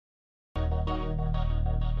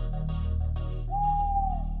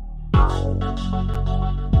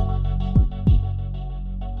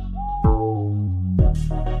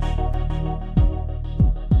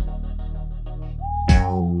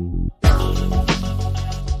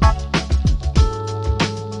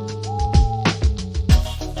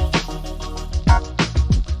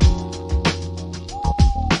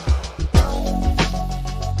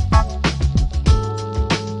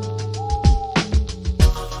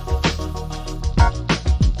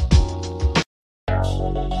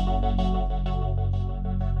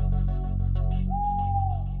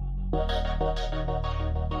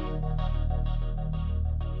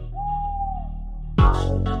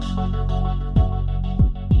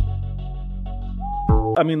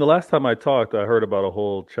I mean, the last time I talked, I heard about a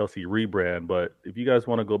whole Chelsea rebrand. But if you guys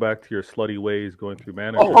want to go back to your slutty ways, going through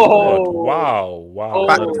managers, wow.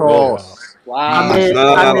 Let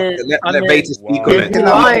Vader speak on it.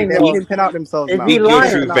 Let him pin out themselves now. Go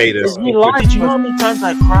through Vader. Is he lying? Do you know how many times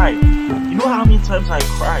I cried? You know how many times I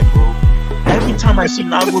cried, bro? Every time I see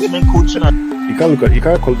Nagelsmann coaching, You can't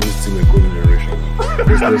call this team a golden generation.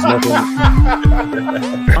 There's nothing.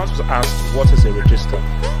 Hans was asked, what is a register?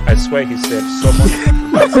 I swear he said, someone.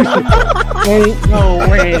 No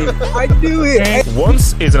way. I do it.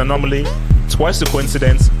 Once is an anomaly, twice a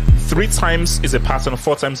coincidence, 3 times is a pattern,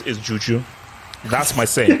 4 times is juju. That's my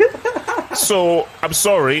saying. So, I'm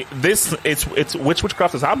sorry, it's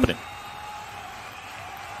witchcraft is happening.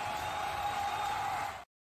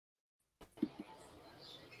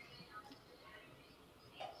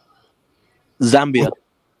 Zambia.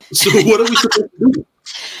 So what are we supposed to do?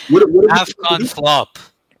 What AFCON flop.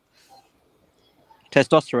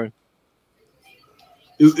 Testosterone.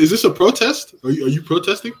 Is this a protest? Are you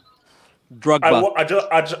protesting? Drug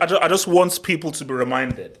I just want people to be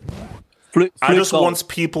reminded. I just want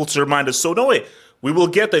people to remind us. So no way, we will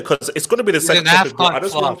get there because it's going to be the second topic. I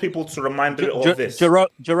just want people to remind of this.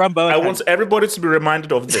 I want everybody to be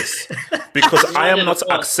reminded of this because I am not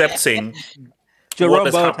accepting what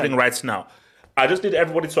is happening right now. I just need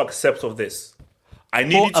everybody to accept of this. I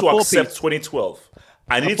need you to accept 2012.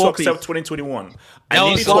 I need to accept 2021. I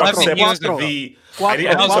need you to accept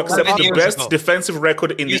the best defensive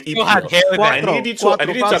record in the EPL. I need you to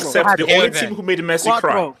accept the only team who made Messi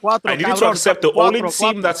cry. I need you to accept the only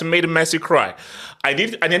team that's made Messi cry. I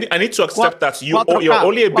need to accept that you're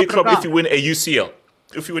only a big club if you win a UCL.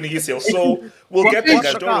 If you win a UCL, so we'll get there,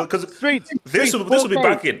 guys. Because this will be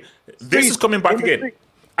back in. This is coming back again.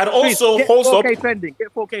 And also, get 4K trending.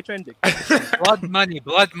 Get 4K trending. Blood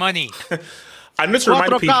money. I need to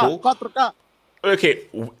remind people. Okay,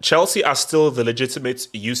 Chelsea are still the legitimate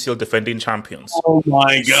UCL defending champions. Oh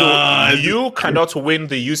my God! So you cannot win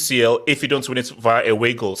the UCL if you don't win it via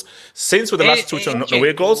away goals. Since with the last 2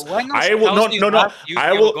 away goals, I will no.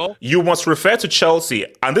 I will. You must refer to Chelsea,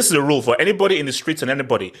 and this is a rule for anybody in the streets and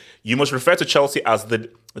anybody. You must refer to Chelsea as the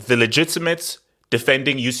legitimate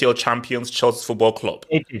defending UCL champions, Chelsea Football Club.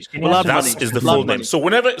 That is the full name. So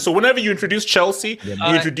whenever you introduce Chelsea,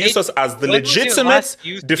 you introduce us as the legitimate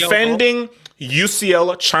defending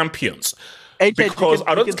UCL champions. Because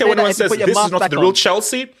I don't care when anyone says this is not the real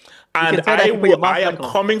Chelsea, and I am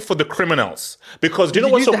coming for the criminals. Because do you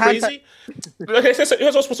know what's so crazy?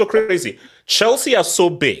 Here's what's so crazy. Chelsea are so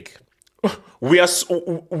big. We are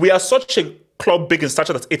such a club big in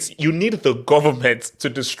stature that you need the government to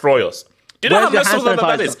destroy us. Do you know how messed up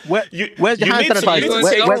that is? Where's your hand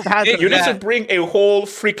sanitizer? You need to bring a whole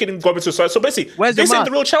freaking government to society. So basically, this ain't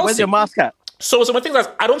the real Chelsea. Where's your mask at? So my thing is,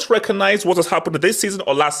 I don't recognize what has happened this season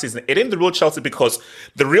or last season. It ain't the real Chelsea because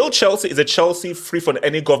the real Chelsea is a Chelsea free from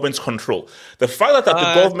any government's control. The fact that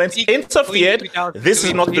the government interfered, this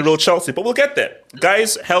is not the real Chelsea. But we'll get there.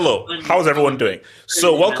 Guys, hello. How's everyone doing?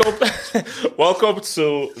 So welcome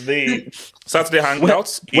to the Saturday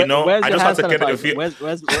Hangouts. I just had to get a few. Where's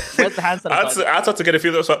the hand sanitizer? I had to get a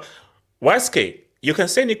few. So, YSK, you can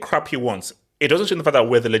say any crap you want. It doesn't change the fact that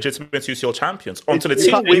we're the legitimate UCL champions until the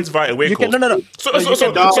team wins via away goals. No. So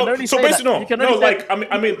basically, no.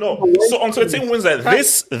 So until the team wins that,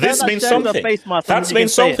 this means something. That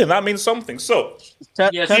means something. That means something. So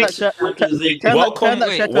welcome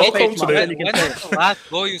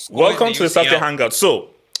to the Saturday Hangout.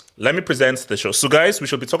 So let me present the show. So guys, we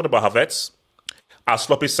should be talking about Havertz, our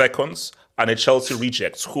sloppy seconds, and a Chelsea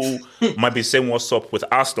reject who might be saying what's up with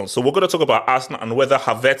Arsenal. So we're going to talk about Arsenal and whether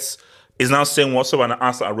Havertz is now saying what's up and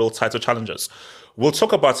Arsenal are real title challengers. We'll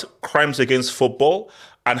talk about crimes against football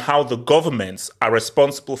and how the governments are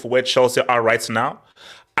responsible for where Chelsea are right now,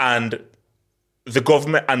 and the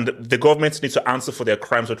government need to answer for their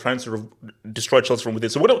crimes for trying to destroy Chelsea from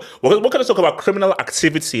within. So we're going to talk about criminal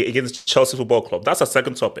activity against Chelsea Football Club. That's our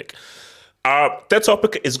second topic. Our third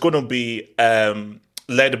topic is going to be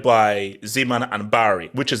led by Zeman and Barry,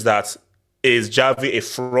 which is that is Xavi a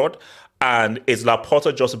fraud and is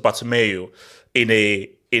Laporta just Bartomeu in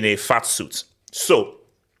a fat suit? So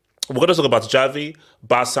we're going to talk about Xavi,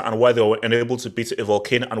 Barca, and why they were unable to beat a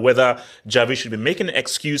volcano, and whether Xavi should be making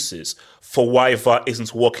excuses for why VAR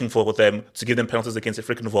isn't working for them to give them penalties against a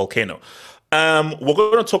freaking volcano. We're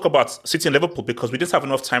going to talk about City and Liverpool because we didn't have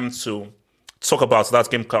enough time to talk about that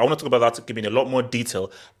game. I want to talk about that game in a lot more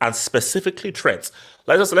detail, and specifically Trent.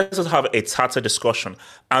 Let's just have a tighter discussion,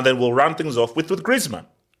 and then we'll round things off with Griezmann.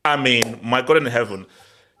 I mean, my God in heaven,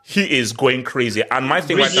 he is going crazy. And my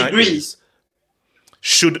thing right now is,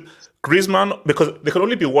 should Griezmann, because there can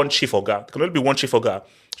only be one chief Oga,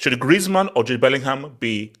 should Griezmann or Jude Bellingham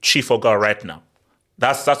be chief Oga right now?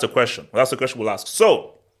 That's the question. That's the question we'll ask.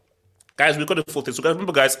 So, guys, we've got the full thing. So, guys,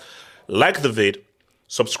 remember, guys, like the vid,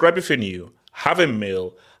 subscribe if you're new, have a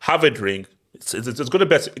meal, have a drink. It's going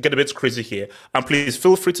to get a bit crazy here. And please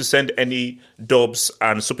feel free to send any dubs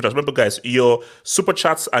and super chats. Remember, guys, your super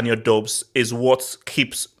chats and your dubs is what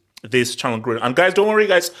keeps this channel growing. And guys, don't worry,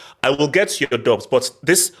 guys, I will get to your dubs. But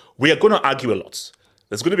we are going to argue a lot.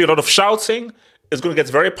 There's going to be a lot of shouting. It's going to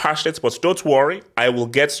get very passionate. But don't worry, I will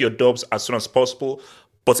get to your dubs as soon as possible.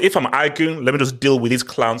 But if I'm arguing, let me just deal with these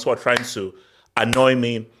clowns who are trying to annoy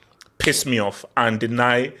me, piss me off, and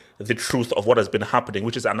deny the truth of what has been happening,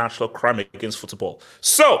 which is an actual crime against football.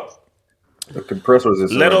 So,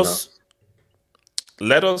 let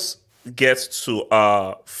us get to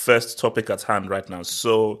our first topic at hand right now.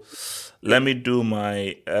 So, let me do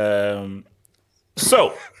my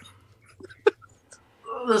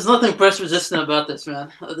There's nothing press resistant about this,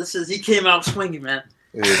 man. He came out swinging, man.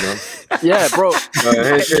 Yeah, bro. He's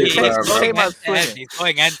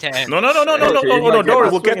going end to end. No, don't worry,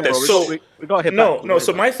 we'll get there. So,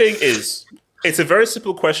 so my thing is, it's a very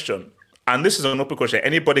simple question, and this is an open question.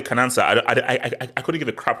 Anybody can answer. I couldn't give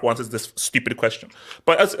a crap who answers this stupid question.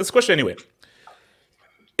 But it's a question anyway.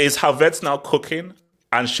 Is Havertz now cooking,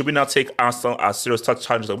 and should we now take Arsenal as serious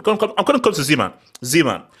challengers? I'm going to come to Zeman.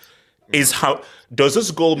 Zeman. Does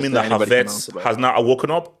this goal mean that Havertz has now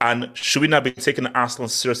woken up, and should we now be taking Arsenal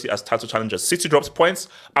seriously as title challengers? City drops points,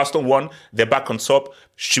 Arsenal won, they're back on top.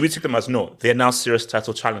 Should we take them as no? They're now serious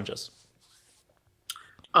title challengers.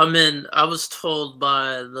 I mean, I was told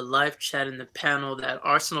by the live chat in the panel that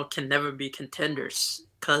Arsenal can never be contenders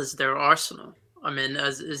because they're Arsenal. I mean,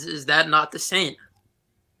 is that not the same?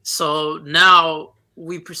 So now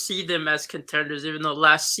we perceive them as contenders, even though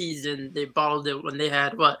last season they bottled it when they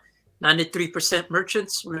had 93%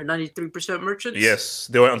 merchants? We're 93% merchants? Yes,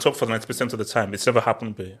 they were on top for 90% of the time. It's never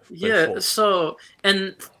happened before. Yeah, so,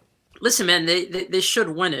 and listen, man, they should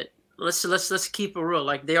win it. Let's keep it real.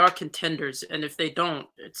 Like, they are contenders, and if they don't,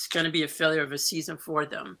 it's going to be a failure of a season for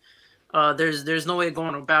them. There's no way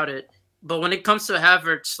going about it. But when it comes to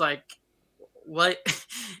Havertz, like, what?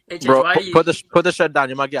 Bro, put the shirt down.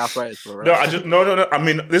 You might get arthritis, bro. Right? No. I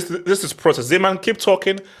mean, this is process. Zeman, keep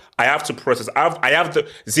talking. I have to process. I have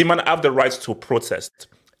the right to protest.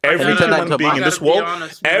 Every human being in this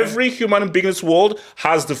world,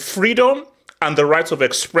 has the freedom and the right of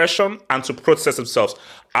expression and to protest themselves.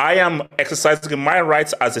 I am exercising my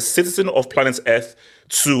rights as a citizen of planet Earth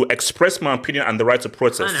to express my opinion and the right to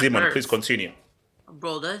protest. Zeman, please continue.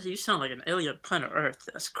 Bro, you sound like an alien, planet Earth.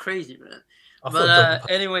 That's crazy, man. But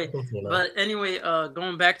anyway,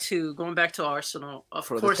 going back to Arsenal. Of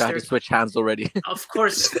course, they switch hands already. Of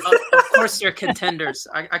course, they're contenders.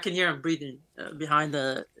 I can hear him breathing behind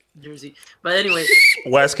the jersey. But anyway,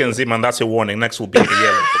 West Zeman, that's a warning. Next will be the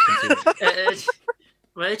yellow.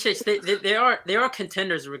 But they are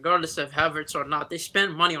contenders regardless of Havertz or not. They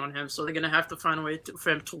spend money on him, so they're gonna have to find a way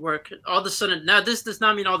for him to work. All of a sudden, now this does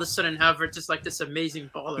not mean all of a sudden Havertz is like this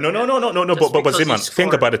amazing baller. No. But Zeman,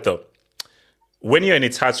 think about it though. When you're in a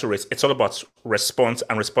title race, it's all about response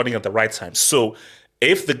and responding at the right time. So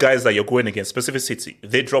if the guys that you're going against, specific City,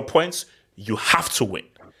 they drop points, you have to win.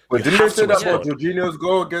 But didn't they say that about Jorginho's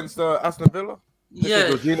goal against Aston Villa? Yeah,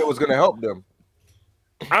 Jorginho was going to help them.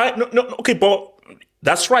 Okay, but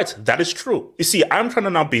that's right. That is true. You see, I'm trying to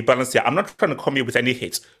now be balanced here. I'm not trying to come here with any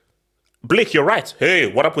hate. Blake, you're right.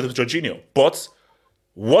 Hey, what up with Jorginho? But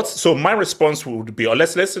so my response would be, or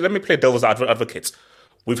let me play devil's advocate.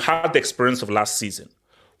 We've had the experience of last season.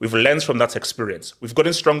 We've learned from that experience. We've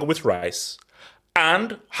gotten stronger with Rice.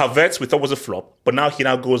 And Havertz, we thought was a flop, but now he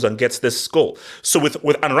goes and gets this goal. So let's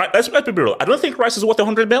be real. I don't think Rice is worth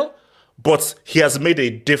 100 mil, but he has made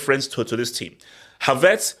a difference to this team.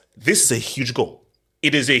 Havertz, this is a huge goal.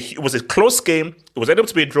 It was a close game. It was able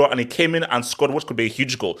to be a draw, and he came in and scored what could be a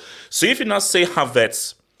huge goal. So if you now say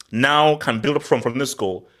Havertz now can build up from this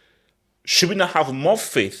goal, should we not have more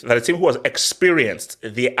faith that a team who has experienced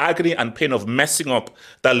the agony and pain of messing up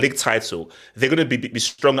that league title, they're going to be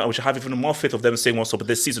stronger, and we should have even more faith of them saying what's up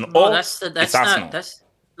this season? No, or that's it's Arsenal.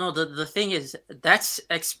 The thing is, that's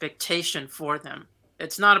expectation for them.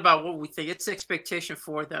 It's not about what we think. It's expectation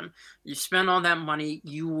for them. You spend all that money.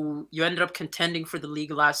 You ended up contending for the league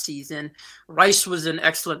last season. Rice was an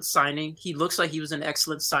excellent signing. He looks like he was an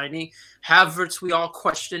excellent signing. Havertz, we all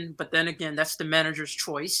question, but then again, that's the manager's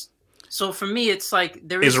choice. So for me, it's like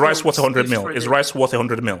there is Rice worth 100 mil? Is Rice worth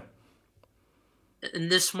 100 mil? In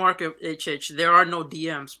this market, there are no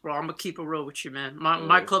DMs, bro. I'm gonna keep it real with you, man.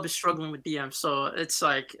 My club is struggling with DMs, so it's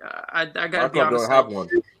like I gotta be honest. Don't have one.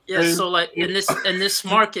 Yeah, so like in this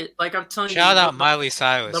market, like I'm telling you, shout out Miley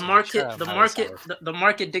Cyrus. The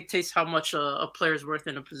market dictates how much a player's worth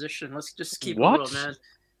in a position. Let's just keep it real, man.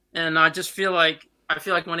 And I just feel like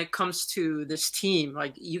when it comes to this team,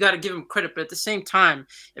 like you got to give them credit, but at the same time,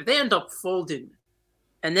 if they end up folding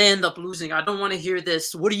and they end up losing, I don't want to hear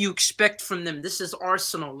this. What do you expect from them? This is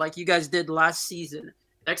Arsenal, like you guys did last season.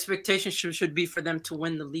 Expectations should be for them to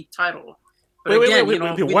win the league title. But this is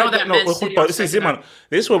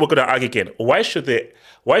what we're going to argue again. Why should we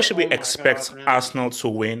expect Arsenal to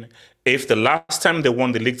win if the last time they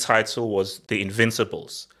won the league title was the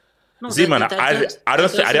Invincibles? No, Z-Man, I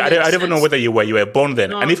don't even know whether you were born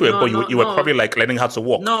then, and if you were born, you were probably like learning how to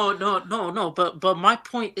walk. No. But my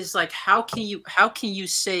point is like, how can you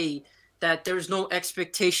say that there's no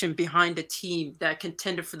expectation behind a team that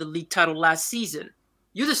contended for the league title last season?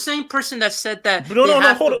 You're the same person that said that. No,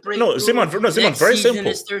 Zeman, very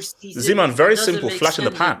simple. Zeman, very simple. Flash in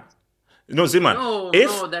the pan. No, Zeman.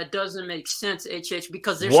 No, that doesn't make sense, HH,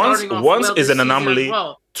 because they're starting off once well is an anomaly.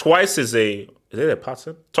 Twice is a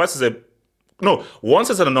pattern. Once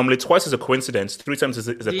is an anomaly. Twice is a coincidence. 3 times is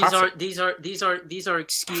a pattern. These are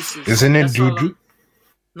excuses. Isn't it Juju?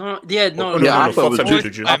 No.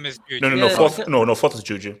 Fourth is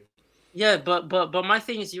Juju. Yeah, but my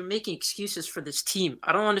thing is, you're making excuses for this team.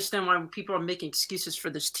 I don't understand why people are making excuses for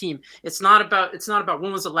this team. It's not about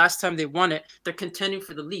when was the last time they won it. They're contending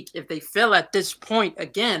for the league. If they fail at this point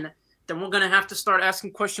again, then we're gonna have to start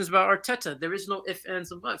asking questions about Arteta. There is no ifs,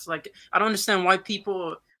 ands, and buts. Like, I don't understand why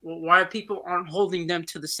people aren't holding them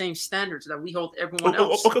to the same standards that we hold everyone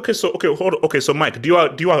else. So Mike,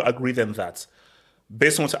 do you agree then that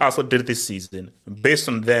based on what Arsenal did this season, based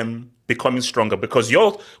on them becoming stronger, because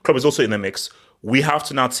your club is also in the mix, we have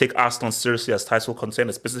to now take Arsenal seriously as title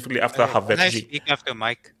contenders, specifically after Havertz? Can I speak after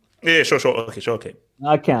Mike? Yeah, sure. Okay.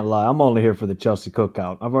 I can't lie. I'm only here for the Chelsea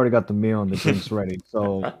cookout. I've already got the meal and the drinks ready.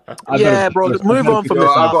 So bro, move on from this.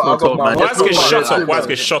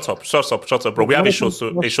 Shut up, bro. We have a show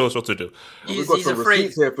to do. We've got some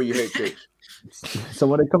receipts here for you, HH. So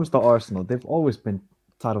when it comes to Arsenal, they've always been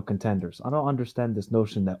title contenders. I don't understand this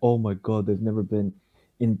notion that, oh my God, they've never been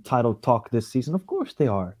in title talk this season. Of course they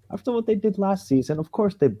are. After what they did last season, of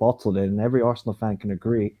course they bottled it, and every Arsenal fan can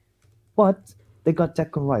agree. But they got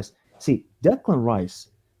Declan Rice. See, Declan Rice,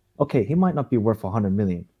 okay, he might not be worth 100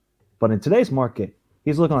 million, but in today's market,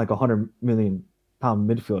 he's looking like a 100 million pound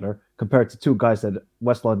midfielder compared to 2 guys at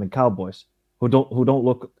West London Cowboys who don't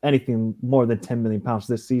look anything more than 10 million pounds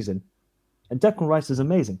this season. And Declan Rice is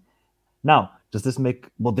amazing. Now,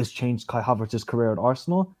 will this change Kai Havertz's career at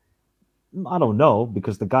Arsenal? I don't know,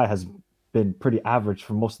 because the guy has been pretty average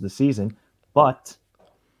for most of the season, but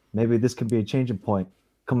maybe this could be a changing point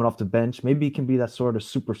coming off the bench. Maybe he can be that sort of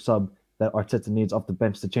super sub that Arteta needs off the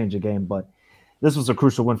bench to change the game. But this was a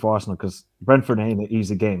crucial win for Arsenal because Brentford ain't an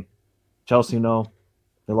easy game. Chelsea,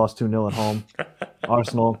 they lost 2-0 at home.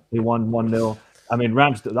 Arsenal, they won 1-0. I mean,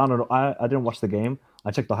 Ramsdale, I don't know. I didn't watch the game. I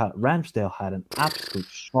checked the highlight. Ramsdale had an absolute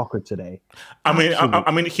shocker today.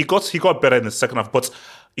 I mean, he got better in the second half, but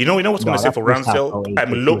you know what's going to say for Ramsdale?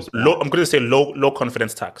 I'm going to say low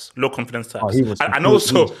confidence tax. Low confidence tax.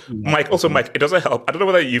 Mike, it doesn't help. I don't know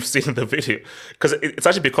whether you've seen the video because it's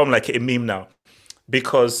actually become like a meme now.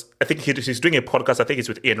 Because I think he's doing a podcast. I think it's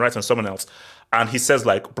with Ian Wright and someone else, and he says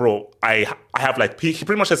like, "Bro, I have like," he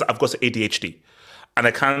pretty much says, "I've got ADHD, and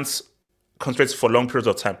I can't concentrate for long periods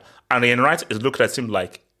of time." And Ian Wright is looking at him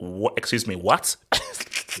like, "Excuse me, what?"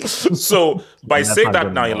 So by saying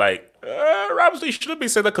that now, you're like, Ramsey, you shouldn't be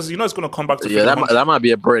saying that because you know it's going to come back to. Yeah, that might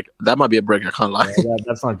be a break. That might be a break. I can't lie. Yeah,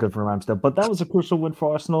 that's not good for Ramsdale. But that was a crucial win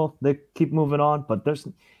for Arsenal. They keep moving on, but there's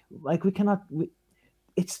like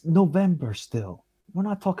it's November still. We're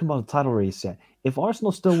not talking about the title race yet. If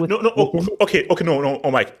Arsenal still with Mike,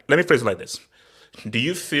 let me phrase it like this. Do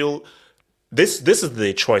you feel this is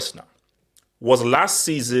the choice now? Was last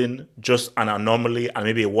season just an anomaly and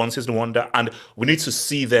maybe a one-season wonder, and we need to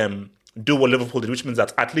see them do what Liverpool did, which means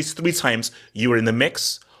that at least 3 times you were in the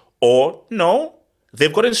mix? Or no,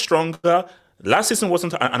 they've gotten stronger. Last season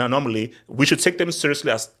wasn't an anomaly. We should take them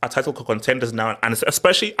seriously as a title contenders now, and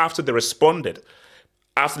especially after they responded.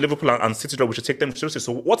 After Liverpool and City, we should take them seriously.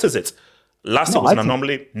 So what is it? Last season was an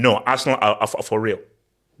anomaly? No, Arsenal are for real.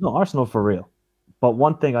 No, Arsenal for real. But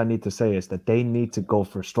one thing I need to say is that they need to go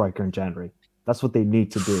for a striker in January. That's what they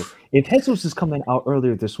need to do. If Jesus is coming out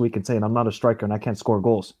earlier this week and saying, I'm not a striker and I can't score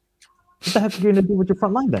goals, what the heck are you going to do with your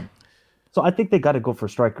front line then? So I think they got to go for a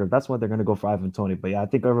striker. That's why they're going to go for Ivan Toney. But yeah, I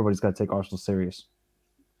think everybody's got to take Arsenal serious.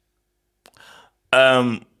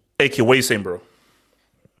 AK, what are you saying, bro?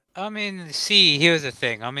 I mean, here's the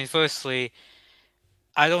thing. I mean, firstly,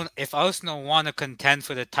 if Arsenal want to contend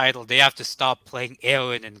for the title, they have to stop playing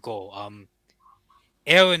Aaron in goal.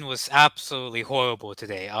 Aaron was absolutely horrible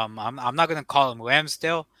today. I'm not gonna call him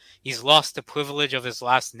Ramsdale. He's lost the privilege of his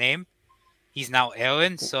last name. He's now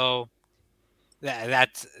Aaron, so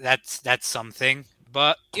that's something.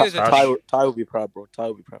 But here's the thing. Ty will be proud, bro. Ty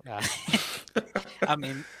will be proud. I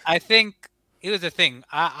mean, I think here's the thing.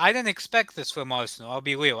 I didn't expect this from Arsenal. I'll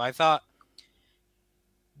be real. I thought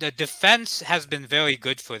the defense has been very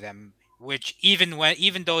good for them, which even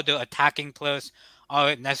though the attacking players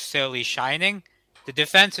aren't necessarily shining, the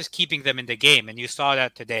defense is keeping them in the game, and you saw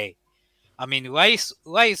that today. I mean, Rice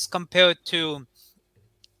compared to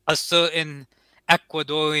a certain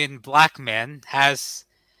Ecuadorian black man has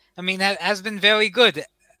been very good.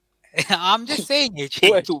 I'm just saying it.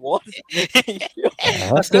 Wait, what?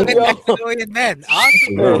 A certain Ecuadorian man.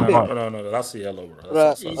 No, that's the yellow,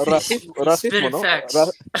 bro. Racismo, no?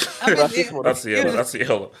 That's the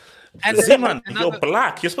yellow. And Zeman, you're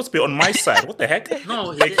black. You're supposed to be on my side. What the heck?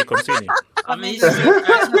 No, continue. I mean,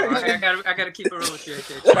 I gotta keep it real with you.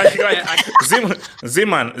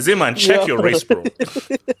 Zeman, check your race, bro.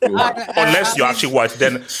 Unless you're actually white,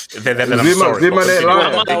 then I'm sorry.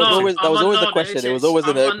 That was always the question. It was always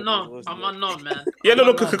an I'm unknown, man. Yeah,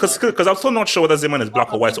 no, because I'm still not sure whether Zeman is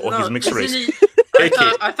black or white or he's mixed race. I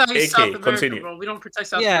thought he's South American, continue. bro. We don't protect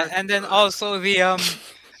South America. America. And then also the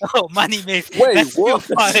money makes. Wait, what?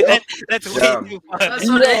 That's way too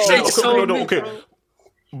far. No, okay.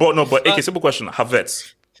 But AK, simple question.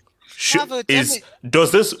 Havertz.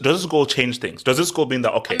 Does this goal change things? Does this goal mean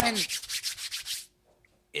that okay? I mean,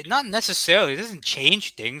 not necessarily. It doesn't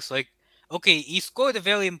change things. Like, okay, he scored a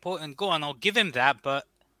very important goal, and I'll give him that. But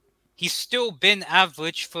he's still been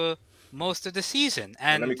average for most of the season.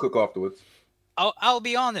 And let me cook afterwards. I'll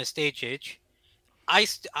be honest, HH.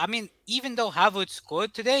 I mean, even though Havertz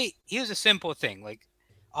scored today, here's a simple thing. Like,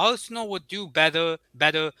 Arsenal would do better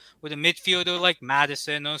with a midfielder like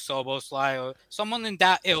Maddison or Szoboszlai or someone in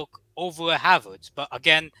that ilk over a Havertz. But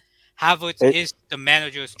again, Havertz is the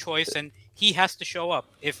manager's choice, and he has to show up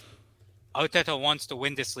if Arteta wants to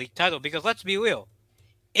win this league title. Because let's be real,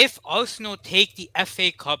 if Arsenal take the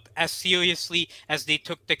FA Cup as seriously as they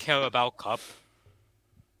took the Carabao Cup,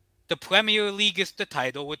 the Premier League is the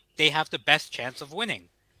title they have the best chance of winning.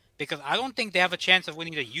 Because I don't think they have a chance of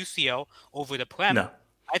winning the UCL over the Prem. No.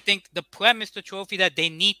 I think the Prem is the trophy that they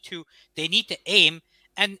need to aim,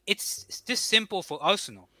 and it's this simple for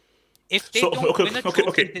Arsenal. If they don't win a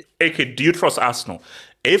trophy... Okay, do you trust Arsenal?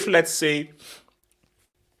 If, let's say,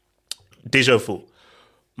 deja vu,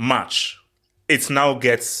 match, it now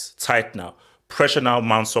gets tight now, pressure now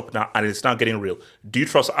mounts up now, and it's now getting real. Do you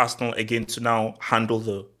trust Arsenal again to now handle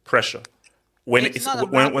the pressure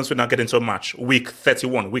once we now get into a match, week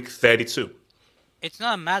 31, week 32? It's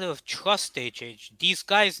not a matter of trust, HH. These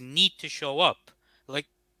guys need to show up. Like,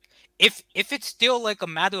 if it's still like a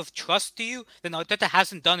matter of trust to you, then Arteta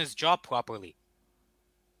hasn't done his job properly.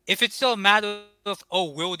 If it's still a matter of,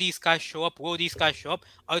 will these guys show up? Will these guys show up?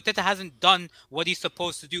 Arteta hasn't done what he's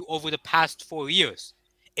supposed to do over the past 4 years.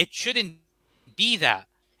 It shouldn't be that.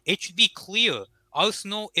 It should be clear.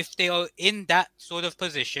 Arsenal, if they are in that sort of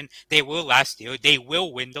position, they were last year, they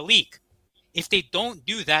will win the league. If they don't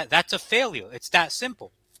do that, that's a failure. It's that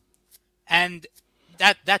simple. And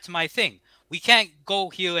that's my thing. We can't go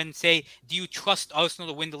here and say, do you trust Arsenal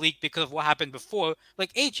to win the league because of what happened before?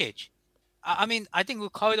 Like, HH. I mean, I think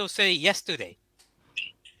Ricardo said it yesterday.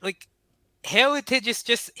 Like, heritage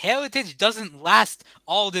doesn't last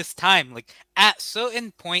all this time. Like, at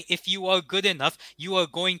certain point, if you are good enough, you are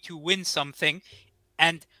going to win something.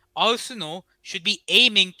 And Arsenal should be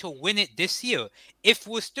aiming to win it this year. If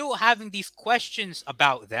we're still having these questions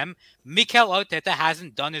about them, Mikel Arteta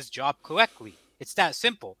hasn't done his job correctly. It's that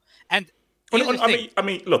simple. And I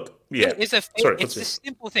mean, look, yeah. It's a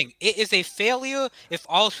simple thing. It is a failure if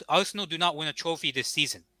Arsenal do not win a trophy this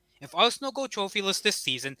season. If Arsenal go trophyless this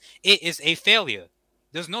season, it is a failure.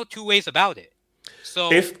 There's no two ways about it. So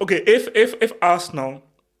if Arsenal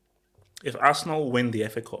If Arsenal win the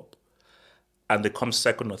FA Cup and they come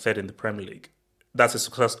second or third in the Premier League, that's a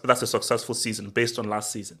success. That's a successful season based on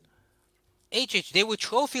last season. They were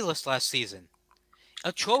trophyless last season.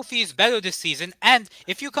 A trophy is better this season, and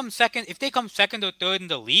if they come second or third in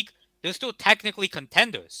the league, they're still technically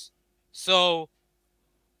contenders. So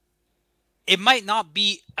it might not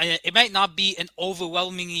be an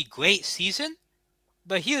overwhelmingly great season,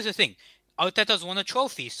 but here's the thing: Arteta's won a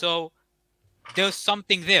trophy, so there's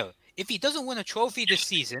something there. If he doesn't win a trophy this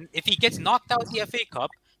season, if he gets knocked out the FA Cup,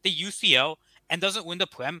 the UCL, and doesn't win the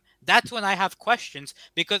Prem, that's when I have questions,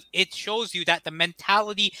 because it shows you that the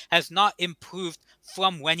mentality has not improved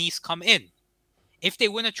from when he's come in. If they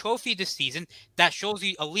win a trophy this season, that shows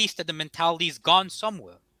you at least that the mentality's gone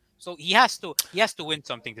somewhere. So he has to win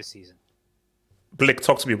something this season. Blake,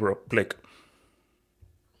 talk to me, bro. Blake.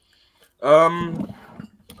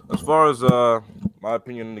 As far as my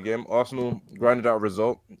opinion in the game, Arsenal grinded out a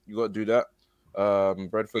result. You got to do that.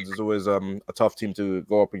 Brentford is always a tough team to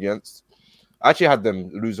go up against. I actually had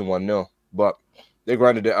them losing 1-0, but they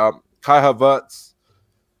grinded it out. Kai Havertz.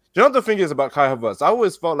 Do you know what the thing is about Kai Havertz? I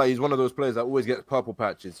always felt like he's one of those players that always gets purple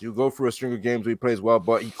patches. You go through a string of games where he plays well,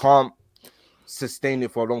 but he can't sustain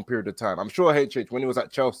it for a long period of time. I'm sure HH, when he was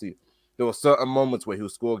at Chelsea, there were certain moments where he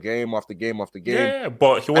would score game after game after game. Yeah,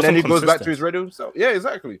 but he wasn't. And then he consistent. goes back to his regular self. Yeah,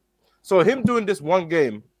 exactly. So him doing this one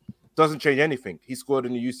game doesn't change anything. He scored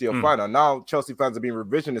in the UCL final. Now Chelsea fans are being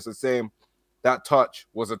revisionist and saying that touch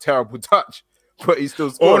was a terrible touch, but he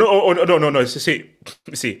still scored. No.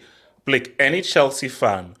 See, Blake, any Chelsea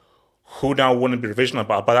fan who now wouldn't be revisionist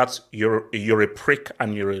about that, you're a prick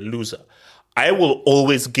and you're a loser. I will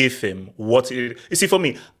always give him what it is. You see, for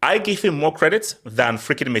me, I give him more credit than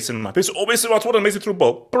freaking Mason Mount. It's always about what amazing through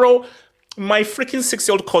ball. Bro, my freaking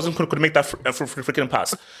 6-year-old cousin could make that freaking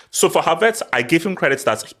pass. So for Havertz, I give him credit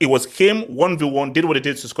that it was him, 1v1, did what he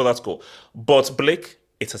did to score that goal. But Blake,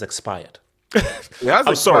 it has expired.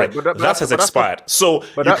 I'm sorry, that has expired. So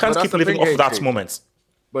you can't keep living off that moment.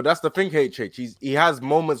 But that's the thing, HH. He has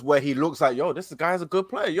moments where he looks like, yo, this guy's a good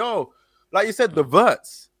player. Yo, like you said, the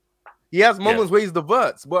Verts. He has moments where he's the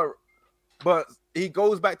Verts, but he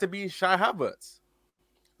goes back to being Shy Havertz.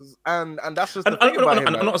 And that's just the thing about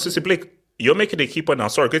him. No, Sissy Blake, you're making a key point now.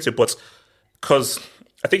 Sorry, get you, but because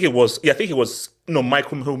I think it was Mike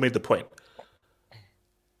who made the point.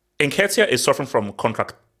 Nketiah is suffering from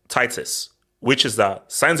contractitis, which is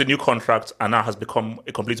that signs a new contract and now has become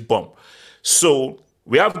a complete bum. So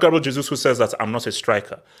we have Gabriel Jesus who says that I'm not a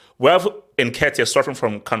striker. We have Nketiah suffering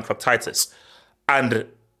from contractitis. And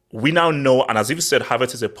we now know, and as you've said,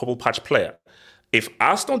 Havertz is a purple patch player. If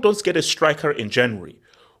Arsenal don't get a striker in January,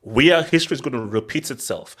 history is going to repeat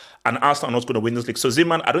itself, and Arsenal are not going to win this league. So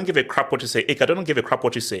Zeman, I don't give a crap what you say. I don't give a crap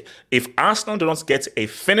what you say. If Arsenal do not get a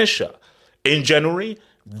finisher in January,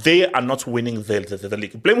 they are not winning the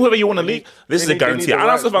league. Blame whoever you want to league. This is a guarantee. And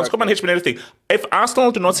Arsenal fans, come and hit me anything. If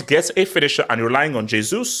Arsenal do not get a finisher and you're relying on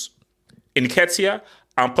Jesus, Nketiah,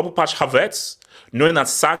 and purple patch Havertz, knowing that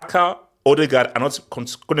Saka, Odegaard are not going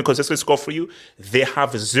to consistently score for you, they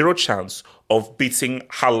have zero chance of beating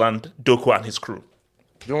Haaland, Doku, and his crew.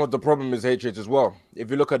 You know what the problem is, HH, as well?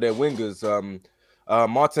 If you look at their wingers,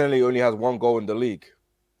 Martinelli only has 1 goal in the league.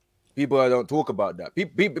 People don't talk about that.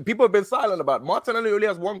 People have been silent about it. Martinelli only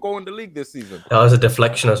has 1 goal in the league this season. That was a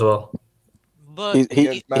deflection as well. But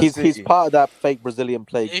he's part of that fake Brazilian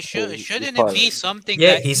plague. Shouldn't it be something?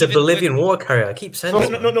 Yeah, he's a Bolivian war carrier. I keep saying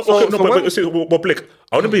but Blake,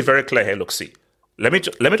 I want to be very clear here. Look, see, let me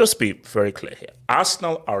just be very clear here.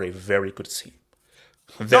 Arsenal are a very good team.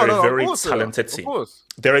 They're a very talented team.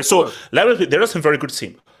 They're a very good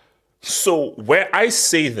team. So where I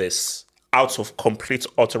say this out of complete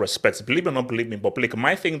utter respect, believe me or not believe me, but Blake,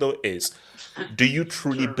 my thing though is, do you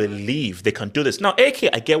truly believe they can do this? Now,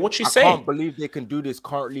 AK, I get what you're saying. I can't believe they can do this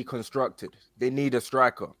currently constructed. They need a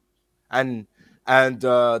striker. And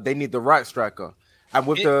they need the right striker. And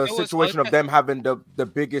with the situation of them having the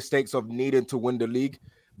biggest stakes of needing to win the league,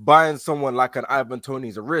 buying someone like an Ivan Toney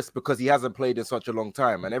is a risk because he hasn't played in such a long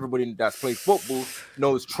time. And everybody that's played football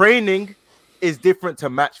knows training is different to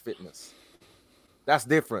match fitness. That's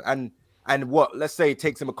different. And what? Let's say it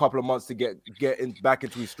takes him a couple of months to get back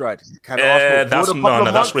into his stride.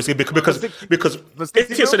 That's risky because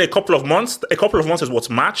if you said a couple of months is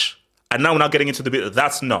what's match, and now we're not getting into the bit.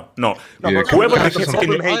 That's no. Whoever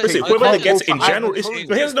they get in January,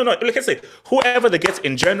 whoever they get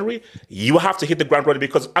in January, you have to hit the ground running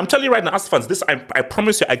because I'm telling you right now, as fans, this I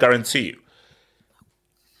promise you, I guarantee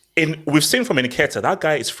you. We've seen from Nketiah, that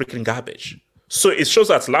guy is freaking garbage. So it shows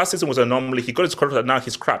that last season was an anomaly. He got his contract, now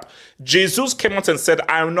he's crap. Jesus came out and said,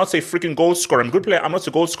 I'm not a freaking goal scorer. I'm a good player. I'm not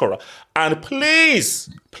a goal scorer. And please,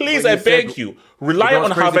 I beg you, rely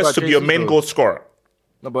on Havertz to be your main goal scorer.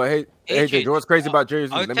 No, but hey, AJ, you know what's crazy about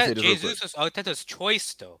Jesus? Let me say this Jesus was Arteta's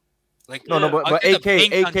choice, though. Like, but AK.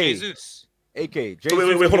 Wait,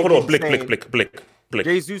 hold on. Blick.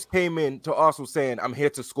 Jesus came in to Arsenal saying, I'm here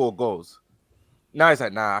to score goals. Now he's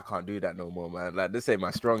like, nah, I can't do that no more, man. Like, this ain't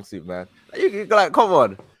my strong suit, man. Like, come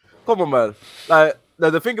on, man. Like,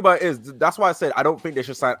 the thing about it is, that's why I said I don't think they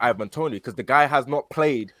should sign Ivan Toney, because the guy has not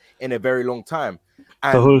played in a very long time.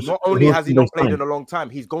 And so not only has he not played in a long time,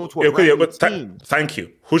 he's going to a brand new team. Thank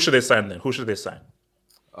you. Who should they sign then? I'm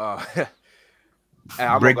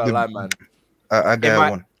not gonna lie, man. I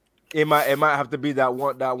got one. It might have to be that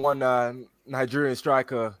one Nigerian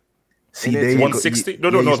striker. See, there 160? No.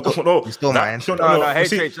 You stole my answer. No.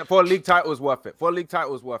 Hey, for a league title is worth it. But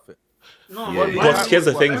here's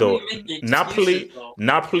the thing, though.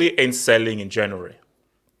 Napoli ain't selling in January.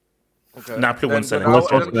 Okay. Napoli won't sell.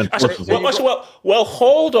 Well,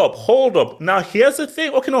 hold up. Now, here's the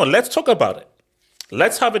thing. Okay, no, let's talk about it.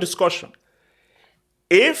 Let's have a discussion.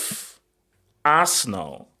 If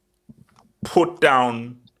Arsenal put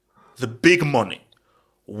down the big money,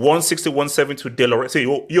 160, 170 to De Laurentiis. Say,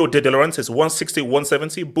 De Laurentiis, 160,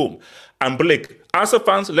 170, boom. And Blake, Arsenal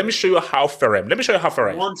fans, let me show you how fair I am.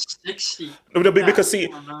 160. Because see,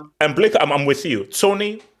 and Blake, I'm with you.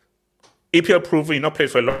 Tony, EPL proven, you're not played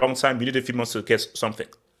for a long time. You need a few months to get something.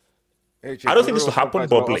 I don't think this will happen,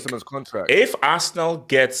 but Blake, if Arsenal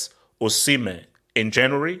gets Osimhen in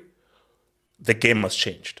January, the game has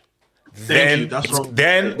changed. Then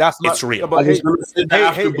it's real.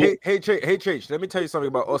 Hey, Chase, let me tell you something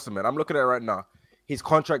about Osimhen. I'm looking at it right now. His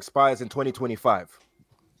contract expires in 2025.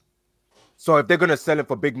 So if they're going to sell him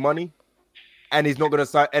for big money and he's not going to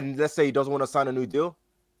sign, and let's say he doesn't want to sign a new deal,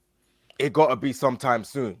 it got to be sometime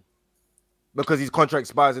soon because his contract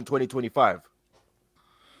expires in 2025.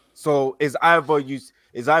 So is either you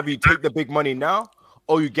take the big money now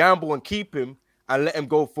or you gamble and keep him and let him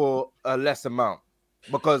go for a less amount.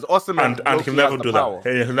 Because Osimhen and he'll never do that.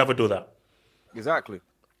 He'll never do that. Exactly.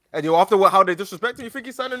 And after how they disrespect him, you think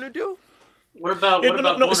he signed a new deal? What about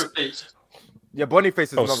Boniface? Yeah,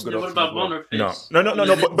 Boniface is not good. What about Boniface? No.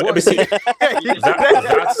 But see,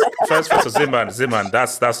 that's first for Ziman.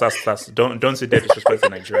 That's don't say that disrespect to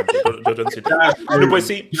Nigeria. Don't say that. No, but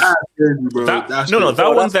see,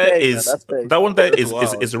 that one there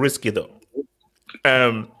is risky though.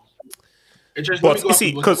 But you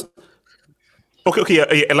see, because.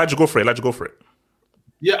 Okay, Elijah, go for it.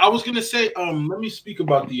 Yeah, I was gonna say, let me speak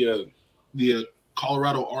about the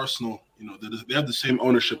Colorado Arsenal. You know, they have the same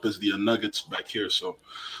ownership as the Nuggets back here. So,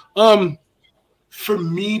 for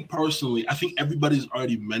me personally, I think everybody's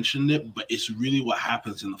already mentioned it, but it's really what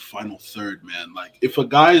happens in the final third, man. Like, if a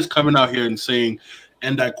guy is coming out here and saying,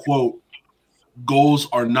 and I quote, "goals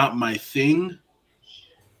are not my thing,"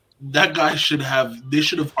 that guy should have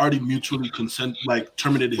already mutually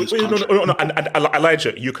terminated his contract. No. And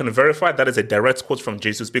Elijah, you can verify that is a direct quote from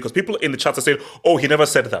Jesus because people in the chat are saying, oh, he never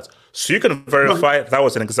said that. So you can verify that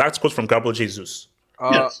was an exact quote from Gabriel Jesus.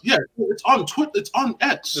 Yes, it's on Twitter, it's on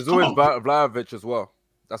X. There's always Vlahovic as well.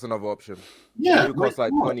 That's another option. Yeah. It costs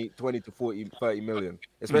like 20 to 40, 30 million.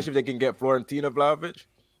 Especially if they can get Florentina Vlahovic.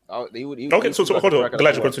 Okay, so hold on.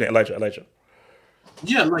 Elijah, continue. Elijah.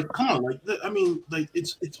 Yeah, come on,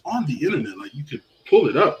 it's on the internet. Like, you could pull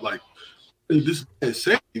it up. Like, this guy is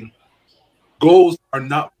saying, goals are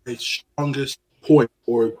not my strongest point,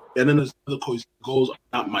 and then there's other quotes, goals are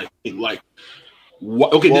not my thing. Like,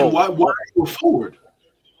 then why are you a forward?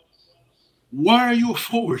 Why are you a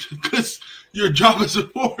forward? Because your job as a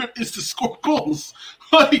forward is to score goals.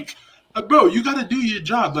 Like, bro, you got to do your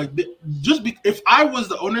job. Like, if I was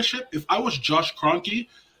the ownership, if I was Josh Kroenke,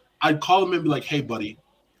 I'd call him and be like, hey, buddy,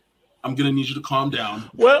 I'm going to need you to calm down.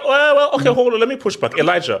 Well, okay, hold on. Let me push back.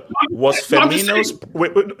 Elijah, was Firmino's...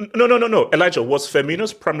 No. Elijah, was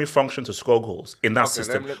Firmino's primary function to score goals in that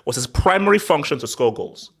system? Was his primary function to score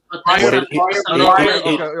goals? Elijah.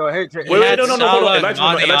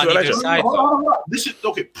 This is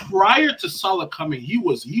okay. Prior to Salah coming, he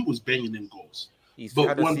was banging in goals.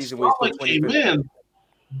 But when Salah came in,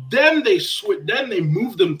 then they switched. Then they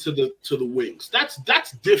moved him to the wings. That's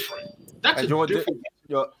different. That's different.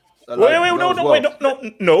 Wait,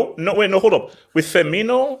 hold up. With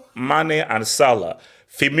Firmino, Mane, and Salah,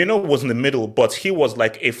 Firmino was in the middle, but he was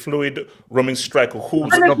like a fluid roaming striker whose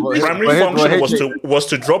primary function was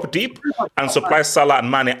to drop deep and supply Salah and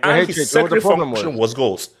Mane, and his secondary function was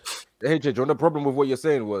goals. Hey, John, the problem with what you're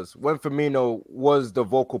saying was when Firmino was the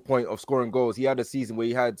vocal point of scoring goals, he had a season where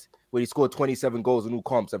he scored 27 goals in all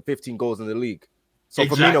comps and 15 goals in the league. So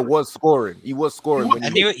Firmino was scoring. He was scoring.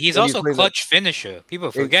 He's also clutch finisher.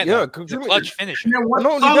 People forget that. He's a clutch finisher. Not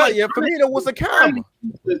only that, Firmino was a cam.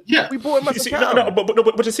 Yeah, we bought him as a cam.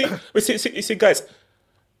 But you see, guys,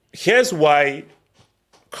 here's why.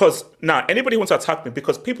 Because now anybody wants to attack me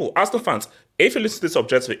because Arsenal fans, if you listen to this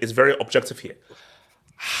objective, it's very objective here.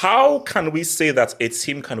 How can we say that a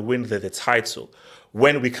team can win the title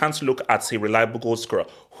when we can't look at a reliable goal scorer?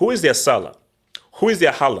 Who is their Salah? Who is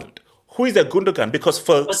their Haaland? Who is their Gundogan? Because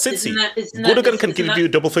for City, Gundogan can give you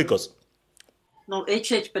double figures. No,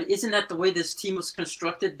 but isn't that the way this team was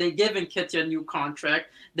constructed? They gave Nketiah a new contract.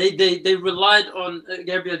 They relied on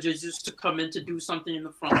Gabriel Jesus to come in to do something in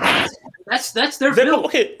the front. That's their build.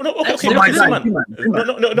 Okay. Look, Simon.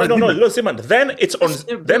 Then it's on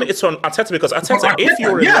Arteta because Arteta, if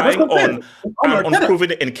you're relying on proving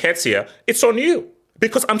Nketiah, it's on you.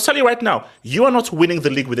 Because I'm telling you right now, you are not winning the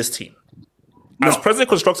league with this team. As presently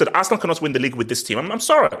constructed, Arsenal cannot win the league with this team. I'm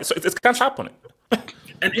sorry, it can't happen.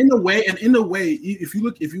 And in a way,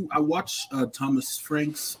 I watched Thomas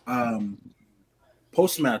Frank's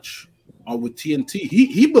post-match with TNT.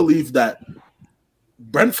 He believed that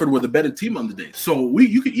Brentford were the better team on the day. So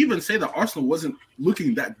you could even say that Arsenal wasn't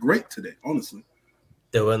looking that great today. Honestly,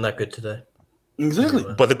 they weren't that good today. Exactly,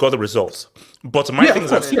 but they got the results. But my thing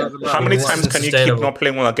is that how many times can you keep not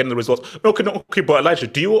playing well and getting the results? Okay, but Elijah,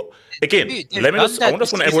 do you again? I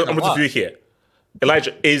want everyone to view here.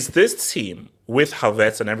 Elijah, is this team with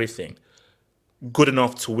Havertz and everything good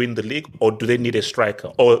enough to win the league, or do they need a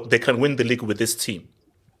striker, or they can win the league with this team?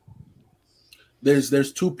 There's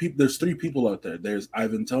three people out there. There's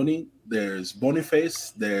Ivan Toney, there's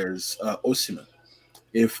Boniface, there's Osimhen.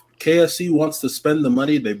 If KSC wants to spend the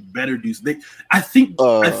money, they better do. I think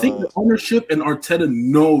the ownership and Arteta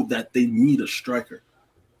know that they need a striker,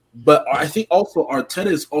 but I think also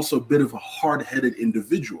Arteta is also a bit of a hard-headed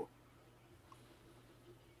individual.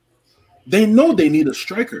 They know they need a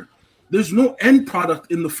striker. There's no end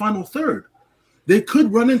product in the final third. They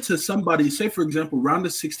could run into somebody, say for example, round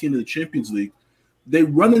of 16 of the Champions League. They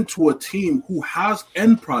run into a team who has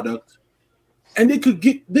end product, and they could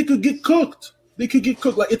get cooked. They could get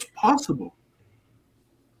cooked. Like, it's possible.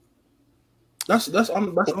 That's what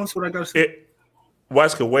I gotta say.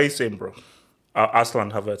 Waska, what are you saying, bro? Arsenal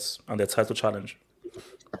and Havertz and their title challenge.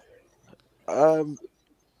 I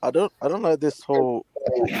don't know this whole.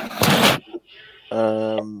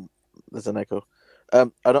 There's an echo.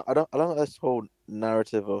 I don't know this whole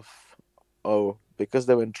narrative of because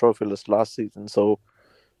they were trophyless last season, so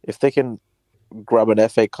if they can grab an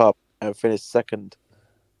FA Cup and finish second,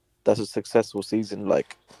 that's a successful season.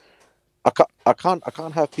 Like, I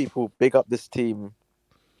can't have people big up this team,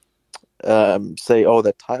 say, oh,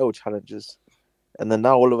 they're title challengers, and then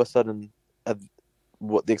now all of a sudden,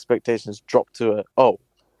 what the expectations drop to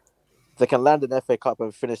they can land an FA Cup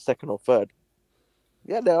and finish second or third.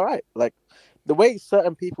 Yeah, they're all right. Like, the way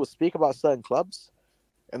certain people speak about certain clubs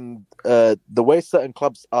and the way certain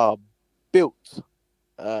clubs are built,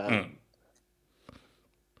 there's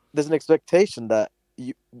an expectation that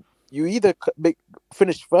you either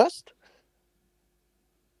finish first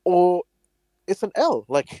or it's an L.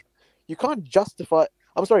 Like, you can't justify...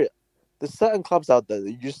 I'm sorry, there's certain clubs out there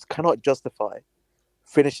that you just cannot justify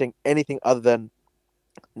finishing anything other than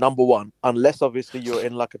number one, unless obviously you're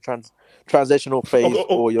in like a transitional phase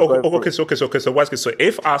or you're going okay. So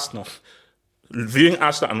if Arsenal, viewing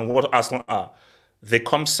Arsenal and what Arsenal are, they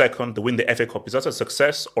come second, they win the FA Cup, is that a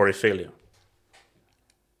success or a failure?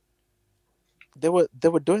 They were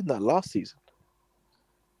doing that last season,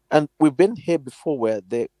 and we've been here before where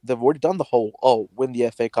they've already done the whole win the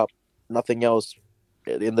FA Cup, nothing else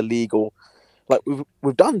in the league, or like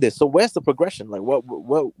we've done this. So where's the progression? Like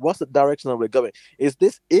what's the direction that we're going? Is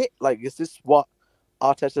this it? Like, is this what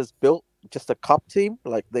Arteta's built? Just a cup team?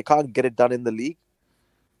 Like, they can't get it done in the league?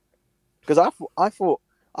 Because I thought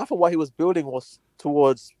what he was building was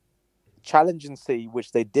towards challenging City,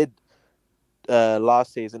 which they did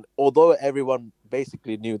last season. Although everyone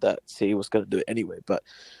basically knew that City was going to do it anyway, but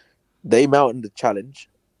they mounted the challenge,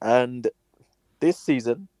 and this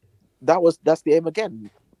season that's the aim again.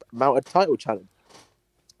 Mount a title challenge.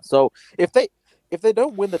 So if they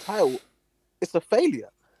don't win the title, it's a failure.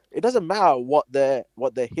 It doesn't matter what their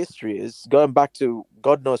history is. Going back to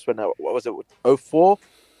God knows when, what was it, 2004?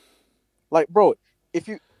 Like, bro, if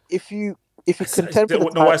you contend for the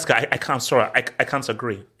title, I can't. Sorry, I can't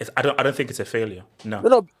agree. I don't think it's a failure.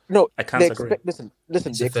 No. I can't agree. Listen.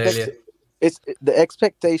 It's the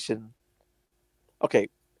expectation. Okay,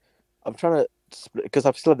 I'm trying to because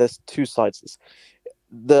I feel like there's two sides.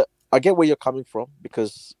 I get where you're coming from,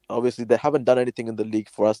 because obviously they haven't done anything in the league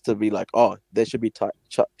for us to be like, oh, they should be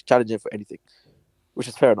challenging for anything, which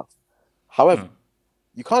is fair enough. However,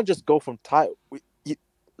 you can't just go from title,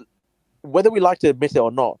 whether we like to admit it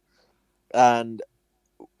or not. And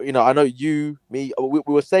I know you, me, we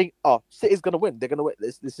were saying, oh, City's gonna win. They're gonna win.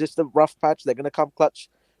 It's just a rough patch. They're gonna come clutch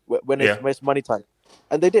when it's money time,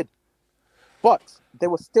 and they did. But they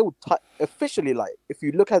were still officially, like, if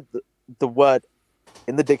you look at the word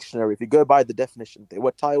in the dictionary, if you go by the definition, they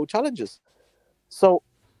were title challengers. So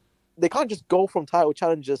they can't just go from title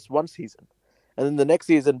challengers one season, and then the next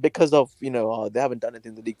season, because of they haven't done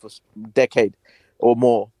anything in the league for a decade or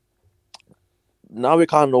more. Now we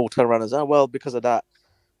can't all turn around and say, well, because of that,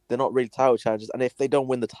 they're not really title challengers. And if they don't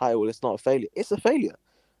win the title, it's not a failure. It's a failure.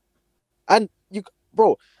 And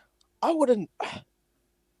I wouldn't.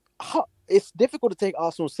 It's difficult to take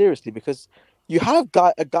Arsenal seriously because you have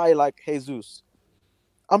a guy like Jesus.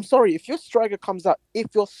 I'm sorry, if your striker comes out, the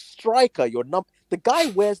guy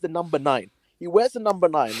wears the number 9. He wears the number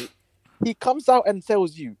 9. He comes out and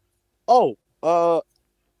tells you, "Oh, I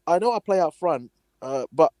know I play out front,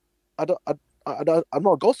 but I'm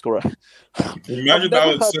not a goal scorer." Imagine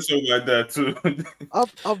that was something like that too.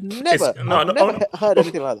 I've never heard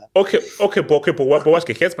anything like that. Okay, but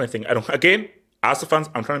Waske, here's my thing. Again, as fans,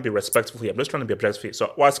 I'm trying to be respectful here. I'm just trying to be objective here.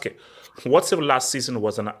 So, Waske, what if last season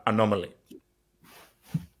was an anomaly?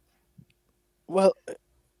 Well,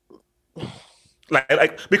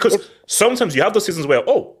 because sometimes you have those seasons where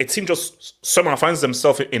it seems just someone finds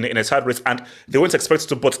themselves in a tight race and they weren't expected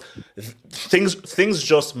to, but things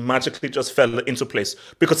just magically just fell into place.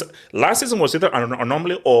 Because last season was either an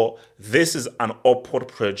anomaly or this is an upward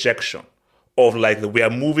projection of we are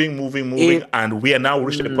moving, and we are now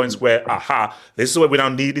reaching the points where this is where we now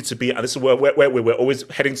needed to be, and this is where we were always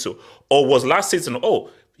heading to. Or was last season,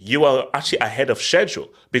 you are actually ahead of schedule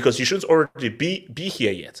because you shouldn't already be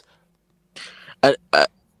here yet. I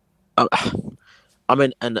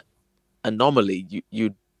mean, an anomaly.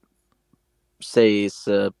 You'd say it's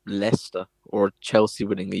Leicester or Chelsea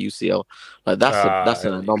winning the UCL. Like that's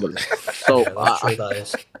an anomaly. So,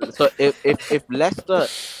 so if Leicester,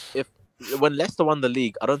 when Leicester won the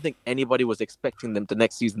league, I don't think anybody was expecting them to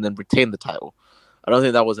next season then retain the title. I don't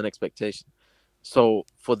think that was an expectation. So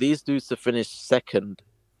for these dudes to finish second.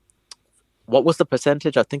 What was the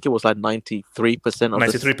percentage? I think it was like 93% of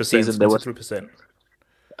the season. 93%.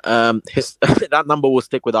 That number will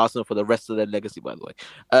stick with Arsenal for the rest of their legacy, by the way.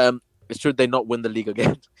 Should they not win the league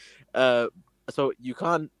again? So you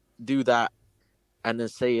can't do that and then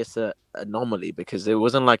say it's an anomaly because it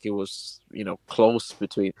wasn't like it was, close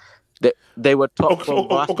between. They were top.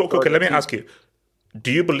 Okay, let me ask you.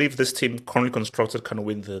 Do you believe this team currently constructed can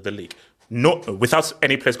win the league? No, without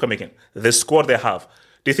any players coming in. The squad they have.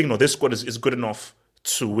 Do you think this squad is good enough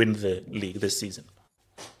to win the league this season?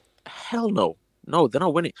 Hell no. No, they're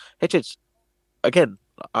not winning. HH, again,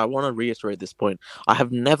 I want to reiterate this point. I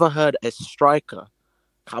have never heard a striker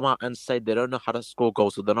come out and say they don't know how to score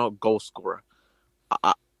goals, so they're not a goal scorer.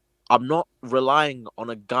 I'm not relying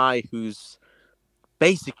on a guy who's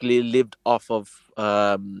basically lived off of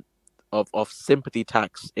sympathy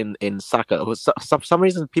tax in Saka. For some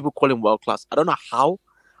reason, people call him world class. I don't know how.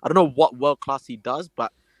 I don't know what world class he does,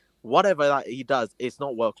 but whatever that he does, it's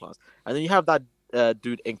not world class. And then you have that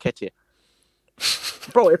dude Nketiah.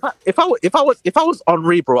 Bro, if I was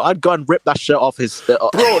Henry, bro, I'd go and rip that shirt off his. Bro,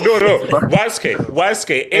 no.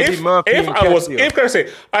 Waske. If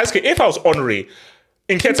I was Henry,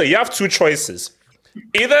 Nketiah, you have two choices.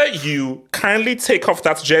 Either you kindly take off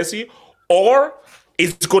that jersey, or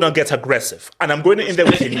it's gonna get aggressive. And I'm going in there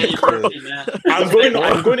with a nuke. I'm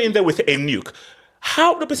going in there with a nuke.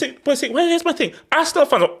 Here's my thing. Arsenal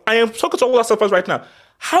fans, I am talking to all Arsenal fans right now.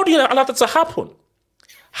 How do you allow that to happen?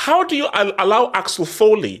 How do you allow Axel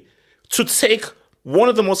Foley to take one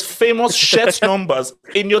of the most famous shirt numbers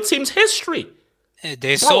in your team's history?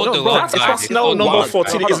 They sold the one. That's now number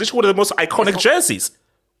 14. It's literally one of the most iconic jerseys.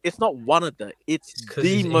 It's not one of them. It's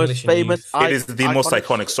the most famous. It is the most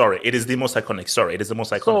iconic. Sorry, it is the most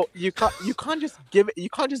iconic. So you can't just give it. You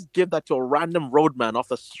can't just give that to a random roadman off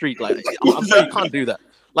the street. Like I'm sorry, you can't do that.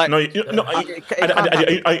 Like no, you know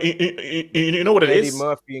what it is. Eddie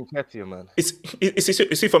Murphy and Nketiah, man.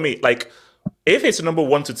 You see, for me, like if it's number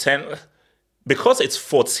 1 to 10, because it's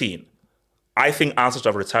 14, I think Arsenal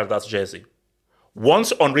have retired that jersey.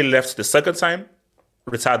 Once Henry left the second time,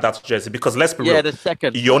 retired that jersey, because let's be real. The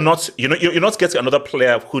second you're not getting another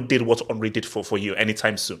player who did what Henry did for you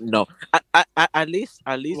anytime soon. No, at least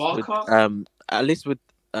with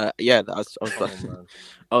I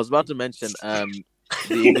was about to mention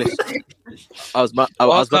the English. I was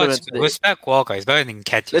going to respect Walker. He's better than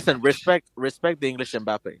Ketty. Listen, respect the English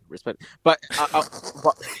Mbappe. Respect, but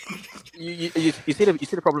you see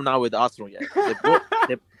the problem now with Arsenal. Yeah,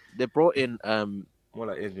 they brought in more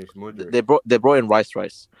like English Modric. They brought in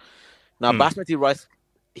Rice. Now Basmati Rice,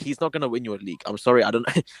 he's not going to win you a league. I'm sorry, I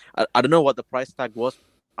don't know what the price tag was.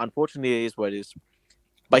 Unfortunately, it is what it is.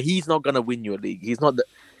 But he's not going to win you a league. He's not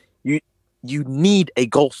you need a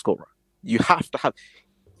goal scorer. You have to have.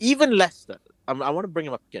 Even Leicester, I want to bring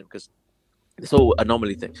him up again because this whole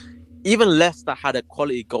anomaly thing. Even Leicester had a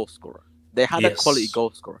quality goal scorer. They had a quality goal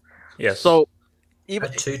scorer. Yes. So even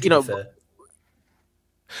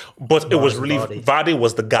but it was really Vardy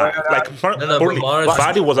was the guy.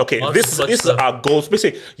 Vardy was okay. This is our goals.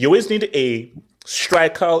 Basically, you always need a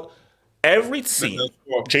striker. Every team,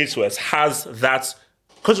 Jesus has that.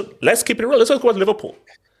 Because let's keep it real. Let's talk about Liverpool.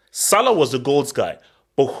 Salah was the goals guy.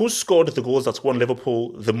 But who scored the goals that won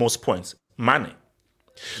Liverpool the most points? Mane.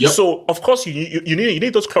 Yep. So of course you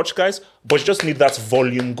need those clutch guys, but you just need that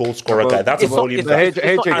volume goal scorer guy. That's a volume guy.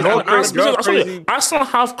 Arsenal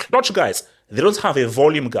have clutch guys. They don't have a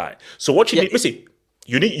volume guy. So what you need,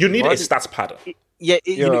 you need a stats pattern.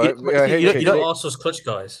 Arsenal's clutch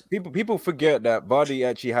guys. People forget that Vardy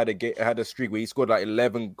actually had a streak where he scored like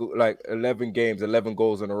 11 games, 11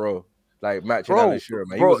 goals in a row. Like matching Alisher,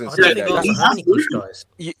 man. He wasn't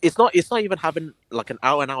it's not even having like an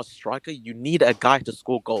out and out striker. You need a guy to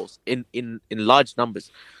score goals in large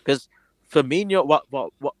numbers. Because Firmino, what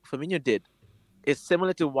Firmino did is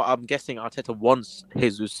similar to what I'm guessing Arteta wants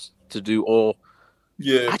Jesus to do. Or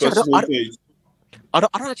I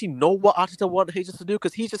don't actually know what Arteta wants Jesus to do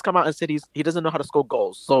because he's just come out and said he doesn't know how to score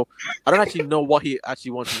goals. So I don't actually know what he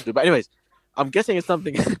actually wants to do. But anyways. I'm guessing it's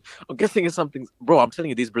something. Bro, I'm telling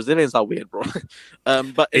you, these Brazilians are weird, bro.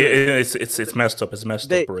 But it's messed up. It's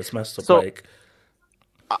messed up, bro. It's messed up. So,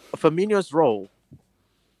 Firmino's role,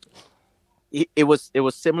 it was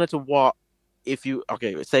similar to what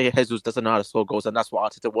say Jesus doesn't know how to score goals, and that's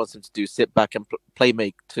what Arteta wants him to do: sit back and play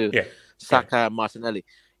make to Saka and Martinelli.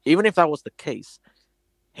 Even if that was the case,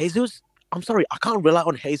 Jesus, I'm sorry, I can't rely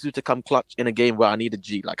on Jesus to come clutch in a game where I need a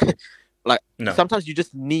G. Sometimes you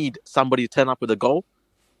just need somebody to turn up with a goal.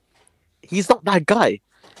 He's not that guy.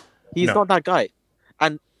 Not that guy.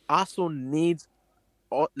 And Arsenal needs...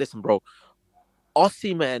 listen, bro.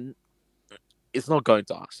 Osimhen is not going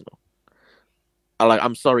to Arsenal.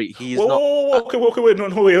 I'm sorry. He's not... Okay, wait.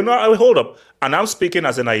 No, hold up. And I'm speaking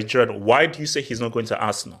as a Nigerian. Why do you say he's not going to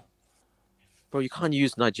Arsenal? Bro, you can't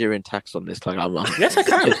use Nigerian tax on this. Yes, I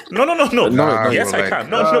can. No. Yes, I can.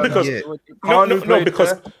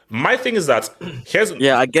 Because my thing is that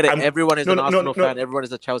I get it. Everyone is an Arsenal fan. Everyone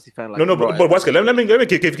is a Chelsea fan. But let me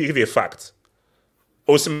give you a fact.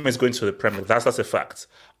 Osimhen is going to the Premier League. That's a fact.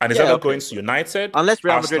 And is either going to United,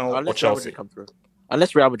 Arsenal, or Chelsea.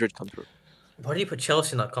 Unless Real Madrid come through. Why do you put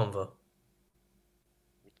Chelsea in that convo?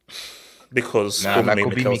 Because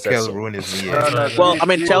Mikel ruined his year. Well, I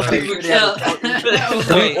mean, Chelsea.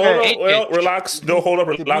 Relax. No, hold up.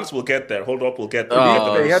 Relax. We'll get there. Hold up. We'll get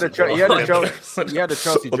there. He had a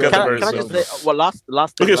Chelsea. We'll get there very soon. Last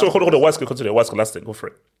thing. Okay, so hold on. What's continue? What's the last thing? Go for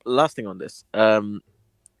it. Last thing on this.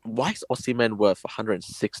 Why is Osimhen worth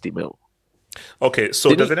 160 mil? Okay,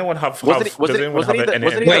 so does anyone have anything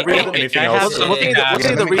else?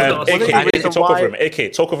 Talk over him.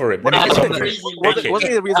 AK, talk over him.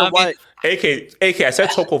 Wasn't the reason why? AK, I said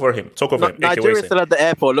talk over him. Talk over him. Nigeria's still at the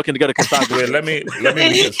airport looking to go to Qatar. Wait, let me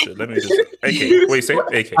just. AK, what you say?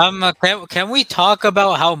 AK. Can we talk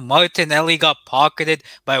about how Martinelli got pocketed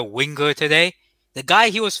by a winger today? The guy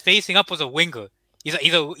he was facing up was a winger. He's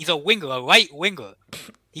a winger, a right winger.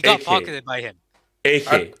 He got pocketed by him.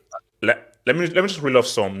 AK. Let me just reel off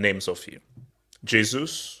some names of you.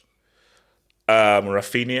 Jesus,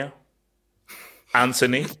 Rafinha,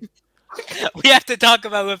 Anthony. We have to talk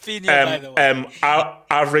about Rafinha, by the way.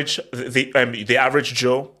 The average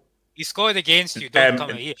Joe. He scored against you. Don't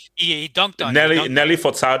come here. He dunked on Nelly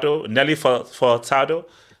Furtado.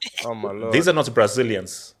 Oh my Lord. These are not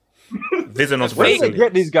Brazilians. Where do they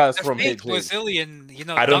get these guys from? Brazilian,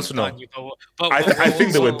 I don't know. I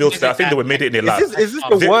think they were built there. I think they were made it in a lab. Is this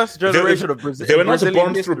the worst generation of Brazilians? They were not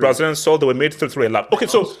born through Brazilian soil. They were made through a lab. Okay,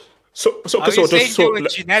 so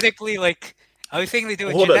genetically like. Are you saying they do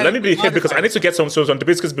it? Hold on, let me be here because I need to get some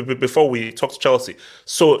debates before we talk to Chelsea.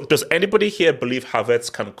 So, does anybody here believe Havertz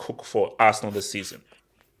can cook for Arsenal this season?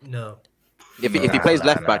 No. If he plays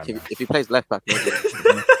left back, if he plays left back.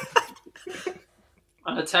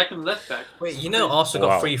 Attacking left back. Wait, Arsenal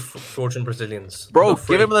got 3 fraudulent Brazilians. Bro,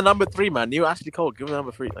 give him the number 3, man. Ashley Cole, give him the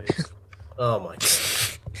number 3. Oh my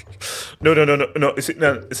No.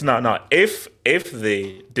 It's not. No. If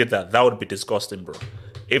they did that, that would be disgusting, bro.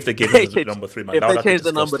 If they gave him the number 3, man, if they changed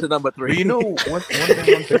the number to number 3. But you know, one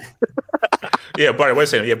thing. Yeah, Barry,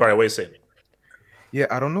 what are you saying? Yeah,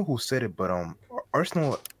 I don't know who said it, but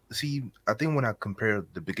Arsenal. See, I think when I compare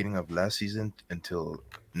the beginning of last season until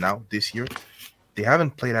now this year, they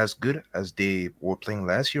haven't played as good as they were playing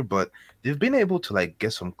last year, but they've been able to like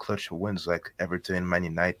get some clutch wins like Everton, Man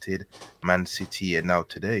United, Man City, and now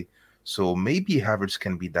today. So maybe Havertz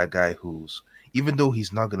can be that guy who's, even though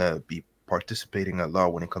he's not gonna be participating a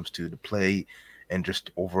lot when it comes to the play and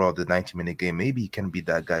just overall the 90-minute game, maybe he can be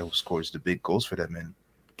that guy who scores the big goals for them. And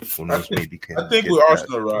who knows, maybe can. I think with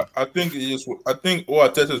Arsenal, right? I think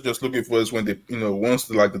what Arteta's just looking for is when they, once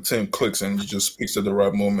the team clicks and he just speaks at the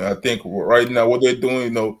right moment. I think right now what they're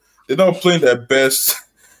doing, they're not playing their best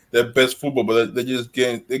football, but they're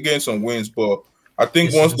getting some wins. But I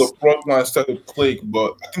think once the front line start to click,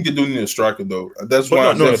 but I think they do need a striker though. That's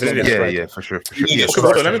why. Yeah, for sure. Yeah, so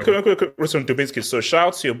let me quick return to Dubinsky. So shout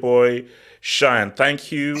out to your boy Shine.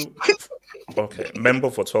 Thank you. Okay, member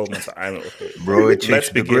for 12 months. I'm okay, bro. Let's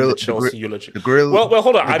begin the Chelsea eulogy. Well,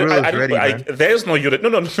 hold on. There's no eulogy.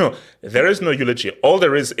 No. There is no eulogy. All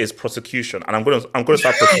there is prosecution, and I'm going to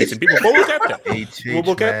start prosecuting people. But we'll get there.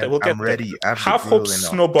 We'll get there. I'm ready. Half hope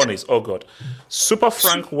snow bunnies. Oh God. Super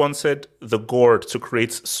Frank wanted the gourd to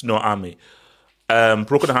create snow army.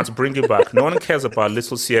 Broken Hearts, bring it back. No one cares about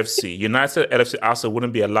little CFC. United, LFC, Arsenal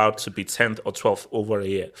wouldn't be allowed to be 10th or 12th over a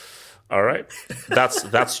year. All right,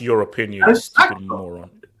 that's your opinion, you stupid moron.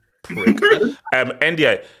 Prick.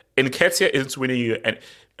 NDI, Nketiah isn't winning you. And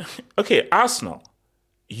okay, Arsenal,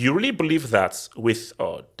 you really believe that with?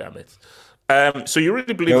 Oh, damn it. So you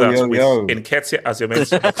really believe with Nketiah as your main?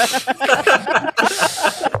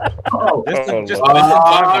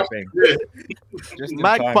 Just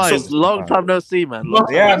Magpies, long time no see, man. Long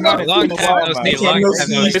time no see.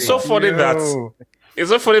 It's so funny that. It's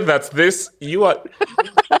so funny that you are.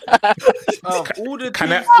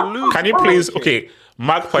 Can you please, okay,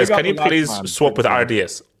 Magpies, can you please swap with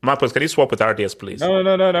RDS? Magpies, can you swap with RDS, please?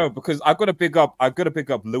 No, because I gotta pick up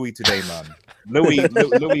Louis today, man.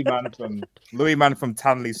 Louis man from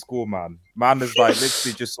Tanley School, man. Man is like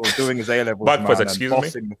literally just sort of doing his A levels. Magpies,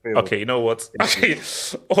 excuse me. Okay, you know what? Okay,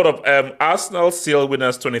 hold up. Arsenal seal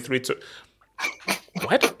winners 23 to.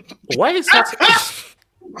 What? Why is that?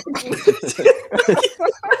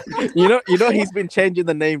 you know he's been changing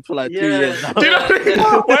the name for like 2 years now.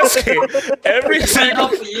 Wesley, every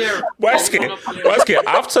single year. Wesley,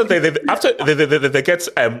 after they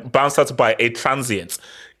get bounced out by a transient,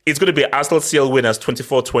 it's going to be Arsenal CL winners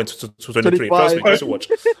 24-23. Trust me, watch.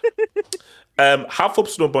 Half up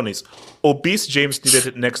snow bunnies. Obese James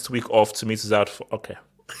needed next week off to meet his out for. Okay.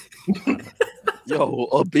 Yo,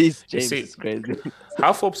 obese James is crazy.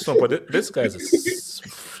 Half up snow, but this guy's a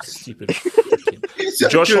stupid.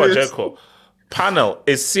 Joshua Jericho. Panel,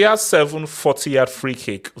 is CR7 40-yard free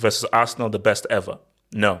kick versus Arsenal the best ever?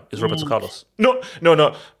 No, it's Roberto Carlos. No.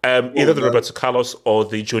 Either the Roberto Carlos or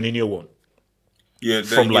the Juninho one. Yeah,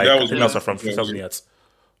 from 2000 yards.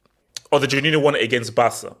 Or the Juninho one against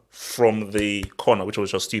Barca from the corner, which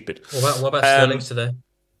was just stupid. What about Sterling's today?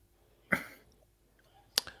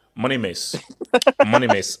 Money Mace.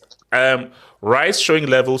 Rice showing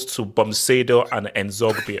levels to Bumsado and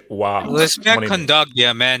Enzogbe. Wow. Respect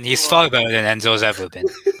Kondogbia, man. He's far better than Enzo's ever been.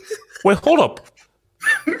 Wait, hold up.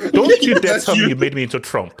 Don't you dare tell me you made me into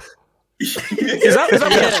Trump. Is that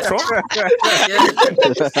Trump?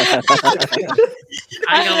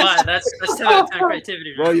 I ain't gonna lie, that's 10 out of 10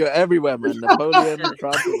 creativity. Bro, you're everywhere, man. Napoleon,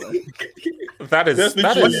 Trump. That is.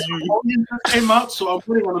 Napoleon came out, so I'm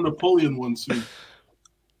putting on a Napoleon one soon.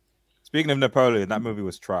 Speaking of Napoleon, that movie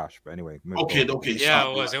was trash. But anyway, okay.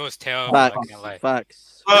 Yeah, it was terrible.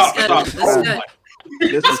 Facts.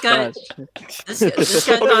 This guy.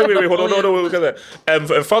 Wait, hold on. Look at that.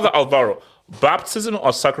 Father Alvaro, baptism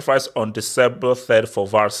or sacrifice on December 3rd for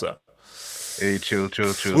Varsa? Hey, chill.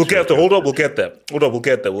 We'll get there. We'll get there.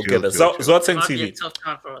 Zoteng TV.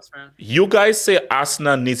 You guys say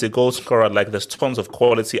Arsenal needs a goal scorer, like there's tons of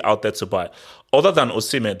quality out there to buy. Other than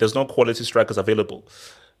Osimhen, there's no quality strikers available.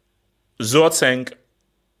 Zoteng,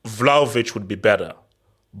 Vlahovic would be better.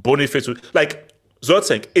 Boniface would, like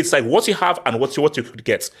Zoteng. It's like what you have and what you could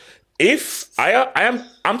get. If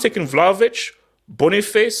I'm taking Vlahovic,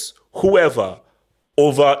 Boniface, whoever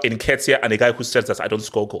over Nketiah and a guy who says that I don't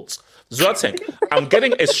score goals. Zoteng, I'm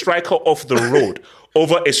getting a striker off the road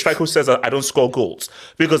over a striker who says that I don't score goals.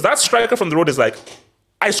 Because that striker from the road is like,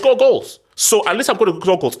 I score goals. So at least I'm going to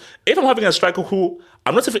score goals. If I'm having a striker who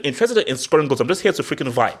I'm not even interested in scoring goals, I'm just here to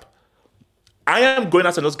freaking vibe. I am going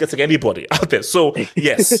out and not getting anybody out there. So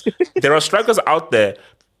yes, there are strikers out there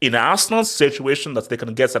in Arsenal's situation that they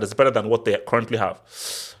can get that is better than what they currently have.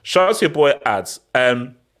 Shout out to your boy Ads.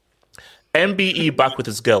 MBE back with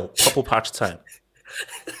his girl. Couple patch time.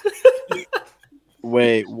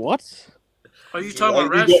 Wait, what? Are you talking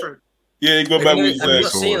about Rashford? Yeah, he go back with his I've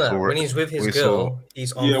seen that. When he's with his girl,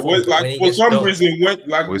 he's on. Yeah, for some reason, what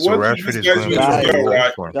this guy's with his girl,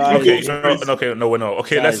 right? Okay, no.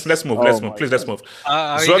 Okay, Guys, let's move. Please, let's move.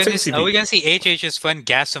 Are we gonna see HH's friend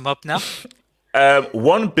gas him up now?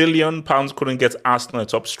 £1 billion couldn't get Arsenal a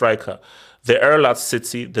top striker. The Earl at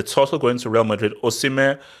City, the total going to Real Madrid.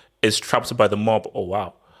 Osimhen is trapped by the mob. Oh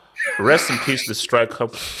wow! Rest in peace, the striker.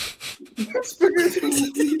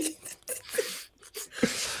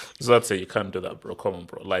 Zate, you can't do that, bro. Come on,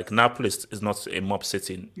 bro. Like, Napoli is not a mob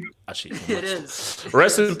city. Actually, it is.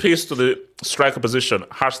 Rest in peace to the striker position.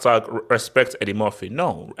 # respect Eddie Murphy.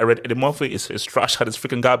 No, Eddie Murphy is trash and it's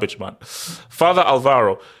freaking garbage, man. Father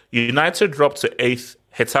Alvaro, United dropped to 8th,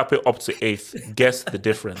 Getafe up to 8th. Guess the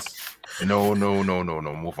difference. No.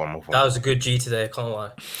 Move on. That was a good G today. I can't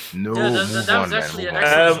lie. No, that was actually an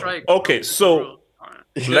excellent strike. Okay, so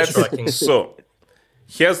so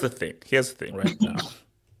here's the thing right now.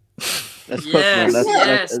 Yes.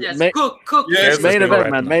 Cook. Yes, main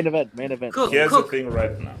event, man. Main event. Here's the thing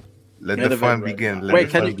right now. Let the fun begin. Wait,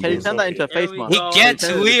 can you turn that into a face mask? It gets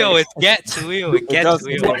real.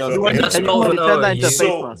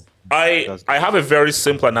 So I have a very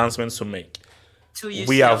simple announcement to make.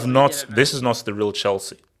 We have not. This is not the real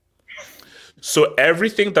Chelsea. So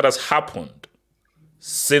everything that has happened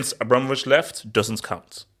since Abramovich left doesn't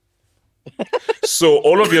count. So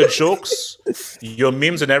all of your jokes, your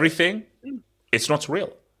memes and everything, it's not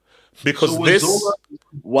real. Because So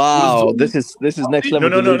this this is next level.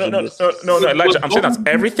 no, Elijah, I'm saying that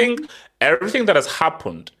everything that has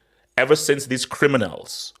happened ever since these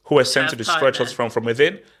criminals who are sent to destroy Chelsea from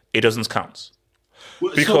within, it doesn't count.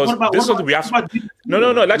 Because this is what we have to.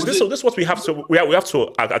 Elijah, this is what we have to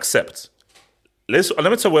accept. Let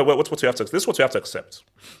me tell you what we have to. This is what we have to accept.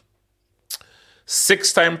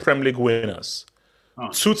 6-time Premier League winners,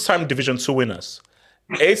 2-time Division 2 winners,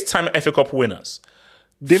 8-time FA Cup winners,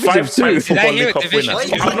 5-time Football League Cup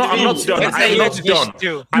winners. I'm not done.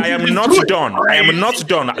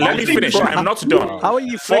 Let me finish. I'm not done. How are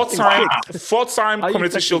you? 4-time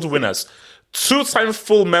Community Shield winners, 2-time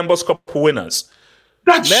full Members Cup winners.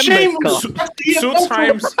 That's shameless. Two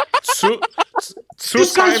times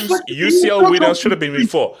UCL winners should have been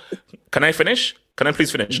before. Can I finish? Can I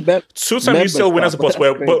please finish? 2-time UCL winners, but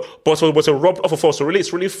was robbed off of 4. So really,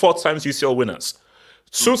 it's really 4 times UCL winners.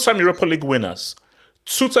 2-time Europa League winners.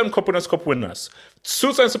 2-time Cup Winners' Cup winners.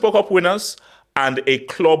 2-time Super Cup winners, and a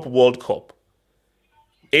Club World Cup.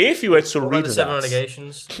 If you were to read that,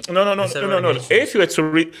 no. If you were to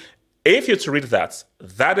read that,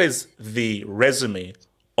 that is the resume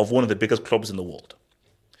of one of the biggest clubs in the world.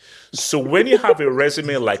 So when you have a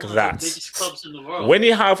resume like that,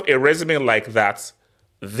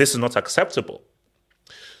 this is not acceptable.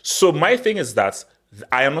 So my thing is that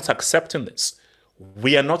I am not accepting this.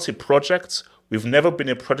 We are not a project. We've never been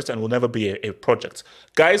a project and will never be a project.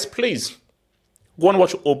 Guys, please, go and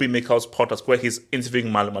watch Obi Mikel's podcast where he's interviewing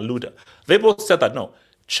Maluda. They both said that, no,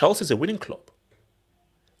 Chelsea is a winning club.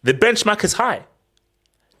 The benchmark is high.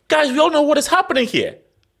 Guys, we all know what is happening here.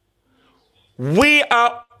 We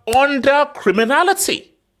are under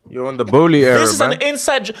criminality. You're on the bully era, This is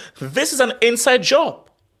an inside job.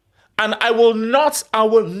 And I will never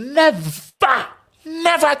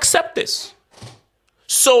accept this.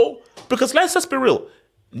 So, because let's just be real,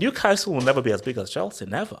 Newcastle will never be as big as Chelsea,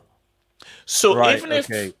 never. So even if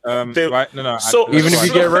even if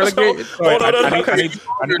you get relegated, so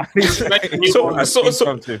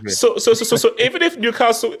even if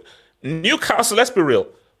Newcastle, let's be real,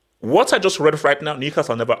 what I just read right now,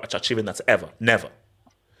 Newcastle are never achieving that ever, never.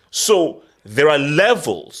 So there are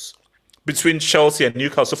levels between Chelsea and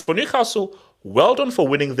Newcastle. For Newcastle, well done for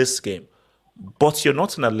winning this game, but you're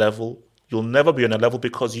not in a level. You'll never be on a level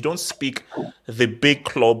because you don't speak the big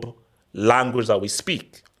club language that we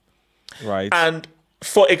speak. Right. And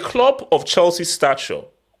for a club of Chelsea stature,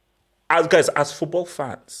 as football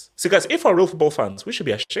fans, see guys, if we're real football fans, we should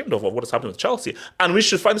be ashamed of what is happening with Chelsea, and we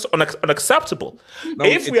should find this unacceptable. No,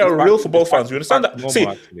 if we are real football fans, we understand that. See,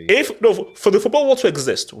 for the football world to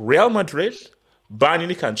exist, Real Madrid, Bayern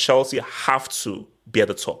Munich, and Chelsea have to be at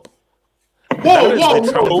the top. That is the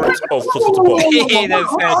triumvirate of football.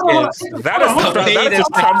 That is the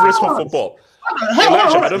triumvirate of football.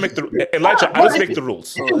 Elijah, I don't make the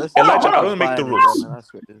rules. Elijah, I don't make the rules.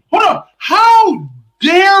 Hold up. How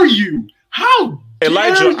dare you? How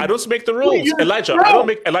Elijah, I don't make the rules. Elijah, I don't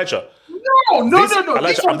make Elijah. No.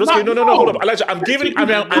 Elijah, I'm just no. Hold up, Elijah. I'm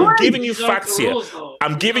giving you facts here.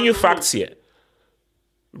 I'm giving you facts here.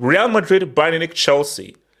 Real Madrid, Bayern Munich,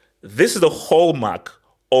 Chelsea. This is the hallmark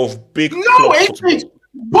of big. No,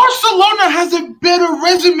 Barcelona has a better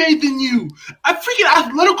resume than you. I freaking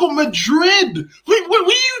Atletico Madrid. What are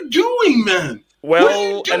you doing, man?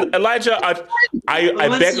 Well, Elijah,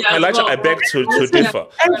 I beg to differ.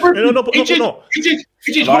 No. Elijah, no.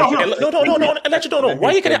 Why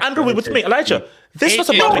are you getting angry with me, Elijah? This is not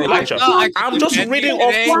about me, Elijah. I'm just reading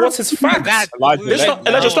off what's his facts. Elijah,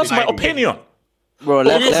 that's not my opinion. Bro,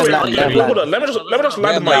 let me just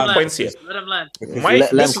land my points here. Let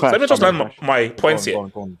me just land my points here.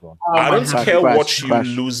 I don't care what you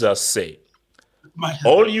losers say.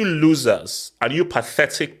 All you losers and you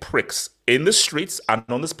pathetic pricks in the streets and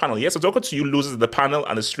on this panel. Yes, I'm talking to you losers in the panel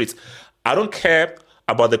and the streets. I don't care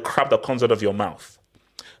about the crap that comes out of your mouth.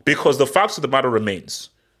 Because the fact of the matter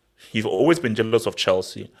remains, you've always been jealous of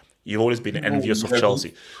Chelsea. You've always been envious of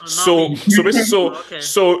Chelsea. So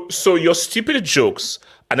your stupid jokes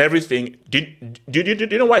and everything, do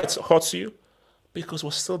you know why it hurts you? Because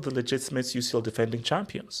we're still the legitimate UCL defending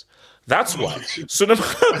champions. That's why. So no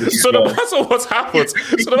matter what happens,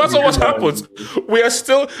 we are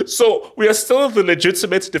still the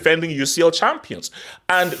legitimate defending UCL champions.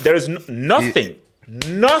 And there is nothing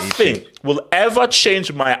will ever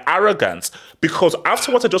change my arrogance, because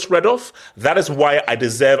after what I just read off, that is why I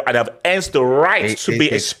deserve and have earned the right to be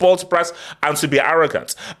a sports brass and to be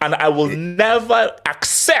arrogant. And I will never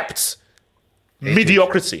accept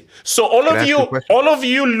mediocrity. So all of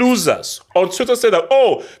you losers on Twitter say that,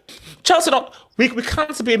 Chelsea we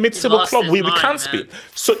can't be a mid-table club. We can't be.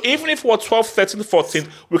 So even if we're 12th, 13th, 14th,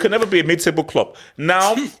 we can never be a mid-table club.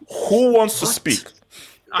 Now, who wants to speak?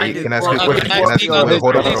 Can I ask you a question?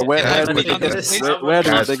 Hold on.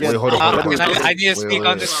 I need to speak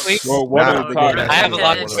on this, please. I have a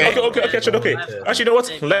lot to say. Okay. Actually, you know what?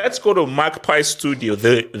 Let's go to Magpie Studio,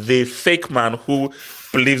 the fake man who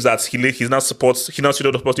believes that he now supports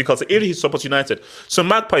Newcastle. If he supports United. So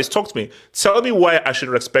Magpies, talk to me. Tell me why I should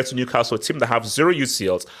respect Newcastle, a team that have 0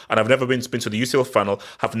 UCLs and have never been to the UCL final,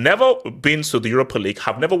 have never been to the Europa League,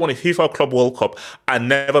 have never won a FIFA Club World Cup, and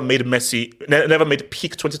never made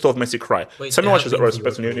peak 2012 Messi cry. Tell me why I should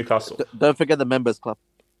respect Newcastle. Don't forget the members club.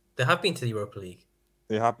 They have been to the Europa League.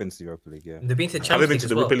 They have been to the Europa League, yeah. They've been to the Champions League. Have they been to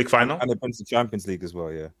the Europa League final? And they've been to the Champions League as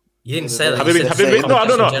well, yeah. You didn't say that. Have they been? No.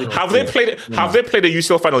 Have they played a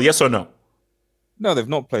UCL final? Yes or no? No, they've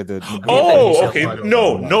not played the. Okay.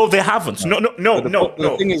 No, they haven't. No.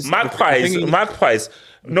 Magpies.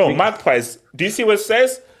 No, Magpies. Do you see what it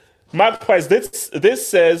says? Magpies. This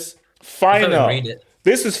says final.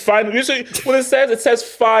 This is final. You see what it says? It says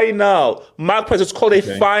final. Magpies, it's called a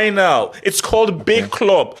final. It's called big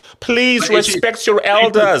club. Please respect your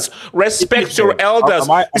elders. Respect your elders.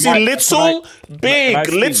 You see, little, big.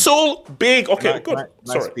 Okay, good.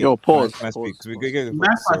 Sorry. Yo, pause. Magpies,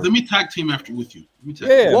 let me tag team after with you.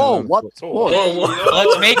 Whoa, what?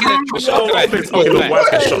 Let's make it a shut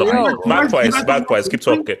up. Magpies, keep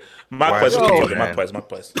talking. Magpies.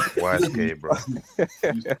 YSK, bro.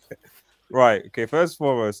 Right. Okay. First and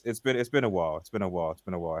foremost, it's been a while. It has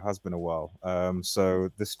been a while. So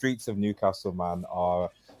the streets of Newcastle, man, are.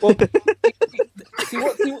 Well,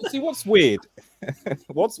 see what's weird.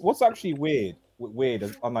 what's actually weird? Weird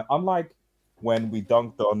is unlike when we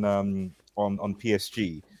dunked on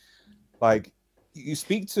PSG. Like you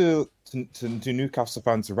speak to Newcastle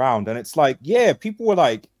fans around, and it's like, yeah, people were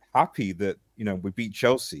like happy that we beat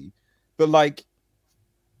Chelsea, but like.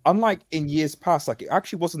 Unlike in years past, like it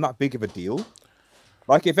actually wasn't that big of a deal.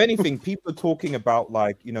 Like if anything, people are talking about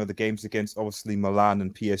like the games against obviously Milan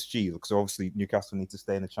and PSG, because obviously Newcastle need to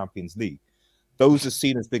stay in the Champions League. Those are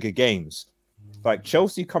seen as bigger games. Like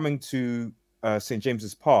Chelsea coming to St.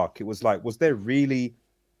 James's Park, it was like, was there really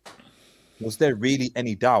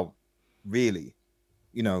any doubt? Really,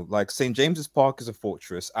 like St. James's Park is a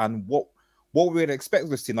fortress, and what we would expect of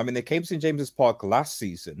this team. I mean, they came to St. James's Park last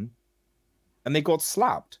season. And they got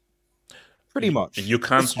slapped, pretty much. You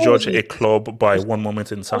can't judge a club by one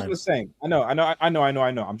moment in time. I was just saying. I know.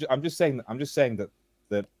 I'm just saying that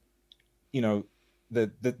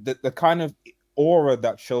the kind of aura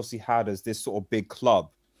that Chelsea had as this sort of big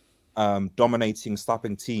club, dominating,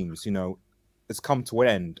 slapping teams, has come to an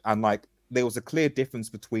end. And like there was a clear difference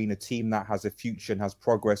between a team that has a future and has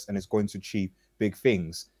progress and is going to achieve big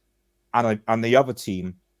things, and the other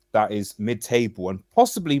team that is mid-table and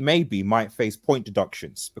possibly maybe might face point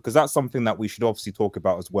deductions, because that's something that we should obviously talk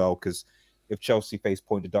about as well, because if Chelsea face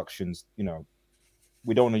point deductions, we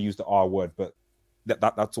don't want to use the R word, but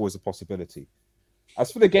that's always a possibility.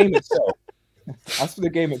 As for the game itself,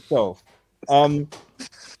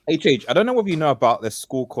 HH, I don't know whether you know about this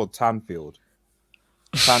school called Tanfield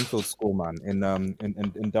School, man, in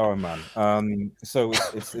Durham, man. So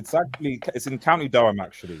it's actually it's in County Durham,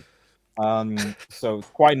 actually. So it's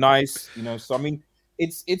quite nice, you know. So I mean,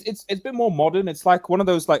 it's a bit more modern. It's like one of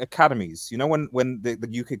those like academies, you know, when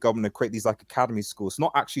the UK government create these like academy schools.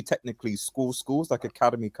 Not actually technically schools, like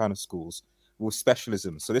academy kind of schools with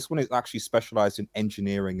specialism. So this one is actually specialized in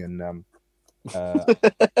engineering and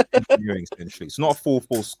engineering essentially. It's not a full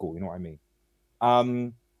school, you know what I mean?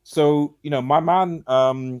 So you know, my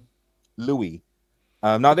man Louis.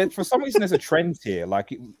 Now, for some reason, there's a trend here.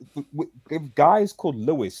 Like, guys called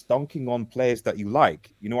Lewis dunking on players that you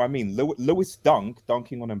like. You know what I mean? Lewis dunking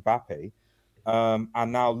on Mbappe,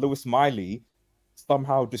 and now Lewis Miley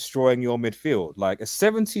somehow destroying your midfield. Like a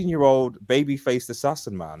 17-year-old baby-faced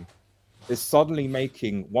assassin man is suddenly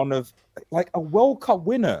making one of like a World Cup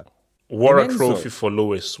winner. What a trophy for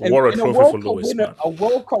Lewis! What a trophy for Lewis, man! A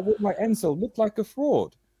World Cup winner like Enzo looked like a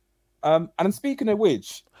fraud. And speaking of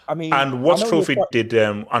which. I mean, and what trophy did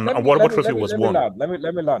what trophy was won? Let me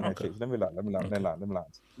land. Let me land.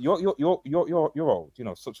 You're old, you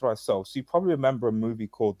know, such as myself. So you probably remember a movie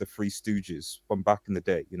called The Three Stooges from back in the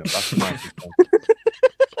day, you know, back in the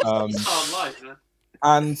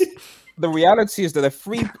and the reality is that there are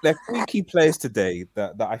three key players today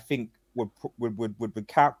that I think would be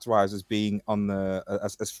characterized as being on the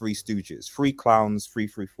as Three Stooges, three clowns, three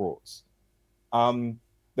frauds.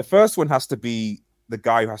 The first one has to be the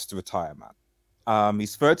guy who has to retire, man.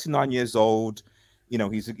 He's 39 years old. You know,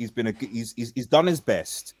 he's done his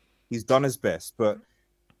best. He's done his best, but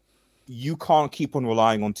you can't keep on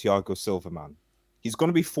relying on Thiago Silva, man. He's going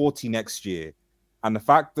to be 40 next year, and the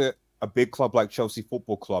fact that a big club like Chelsea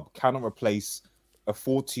Football Club cannot replace a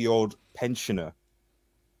 40-year-old pensioner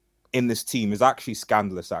in this team is actually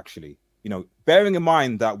scandalous. Actually, you know, bearing in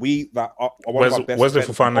mind that Wesley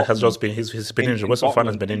Fofana has just been he's been injured. Wesley Fofana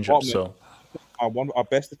has been injured, so. Our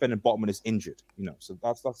best defender Botman is injured, you know. So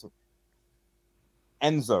that's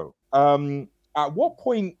Enzo. At what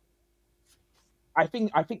point? I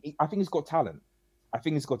think he's got talent. But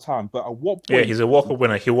at what point? Yeah, he's a World Cup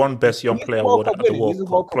winner. He won Best Young Player award at the World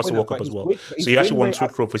Cup, plus the World Cup as well. So he actually won 2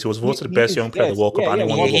 trophies. He was voted the Best Young Player at the World Cup, and he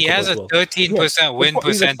won the World Cup. He has a 13% win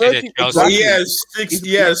percentage at Chelsea.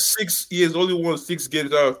 He has 6 years, only won 6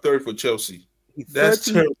 games out of 30 for Chelsea. That's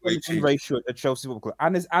terrible ratio at Chelsea Football Club,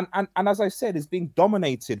 and as I said, is being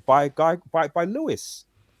dominated by a guy by Lewis.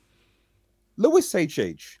 Lewis, 17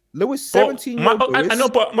 years old. I know,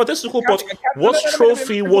 but this is cool. But what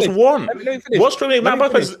trophy was won? What trophy?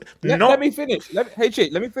 Let me finish.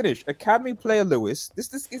 Let me finish. Academy player Lewis. This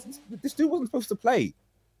dude wasn't supposed to play.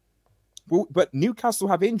 But Newcastle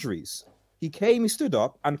have injuries. He came, he stood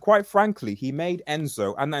up, and quite frankly, he made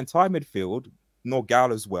Enzo and the entire midfield,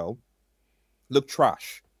 Norgal as well, look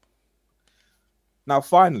trash. Now,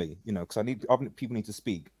 finally, you know, because people need to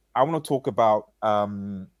speak. I want to talk about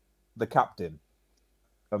the captain,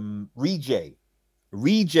 Rejay.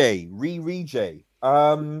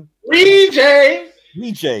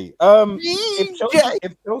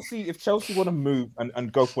 If Chelsea want to move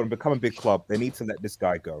and go for it and become a big club, they need to let this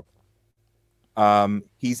guy go.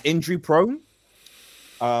 He's injury prone.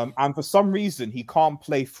 And for some reason, he can't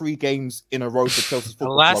play 3 games in a row for Chelsea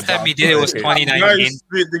Football Club. The last time he did it was 2019.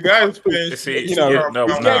 The guy is playing. No.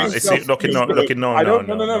 I'm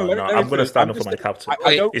going to stand up for my captain.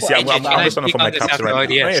 I'm going to stand up for my captain right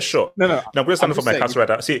now. Yeah, sure. No, I'm going to stand up for my captain right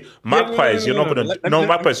now. See, Magpies, you're not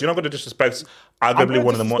going to disrespect arguably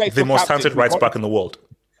one of the most talented right back in the world.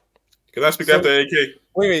 Can I speak after AK?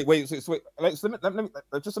 Wait. Let's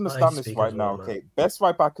just understand this right now, okay? Best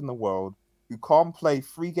right back in the world, who can't play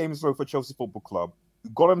 3 games in a row for Chelsea Football Club, who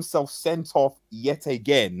got himself sent off yet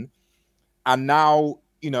again, and now,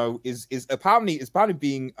 you know, is apparently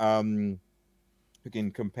being again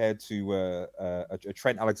compared to a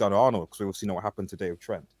Trent Alexander-Arnold, because we all see what happened today with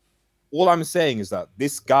Trent. All I'm saying is that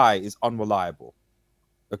this guy is unreliable,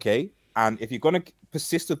 okay? And if you're going to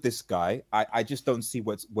persist with this guy, I just don't see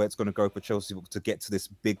where it's going to go for Chelsea to get to this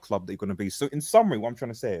big club that you're going to be. So in summary, what I'm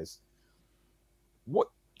trying to say is, what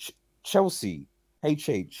Chelsea,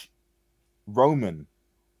 HH, Roman,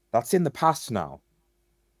 that's in the past now.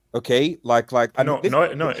 Okay, like I know. No,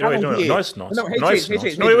 it's not. Magpies.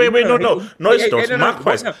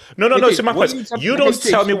 No, Magpies. You don't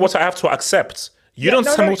tell me what I have to accept. You don't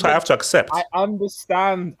tell me what I have to accept. I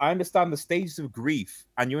understand the stages of grief,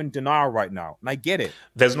 and you're in denial right now, and I get it.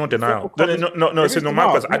 There's no denial. No. See, no,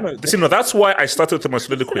 Marcus. That's why I started with my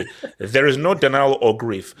soliloquy. There is no denial or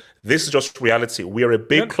grief. This is just reality. We are a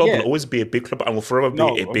big club. We'll always be a big club, and will forever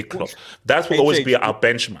be a big club. That will always be our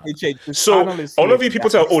benchmark. So all of you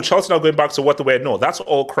people say, "Oh, Chelsea now going back to what they were." No, that's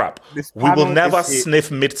all crap. We will never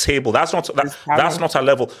sniff mid-table. That's not our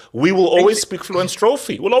level. We will always speak Fluence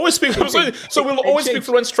Trophy. We'll always speak. So we'll always speak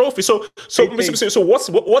Fluence Trophy. So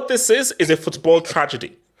what this is a football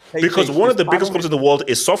tragedy. Because one of the biggest clubs in the world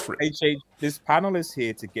is suffering. This panel is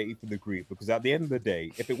here to get you through the grief. Because at the end of the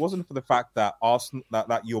day, if it wasn't for the fact that Arsenal,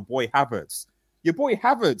 that your boy Havertz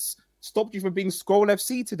stopped you from being Scroll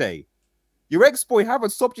FC today. Your ex-boy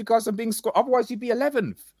Havertz stopped you guys from being Scroll. Otherwise, you'd be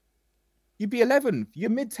 11th. You're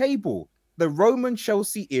mid-table. The Roman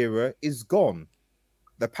Chelsea era is gone.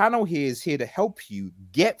 The panel here is here to help you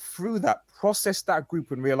get through that, process that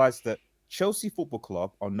group, and realize that Chelsea Football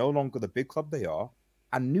Club are no longer the big club they are,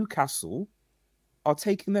 and Newcastle are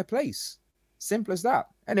taking their place. Simple as that.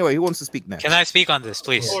 Anyway, who wants to speak next? Can I speak on this,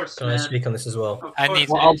 please? Of course, can I speak on this as well? I'll go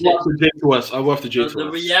after J2S. I'll go after J2S.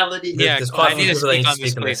 The reality. Yeah, I need to speak on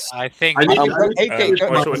this, please. I think. Let me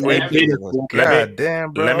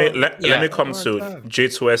come to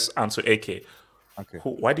J2S and to AK. Okay.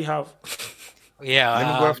 Why do you have? Yeah. Let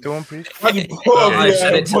me go after one, please. I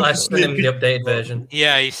sent him the updated version.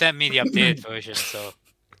 Yeah, he sent me the updated version, so.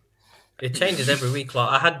 It changes every week. Like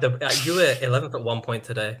I had you were 11th at one point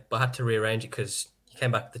today, but I had to rearrange it because you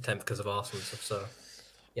came back to the 10th because of Arsenal and stuff. So,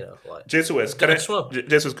 like J2S,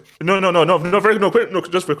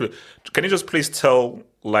 just very quickly. Can you just please tell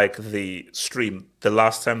the stream the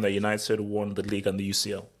last time that United won the league and the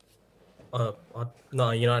UCL? I'm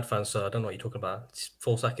not a United fan, so I don't know what you're talking about. It's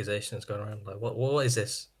false accusations going around. Like, what is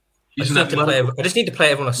this? I just need to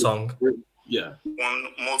play everyone a song. Yeah.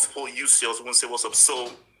 Won multiple UCLs. Won't say what's up.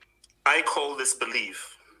 So. I call this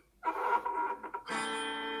belief.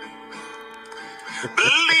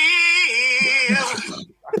 Believe.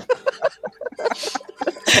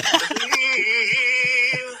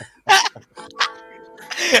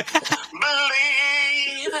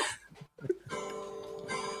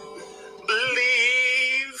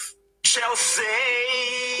 Believe. Chelsea.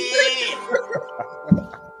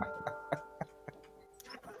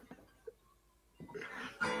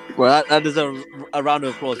 Well, that is a round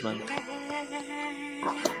of applause, man.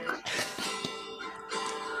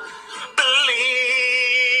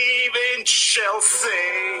 Believe in Chelsea.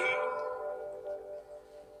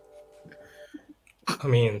 I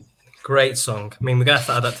mean, great song. I mean, we're going to have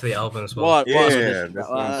to add that to the album as well.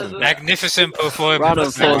 Magnificent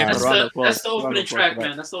performance. That's the opening track,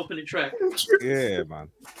 man. That's the opening track. Yeah, man.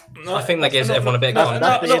 I think that gives everyone a bit of context.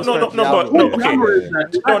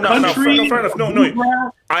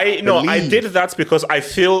 I did that because I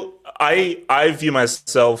feel I view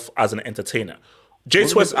myself as an entertainer.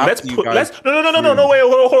 J2S,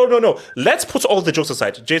 let's put all the jokes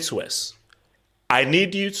aside. J2S, I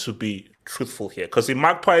need you to be truthful here, because in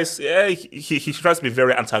Magpies, he tries to be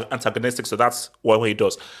very antagonistic, so that's what he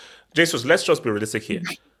does. Jesus, let's just be realistic here.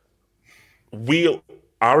 We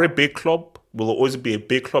are a big club, will always be a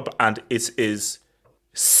big club, and it is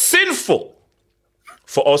sinful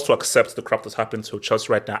for us to accept the crap that's happened to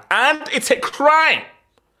Chelsea right now, and it's a crime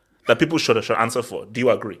that people should answer for. Do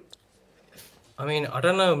you agree? I mean, I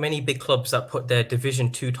don't know many big clubs that put their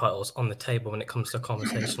Division 2 titles on the table when it comes to a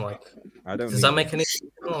conversation. Does that make any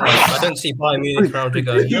sense? I don't see Bayern Munich around to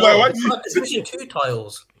go, Division 2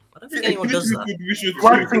 titles. I don't think anyone does that.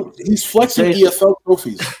 He's flexing EFL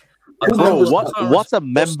trophies. Bro, what's a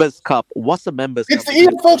members cup? What's a members cup? It's the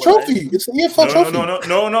EFL trophy. It's the EFL trophy.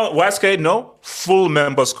 No. Waske, no. Full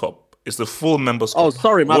members cup. It's the full members cup. Oh,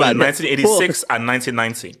 sorry, my bad. 1986 and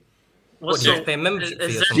 1990. What, do you pay a membership fee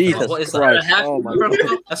or something? Jesus what is Christ. that? Oh my God.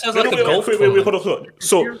 That sounds like a golf Hold on.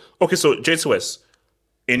 So J2S,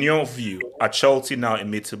 in your view, are Chelsea now a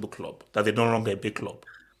mid-table club, that they're no longer a big club?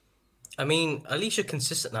 I mean, at least you're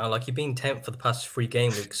consistent now. Like, you've been 10th for the past 3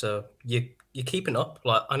 game weeks, so you're keeping up.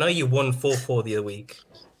 Like, I know you won 4-4 the other week,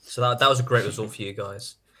 so that was a great result for you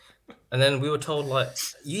guys. And then we were told,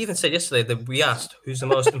 you even said yesterday that we asked who's the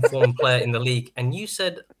most informed player in the league, and you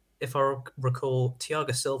said, if I recall,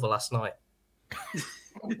 Thiago Silva last night.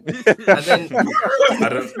 And then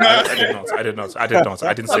I did not. I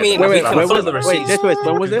didn't say when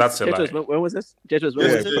was this? That's a lie. When was this?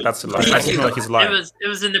 That's a lie. I think he's lying. It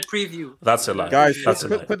was in the preview. That's a lie. Guys, that's a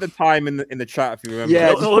lie. Put the time in the chat if you remember.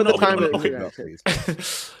 Yeah, put the time in.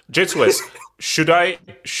 J2S,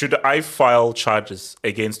 should I file charges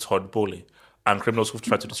against Todd Bowley and criminals who've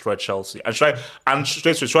tried to destroy Chelsea? And should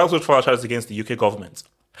I also file charges against the UK government?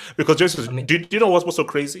 Because J2S, do you know what's so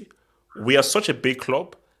crazy? we are such a big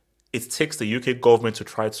club. It takes the UK government to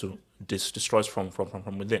try to destroy us from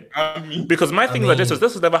within. Because my thing is that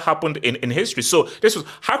this has never happened in history. So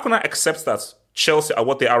how can I accept that Chelsea are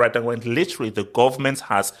what they are right now when literally the government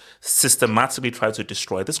has systematically tried to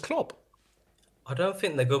destroy this club? I don't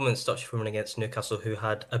think the government stopped you from running against Newcastle, who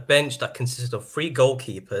had a bench that consisted of 3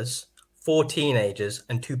 goalkeepers, 4 teenagers,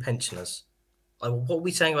 and 2 pensioners. Like, what are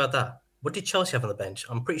we saying about that? What did Chelsea have on the bench?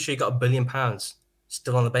 I'm pretty sure you got £1 billion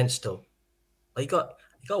still on the bench still. Like, you got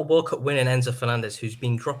a World Cup winning Enzo Fernandez who's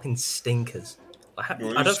been dropping stinkers. Like, I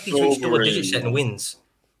don't think he's reached double-digit setting wins.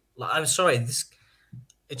 Like, I'm sorry,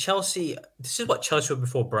 Chelsea. This is what Chelsea were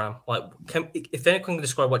before Bram. Like, if anyone can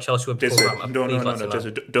describe what Chelsea were before Bram, no.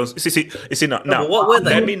 Don't. See now. No, what were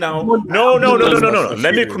they? Let me now. No.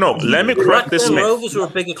 Let me correct this myth. Rovers were a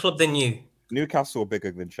bigger club than you. Newcastle were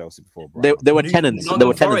bigger than Chelsea before Bram. They were tenants. They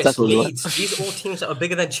were tenants. Leeds. These are all teams that are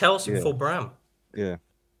bigger than Chelsea before Bram. Yeah.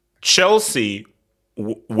 Chelsea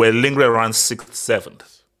were lingering around 6th,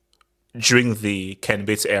 7th during the Ken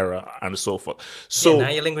Bates era and so forth. So now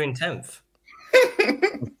you're lingering 10th.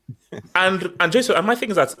 and Jason, and my thing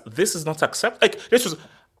is that this is not accept. Like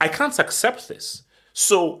I can't accept this.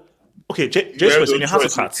 So okay, Jason, in your house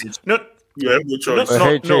of cards. No, you have no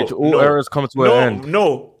choice. All errors come to an end.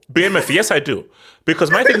 No, BMF. Yes, I do. Because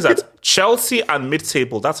my thing is that Chelsea and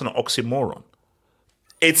mid-table, that's an oxymoron.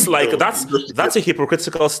 It's like that's a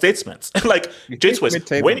hypocritical statement. Like Jason,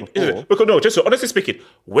 honestly speaking,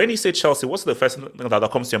 when you say Chelsea, what's the first thing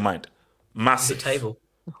that comes to your mind? Massive, table,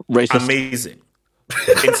 racist, amazing,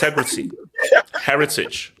 integrity,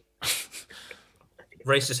 heritage,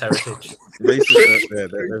 racist heritage. There's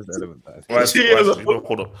the element.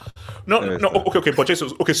 Hold on. No. Okay. But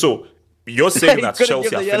Jason, okay. So you're saying that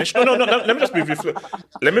Chelsea are finished? No. Let me just be.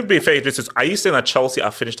 Let me be fair. Are you saying that Chelsea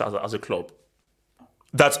are finished as a club?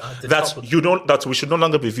 That we should no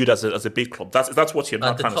longer be viewed as a big club. That's what you're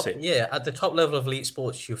not trying to say. Yeah, at the top level of elite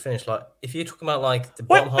sports, you finish like if you're talking about like the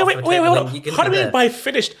bottom half of the table. How do you mean by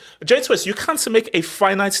finished, James? You can't make a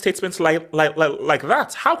finite statement like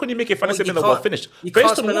that. How can you make a finite statement that we're finished? You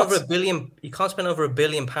can't spend over £1 billion. You can't spend over £1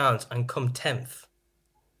 billion and come 10th.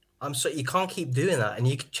 I'm sorry, you can't keep doing that. And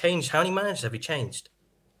you can change. How many managers have you changed?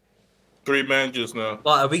 3 managers now.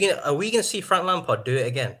 Like, are we gonna see Frank Lampard do it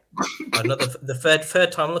again? The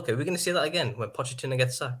third time look. Are we gonna see that again when Pochettino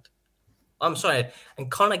gets sacked? I'm sorry.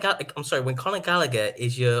 And when Conor Gallagher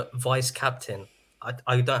is your vice captain, I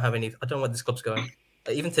don't know where this club's going.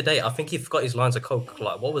 Like, even today, I think he forgot his lines of coke.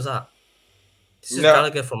 Like, what was that? This is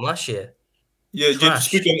Gallagher from last year. Yeah, just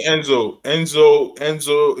speaking Enzo,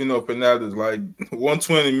 Fernandez, like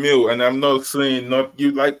 120 mil, and I'm not saying not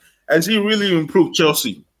you. Like, has he really improved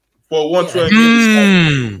Chelsea? For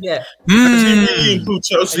 120, yeah. Has he really improved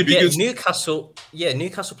Chelsea? Because Newcastle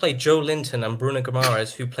played Joe Linton and Bruno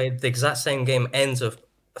Guimaraes, who played the exact same game Enzo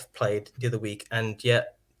played the other week, and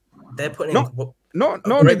yet they're putting not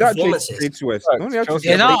only that,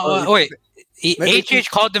 wait. HH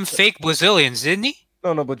called them fake Brazilians, didn't he?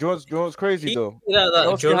 No, but Joe's crazy though.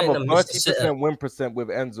 Chelsea have a 30% win percent with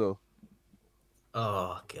Enzo.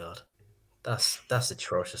 Oh god, that's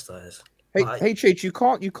atrocious. That is. Hey, HH, you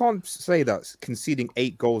can't say that conceding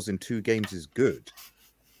 8 goals in 2 games is good.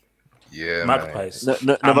 Yeah, Magpies. No.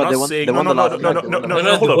 Hold on.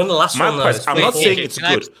 Magpies. I'm not saying it's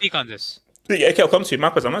good. Can I speak on this? Yeah, okay, I'll come to you,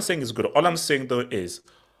 Magpies. I'm not saying it's good. All I'm saying though is,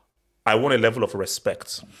 I want a level of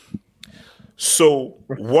respect. So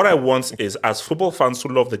what I want is, as football fans who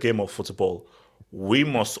love the game of football, we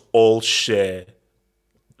must all share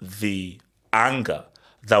the anger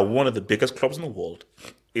that one of the biggest clubs in the world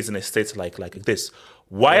is in a state like this.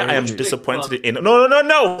 Why I am disappointed in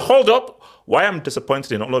no, hold up. Why I'm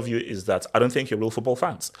disappointed in all of you is that I don't think you're real football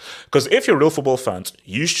fans. Because if you're real football fans,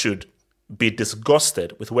 you should be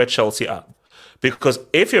disgusted with where Chelsea are. Because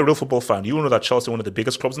if you're a real football fan, you will know that Chelsea are one of the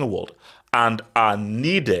biggest clubs in the world and are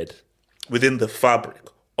needed within the fabric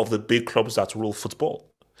of the big clubs that rule football.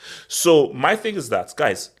 So my thing is that,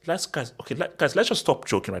 guys, let's just stop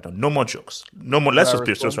joking right now. No more jokes. No more. Let's just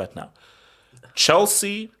be serious right now.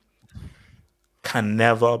 Chelsea can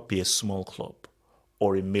never be a small club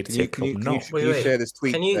or a mid-tier club. No. Can you share this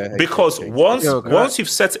tweet? Because once you've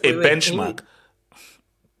set a benchmark.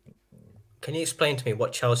 Can you explain to me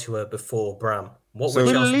what Chelsea were before Bram? What were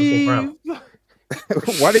Chelsea before Bram?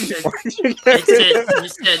 Why did you hold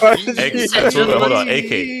on,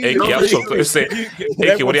 AK, what do you have to say,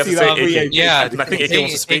 AK? Yeah, I think AK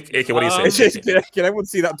wants to speak. AK, what do you say? Can everyone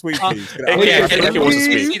see that tweet, please? AK wants to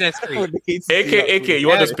speak. AK, you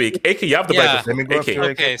want to speak? AK, you have the microphone.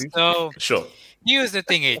 Okay, so sure. Here's the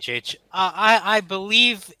thing, I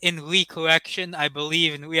believe in recollection. I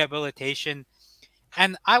believe in rehabilitation.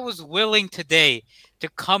 And I was willing today to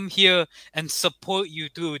come here and support you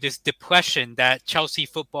through this depression that Chelsea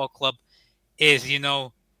Football Club is,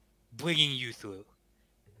 bringing you through.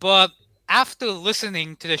 But after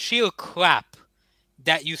listening to the sheer crap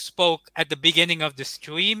that you spoke at the beginning of the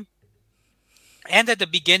stream and at the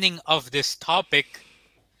beginning of this topic,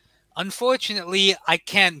 unfortunately, I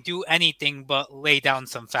can't do anything but lay down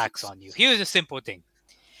some facts on you. Here's a simple thing.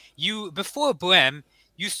 Before Brem,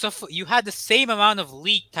 you had the same amount of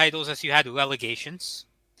league titles as you had relegations.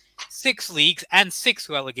 6 leagues and 6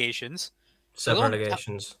 relegations. 7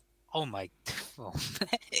 relegations. Oh my.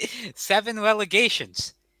 7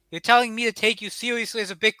 relegations. You're telling me to take you seriously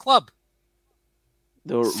as a big club.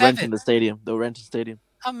 They were renting the stadium.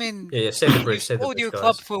 I mean, save the bridge. You sold your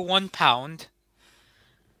club for £1.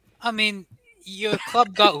 I mean, your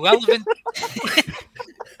club got relevant.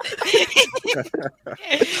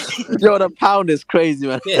 Yo, the pound is crazy,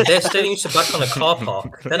 man. Yeah, their stadium used to back on a car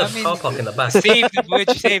park. Then a car park in the back. Save the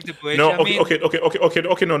bridge. No, okay,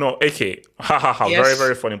 no, AK. Ha. Yes. Very,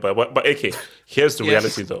 very funny, but AK, here's the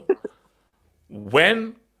reality though.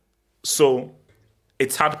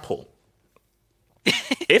 It's hardball.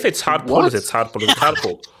 If it's hardball, it's hardball. It's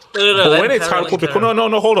hardball. But when it's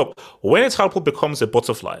hardball, hold up. When it's hardball becomes a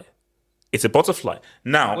butterfly. It's a butterfly.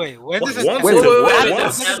 Now, wait, when does it That's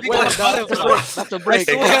a break.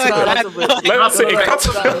 Let us say it cuts.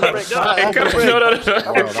 No.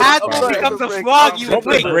 Hardball becomes a frog. You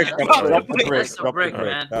break.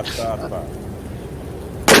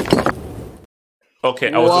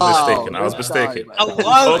 Okay, I was mistaken. A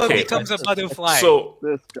larva becomes a butterfly. So,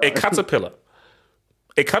 a caterpillar.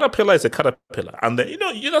 A caterpillar is a caterpillar. And then,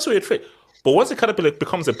 that's what you treat. But once a caterpillar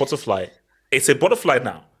becomes a butterfly, it's a butterfly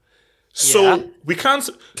now. So, we can't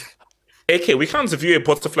view a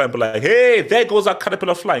butterfly and be like, hey, there goes that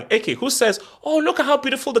caterpillar flying. AK, who says, oh, look at how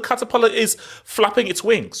beautiful the caterpillar is flapping its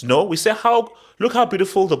wings? No, we say, look how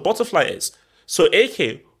beautiful the butterfly is. So,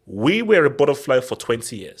 AK, we were a butterfly for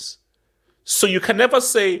 20 years. So you can never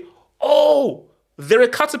say, oh, they're a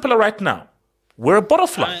caterpillar right now. We're a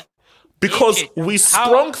butterfly. Because we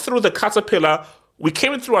sprung through the caterpillar, we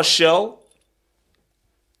came in through our shell,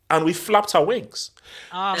 and we flapped our wings.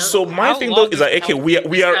 So my thing though is that, okay,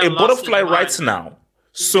 we are a butterfly right now.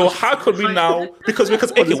 So how could we now? Because AK,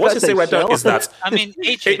 what you say right now is that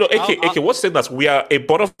AK, what's saying that we are a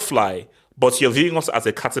butterfly, but you're viewing us as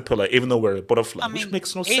a caterpillar, even though we're a butterfly, which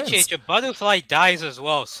makes no sense. A butterfly dies as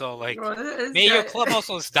well, so maybe your club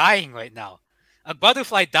also is dying right now. A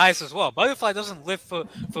butterfly dies as well. Butterfly doesn't live forever.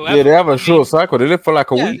 Yeah, they have a short cycle. They live for like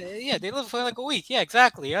a week. Yeah, they live for like a week. Yeah,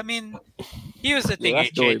 exactly. I mean, here's the thing, that's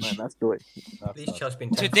HH. That's the way.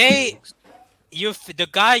 Today, the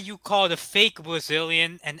guy you called a fake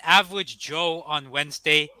Brazilian, an average Joe on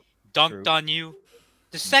Wednesday, dunked on you.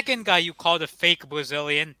 The second guy you called a fake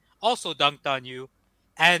Brazilian also dunked on you.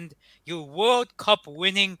 And your World Cup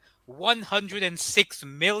winning £106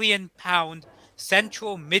 million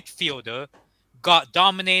central midfielder got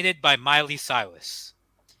dominated by Miley Cyrus.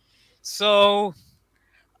 So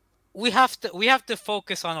we have to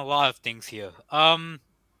focus on a lot of things here.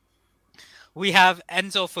 We have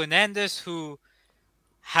Enzo Fernandez, who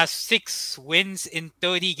has 6 wins in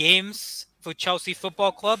 30 games for Chelsea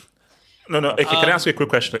Football Club. No. Okay, can I ask you a quick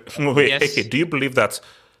question? Wait, yes. Okay, do you believe that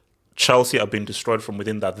Chelsea are being destroyed from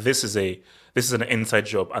within? That this is an inside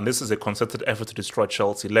job, and this is a concerted effort to destroy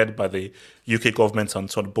Chelsea, led by the UK government on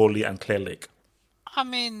Todd Bowley and Claire Lake? I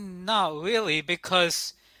mean, not really,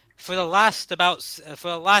 because for the last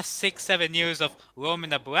 6-7 years of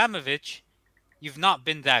Roman Abramovich, you've not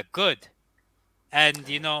been that good. And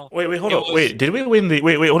Wait, hold on. Wait, did we win the?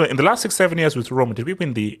 Wait, hold on. In the last 6-7 years with Roman, did we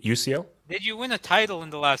win the UCL? Did you win a title in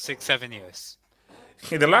the last 6-7 years?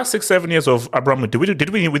 In the last 6-7 years of Abramovich, did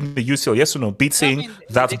we win the UCL? Yes or no? Beating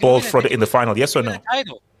that ball fraud in the final? Yes or no?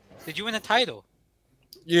 Did you win a title?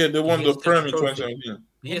 Yeah, they won the Premier in 2017.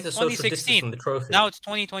 Yeah, in 2016. Now it's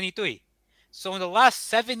 2023. So in the last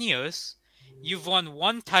 7 years, you've won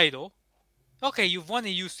 1 title. Okay, you've won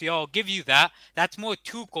a UCL. I'll give you that. That's more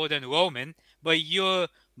Tuchel than Roman. But your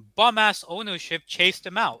bum-ass ownership chased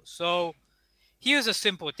him out. So here's a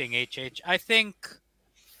simple thing, HH. I think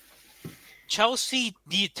Chelsea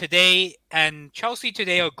today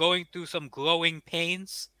are going through some growing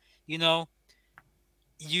pains. You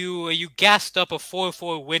gassed up a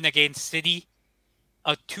 4-4 win against City,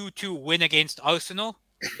 a 2-2 win against Arsenal,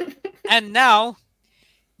 and now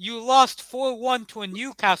you lost 4-1 to a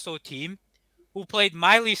Newcastle team who played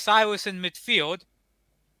Miley Cyrus in midfield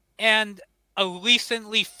and a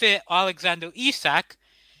recently fit Alexander Isak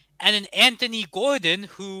and an Anthony Gordon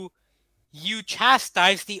who you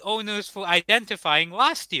chastised the owners for identifying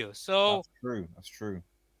last year. So That's true.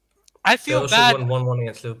 I feel they bad. also won 1-1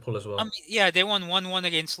 against Liverpool as well. I mean, yeah, they won 1-1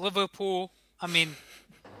 against Liverpool. I mean,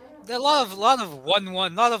 there are a lot of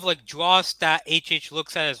 1-1, a lot of like draws that HH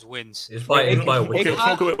looks at as wins. It's by a wicket.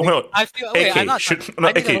 I feel. Wait, I'm not. I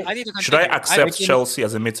need to should I continue. accept Chelsea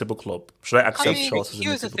as a mid-table club? Should I accept Chelsea as a mid-table club?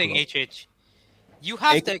 Here's the thing, HH. You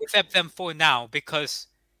have to accept them for now because.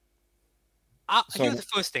 Here's the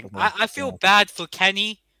first thing. I feel bad for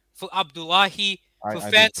Kenny, for Abdullahi, for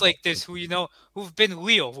fans like this who've been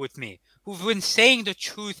real with me, who've been saying the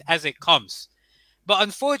truth as it comes. But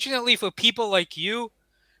unfortunately for people like you,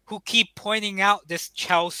 who keep pointing out this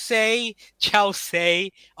Chelsea,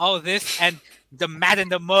 all this, and the mad in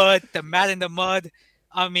the mud.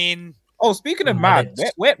 I mean... Oh, speaking of mad,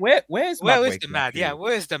 where's the mad? Yeah,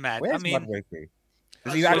 where's the mad? Where's Mad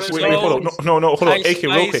wait, hold on. No, hold on. AK,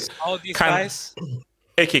 real quick.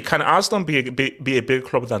 AK, can Arsenal be a bigger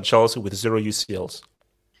club than Chelsea with 0 UCLs?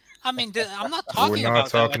 I mean, I'm not talking We're not about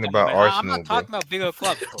talking about Arsenal. I'm not talking about bigger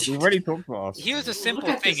clubs. We already talked about Arsenal. Here's a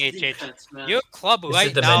simple thing, HH. Your club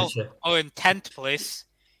right now are in 10th place.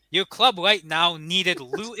 Your club right now needed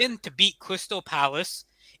Luton to beat Crystal Palace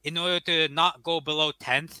in order to not go below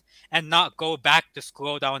 10th and not go back to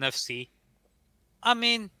scroll down FC. I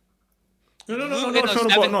mean, No, AK.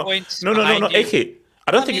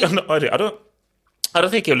 I don't think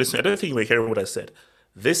you're listening. I don't think you were hearing what I said.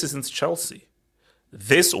 This isn't Chelsea.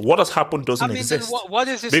 What has happened doesn't exist. What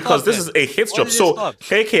is this because club, this is a hit job. So,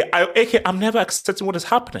 AK, I'm never accepting what is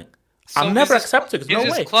happening. I'm never accepting it. No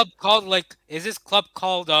way. Is this club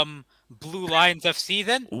called Blue Lions FC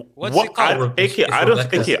then? What's it called? I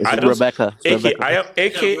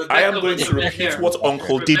am going to repeat what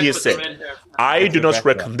Uncle Didier said. I do not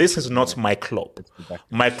reckon this is not my club.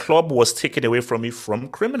 My club was taken away from me from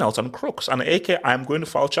criminals and crooks. And AK, I'm going to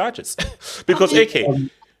file charges. Because AK...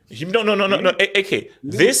 No, AK.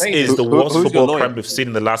 This is the worst football crime we've seen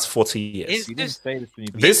in the last 40 years.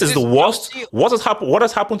 This is the worst. What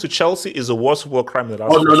has happened to Chelsea is the worst football crime in the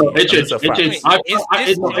last 40 years. Is this Chelsea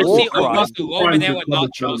or was the Roman era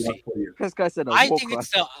not Chelsea? This guy said I think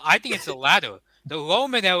it's the latter. The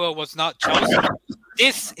Roman era was not Chelsea.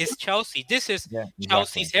 This is Chelsea. This is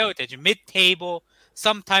Chelsea's heritage. Mid-table.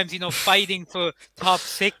 Sometimes, fighting for top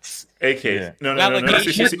 6. AK. No.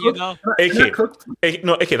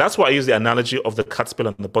 AK, that's why I use the analogy of the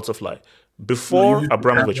caterpillar and the butterfly. Before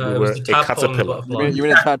Abramovich, we were a caterpillar. You're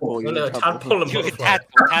in a tadpole. You're a tadpole and butterfly.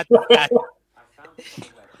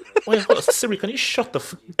 Wait, Siri, can you shut the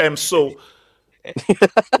so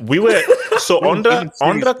we were under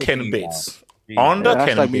Ken Bates. Under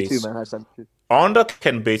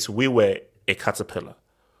Ken Bates, we were a caterpillar.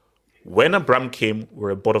 When Abram came, we're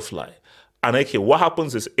a butterfly. And okay, what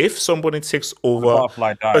happens is if somebody takes over...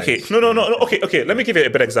 Okay, no. Okay, let me give you a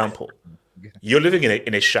better example. You're living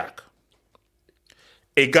in a shack.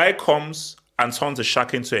 A guy comes and turns the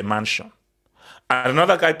shack into a mansion. And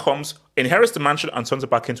another guy comes, inherits the mansion and turns it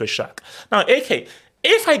back into a shack. Now, AK,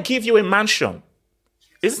 if I give you a mansion,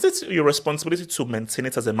 isn't it your responsibility to maintain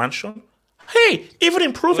it as a mansion? Hey, even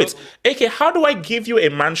improve it. AK, how do I give you a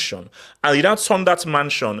mansion and you don't turn that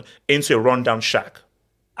mansion into a rundown shack?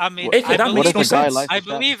 I mean, AK, that makes no sense. I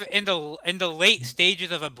believe in the late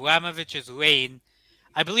stages of Abramovich's reign,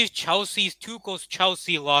 I believe Tuchel's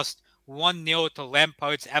Chelsea lost 1-0 to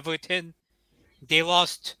Lampard's Everton. They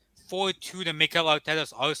lost 4-2 to Mikel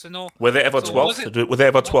Arteta's Arsenal. Were they ever 12th? Were they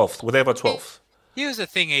ever 12th? Here's the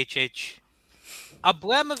thing, HH.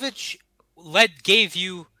 Abramovich gave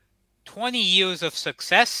you 20 years of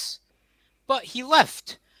success, but he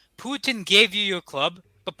left. Putin gave you your club,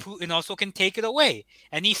 but Putin also can take it away,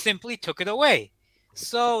 and he simply took it away.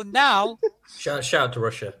 So now... Shout out to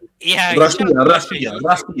Russia. Yeah, Russia.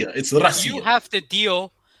 It's Russia. You have to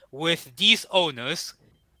deal with these owners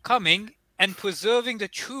coming and preserving the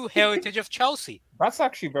true heritage of Chelsea. That's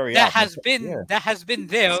actually very... That has been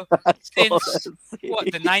there since,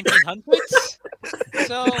 the 1900s?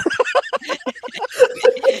 So...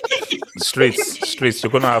 Streets,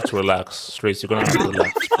 you're gonna have to relax. I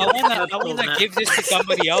wanna give this to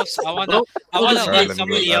somebody else. I wanna let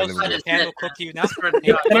somebody else on the panel cook you now.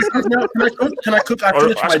 Can I cook? I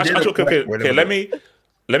finished my dinner. Okay.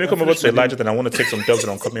 Let me come over to Elijah. Then I want to take some dubs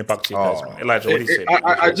and I'm coming back to you guys. Man. Elijah, what do you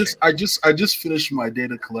say? I just finished my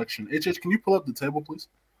data collection. HH, can you pull up the table, please?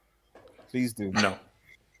 Please do. No.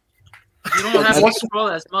 You don't have to scroll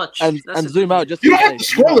as much. And zoom out. Just you don't have to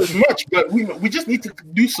scroll as much, but we just need to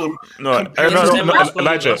do some. No,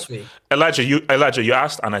 Elijah, you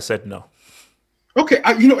asked and I said no. Okay,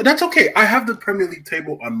 that's okay. I have the Premier League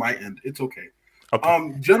table on my end. It's okay.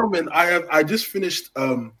 Okay. Gentlemen, I just finished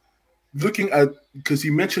looking at, because he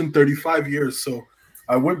mentioned 35 years, so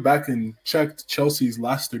I went back and checked Chelsea's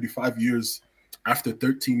last 35 years after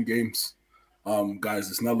 13 games. Guys,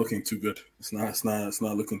 it's not looking too good. It's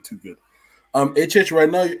not looking too good. HH,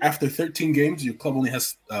 right now, after 13 games, your club only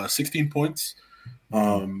has 16 points.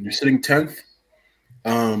 You're sitting 10th.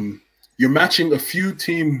 You're matching a few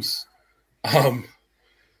teams. Let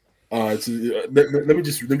me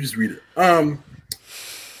just read it.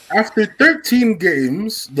 After 13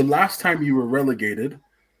 games, the last time you were relegated,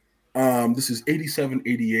 this is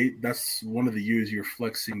 87-88. That's one of the years you're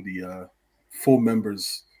flexing the full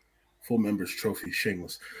members trophy.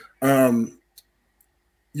 Shameless.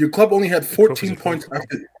 Your club only had 14 points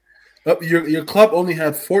after. Your club only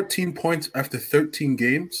had 14 points after 13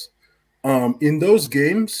 games. In those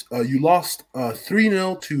games, you lost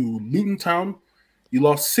 3-0 to Luton Town. You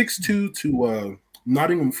lost 6-2 to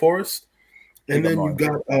Nottingham Forest, and then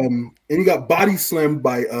you got body slammed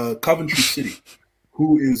by Coventry City,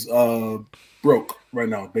 who is broke right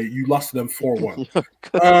now. You lost to them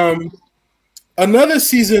 4-1. Another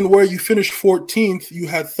season where you finished 14th, you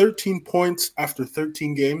had 13 points after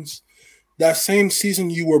 13 games. That same season,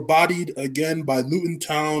 you were bodied again by Luton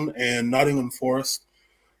Town and Nottingham Forest.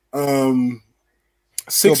 6-1.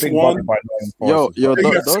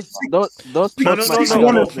 Those.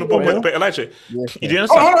 But Elijah, you do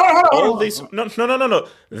understand all these? No.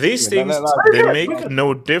 These things they make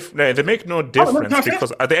no difference. They make no difference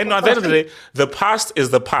because at the end of the day, the past is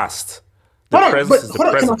the past. The present is the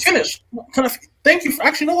present. Can I finish? Thank you.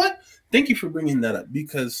 Actually, you know what? Thank you for bringing that up,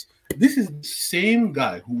 because this is the same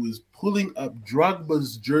guy who is pulling up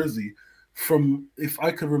Drogba's jersey from, if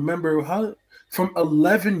I could remember, from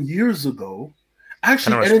 11 years ago.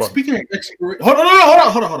 Actually, and then speaking of hold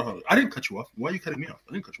on. I didn't cut you off. Why are you cutting me off?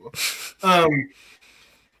 I didn't cut you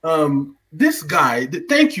off. This guy.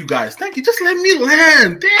 Thank you, guys. Thank you. Just let me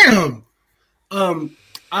land. Damn.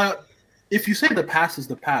 If you say the past is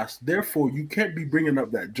the past, therefore you can't be bringing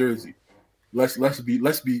up that jersey. Let's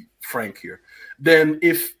be frank here. Then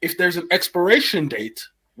if there's an expiration date,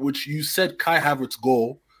 which you said Kai Havertz's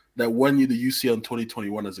goal that won you the UCL in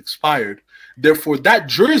 2021 has expired, therefore that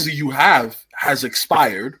jersey you have has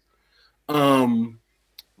expired.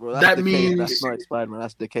 That means that's not expired, man.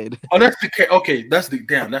 That's decayed. Oh, that's decayed. Okay, that's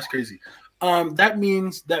crazy. That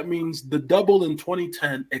means the double in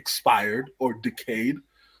 2010 expired or decayed.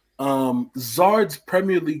 Zard's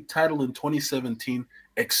Premier League title in 2017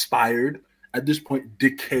 expired. At this point,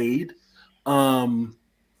 decayed. What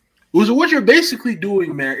you're basically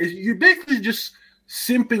doing, man, is you're basically just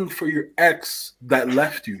simping for your ex that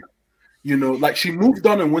left you. You know, like she moved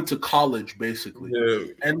on and went to college, basically. Yeah.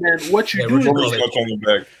 And then what you're doing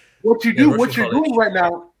right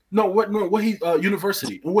now.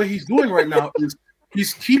 University. And what he's doing right now is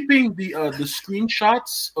he's keeping the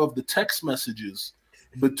screenshots of the text messages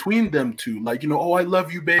between them two, like, you know, oh, I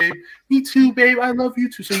love you, babe. Me too, babe. I love you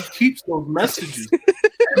too. So he keeps those messages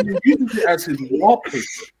and he uses it as his wallpaper.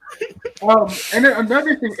 And then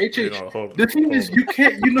another thing, the thing is, you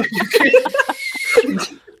can't.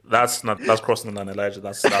 That's crossing the line, Elijah.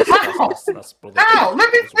 That's How?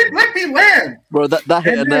 Let me land, bro. That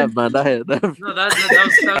hit a nerve, man. That hit a nerve. No,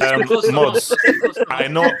 that was mods. I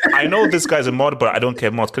know this guy's a mod, but I don't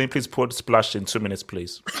care. Mods, can you please put Splash in 2 minutes,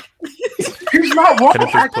 please? He's not wrong.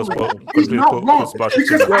 He's not wrong.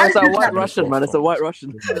 It's a white Russian, man. It's a white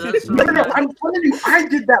Russian. No, I'm telling you, I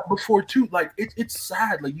did that before too. Like it's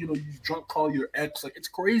sad. Like, you know, you drunk call your ex. Like, it's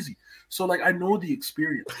crazy. So like, I know the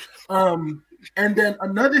experience. And then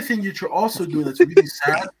another thing that you're also doing that's really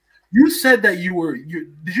sad. You said that you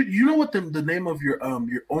know what the name of your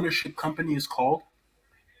ownership company is called?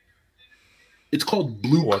 It's called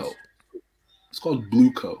Blue Co. It's called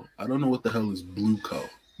Blue Co. I don't know what the hell is Blue Co.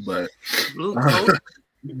 But Blue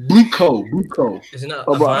Co. Isn't that?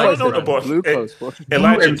 I don't know about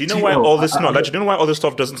Elijah. Do you know why all this? No, Elijah. Do you know why all this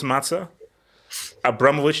stuff doesn't matter?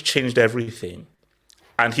 Abramovich changed everything,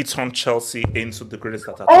 and he turned Chelsea into the greatest.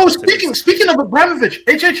 Speaking of Abramovich,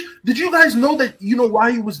 HH, did you guys know that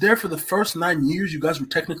why he was there for the first 9 years? You guys were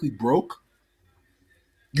technically broke.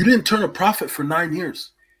 You didn't turn a profit for 9 years.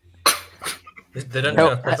 They don't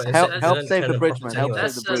help save the bridge, man.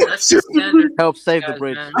 Help save the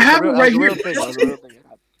bridge. I have it right here.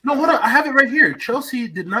 No, hold on. I have it right here. Chelsea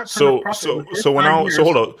did not turn a profit. So we're now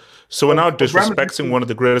disrespecting one of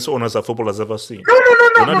the greatest owners that football has ever seen. No.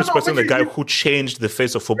 We're not disrespecting the guy who changed the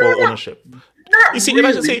face of football ownership. You see, don't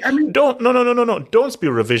be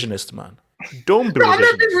revisionist, man. Don't be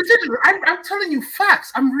revisionist. I'm telling you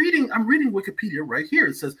facts. I'm reading Wikipedia right here.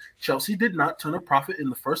 It says Chelsea did not turn a profit in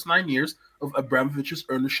the first 9 years of Abramovich's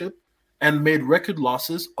ownership and made record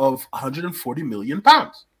losses of £140 million.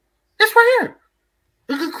 It's right here.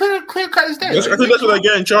 Clear cut is there. I think that's what they're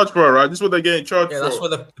getting charged for, right? This is what they're getting charged for. Yeah, that's what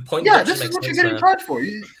the point. Yeah, this is what you're getting charged for.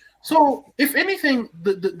 So, if anything,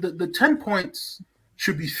 the 10 points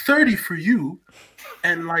should be 30 for you,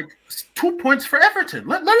 and like 2 points for Everton.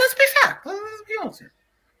 Let's be fair. Let's be honest here.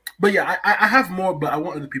 But yeah, I have more, but I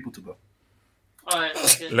want other people to go. All right.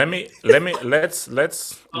 Okay. Let's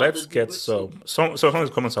get some of these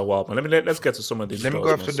comments are wild. Let's get to some of these. Let me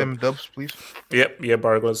go after them dubs, please. Yep,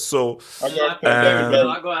 Bargos. So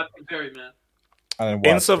I'll go after Barry, man.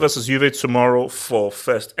 Inter versus Juve tomorrow for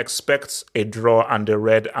first. Expect a draw and a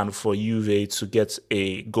red, and for Juve to get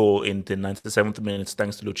a goal in the 97th minute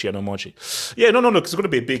thanks to Luciano Moggi. Yeah, no, it's going to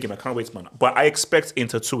be a big game. I can't wait, man. But I expect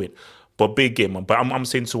Inter to win. But big game, man. But I'm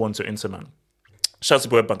saying 2-1 to Inter, man. Chelsea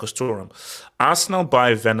boy Bancostorum. Arsenal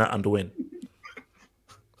buy Werner and win.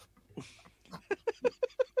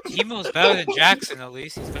 Timo's better than Jackson, at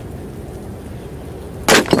least. He's better.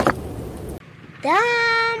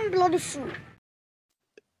 Damn bloody fool.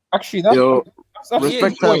 Actually, that's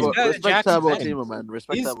respectable Timo, man.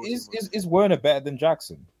 Respectable. Is Werner better than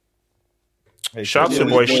Jackson? Hey, shout to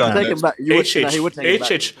boy Cheyenne.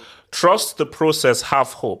 HH, trust the process,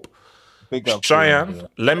 have hope. Cheyenne,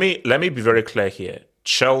 let me be very clear here.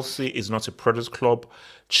 Chelsea is not a product club.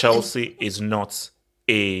 Chelsea is not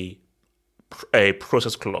a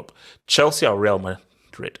process club. Chelsea are Real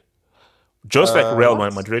Madrid. Just like Real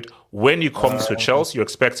Madrid, when you come to Chelsea, you're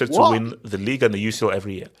expected to win the league and the UCL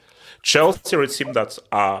every year. Chelsea are a team that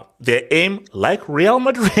their aim, like Real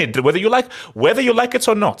Madrid, whether you like it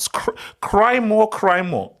or not, cry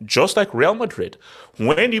more. Just like Real Madrid,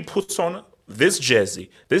 when you put on this jersey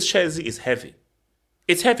is heavy.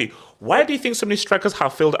 It's heavy. Why do you think so many strikers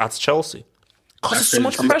have failed at Chelsey? Because it's too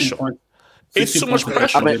much pressure. It's too much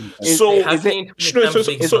pressure.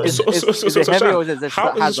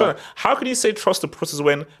 How can you say trust the process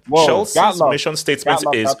when Chelsea's mission statement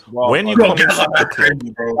is when you come into the club?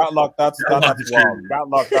 Gatlock, that's wild.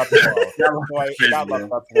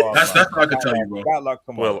 That's what I can tell you, bro.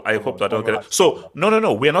 Well, I hope that I don't get it. So,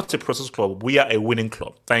 no, we are not a process club. We are a winning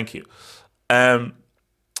club. Thank you.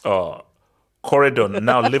 Corridor.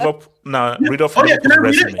 Now Liverpool. Now read off Liverpool's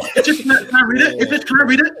resume. Can I read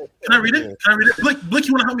it? Blick,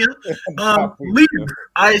 you want to help me out? League.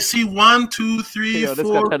 I see 1, 2, 3,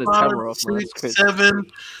 4, 5, 6, 7,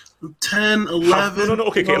 10, 11. No.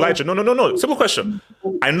 Okay, Elijah. No. Simple question.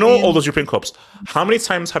 I know all those European Cups. How many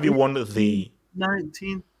times have you won the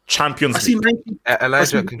 19? Champions League?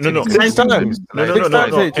 Elijah. No.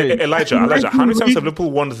 Elijah. How many times have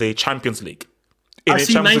Liverpool won the Champions League? In the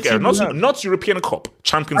Champions League era, not European Cup,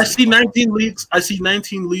 Champions League. I see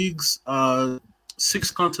 19 leagues.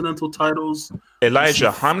 6 continental titles.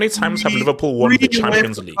 Elijah, how many times have Liverpool won the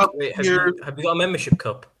Champions League? Wait, have you got a membership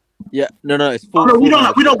cup? Yeah, no. It's full. We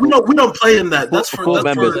don't play in that. That's for full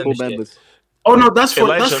members. Oh no, that's for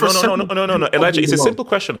Elijah. No. Elijah, it's a simple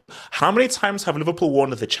question. How many times have Liverpool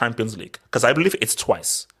won the Champions League? Because I believe it's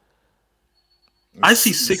twice. I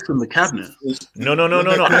see 6 in the cabinet. No.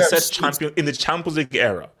 I said champion in the Champions League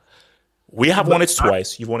era. We have won it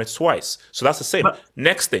twice. You've won it twice. So that's the same.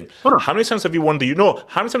 Next thing. How many times have you won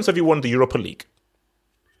how many times have you won the Europa League?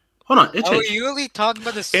 Hold on. Are you really talking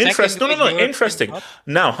about the second? Interesting.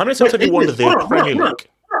 Now, how many times have you won the Premier League?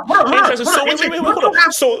 Interesting.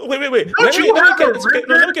 So wait.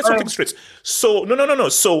 Let me get something straight. So no.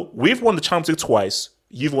 So we've won the Champions League twice.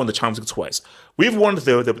 You've won the Champions League twice. We've won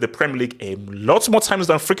the Premier League a lot more times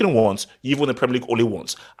than freaking once. You've won the Premier League only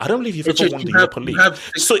once. I don't believe you've ever won the Europa League.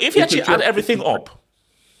 So if you actually add everything up,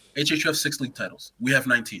 HH have 6 league titles. We have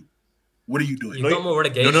 19. What are you doing? You've got more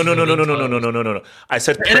relegation. No. I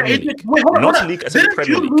said Premier League, not league. I said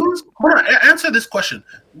Premier League. Hold on. Answer this question.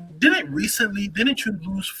 Didn't you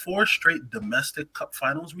lose 4 straight domestic cup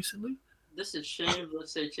finals recently? This is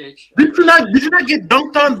shameless, HH. Did you not get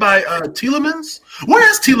dunked on by Tielemans? Where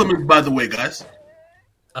is Tielemans, by the way, guys?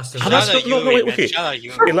 Okay.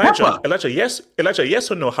 Elijah, yes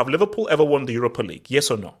or no? Have Liverpool ever won the Europa League? Yes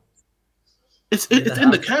or no? It's in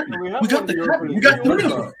the cabinet. We got the cabinet. We got 3 of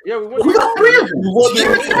them. Yeah, we got 3 of them.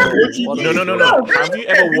 No. Have you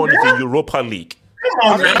ever won the Europa League? Come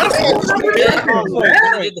on, man.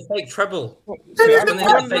 The fake treble. Do you not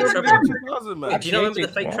remember the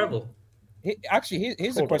fake treble? Actually,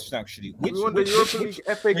 here's a question. Actually, which won the Europa League,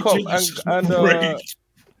 FA Cup, and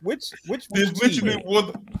which literally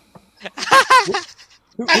won.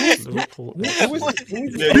 You want me to put That's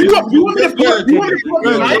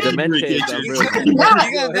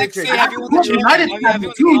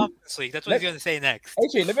what he's going to say next.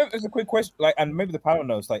 Actually, let me ask a quick question, and maybe the panel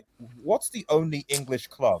knows, what's the only English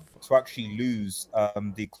club to actually lose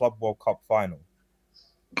the Club World Cup final?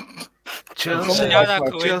 Chelsea. Shout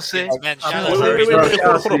out Chelsea. Man, shout out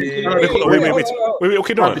Wait,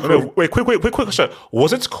 okay, no. Wait, quick question.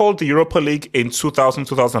 Was it called the Europa League in 2000,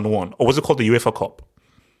 2001? Or was it called the UEFA Cup?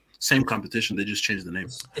 Same competition, they just changed the name.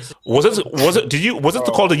 Was it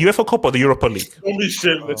called the UEFA Cup or the Europa League? Don't be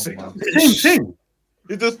shameless. Same thing.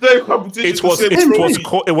 It's the same competition.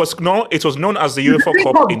 It was known as the UEFA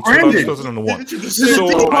Cup in 2001.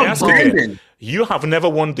 So I ask again, you have never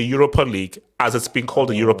won the Europa League as it's been called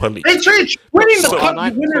the Europa League. Hey, Church, winning the cup,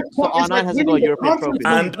 R9 hasn't got a European trophy.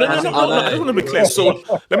 And no, I just want to be clear. So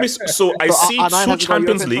I see two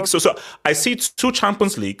Champions Leagues. So I see two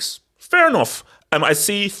Champions Leagues. Fair enough. I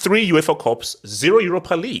see 3 UEFA Cups, 0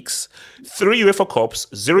 Europa Leagues. 3 UEFA Cups,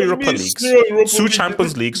 0 Europa Leagues. 2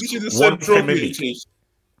 Champions Leagues, 1 Premier League.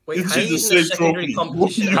 Wait, how is it a secondary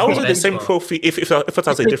competition? How is it the same trophy if it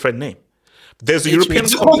has a different name? There's the European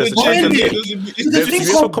Cup, there's the Champions League, there's the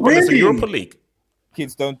UEFA Cup, and there's the Europa League.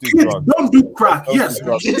 Kids don't do drugs. Don't do crack. Yes,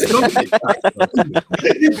 kids don't do crack.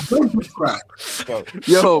 Kids don't do crack.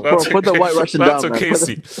 Yo, put the White Russian down. That's okay,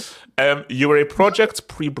 Casey. You were a project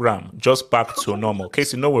pre-Bram, just back to normal.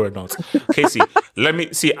 Casey, no, we're not. Casey, let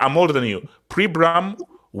me see. I'm older than you. Pre-Bram,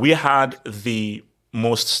 we had the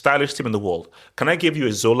most stylish team in the world. Can I give you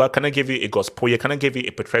a Zola? Can I give you a Gospoye? Can I give you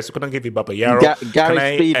a Petrescu? Can I give you Babayaro?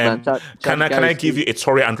 Can I give you a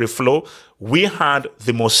Torre Andre Flo? We had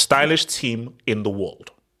the most stylish team in the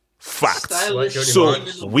world. Facts. So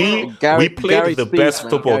we played the best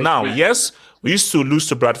football. Now, yes, we used to lose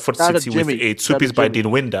to Bradford City with a 2-piece by Dean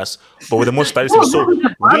Winders, but with the most stylish team. So we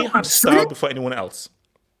had style before anyone else.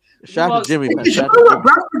 Shout out to Jimmy, man. You know what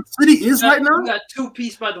Bradford City is right now? We got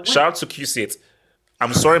 2-piece by the way. Shout out to QC8.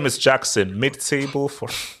 I'm sorry, Miss Jackson. Mid-table for.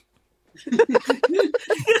 For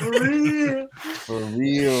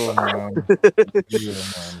real, man.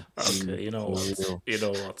 Okay, you know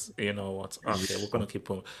what? Okay, we're gonna keep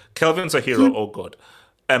on. Kelvin's a hero. Oh God.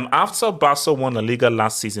 After Barca won La Liga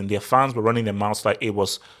last season, their fans were running their mouths like it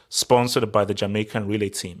was sponsored by the Jamaican relay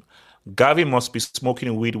team. Xavi must be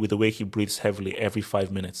smoking weed with the way he breathes heavily every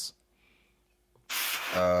 5 minutes.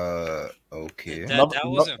 Okay. That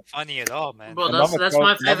wasn't funny at all, man. Bro, that's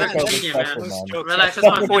my favorite thing, man. Relax, that's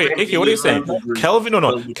my favorite. Wait, Ike, what are you saying? Kelvin,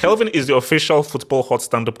 no. Kelvin is the official football hot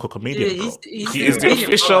stand-up comedian. Yeah, he is the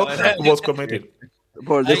official football comedian.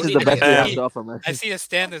 Bro, this is the best thing I've offered, man. I see the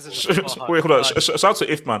standards. Wait, hold on. Shout out to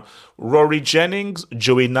Ifman. Rory Jennings,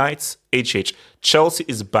 Joey Knight, HH. Chelsea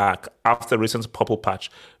is back after recent purple patch,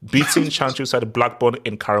 beating Chanchuside Blackburn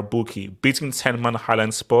in Karabuki, beating 10-man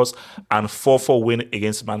Highland Spurs, and 4-4 win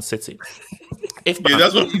against Man City. Ifman,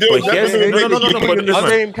 that's what no.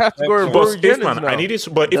 Same category. But Ifman, I need it.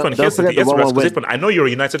 But Ifman, here's the Ifman. I know you're a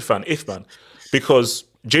United fan, Ifman, because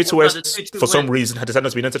J2S, for some reason, had decided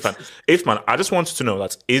not to be a United fan. Ifman, I just wanted to know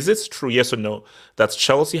that, is it true, yes or no, that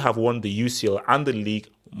Chelsea have won the UCL and the league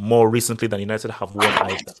more recently than United have won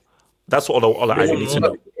either? That's all I need to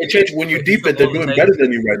know. When you deep it, they're doing better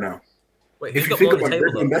than you right now. Wait, if you think about it,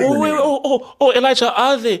 Elijah,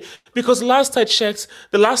 are they? Because last I checked,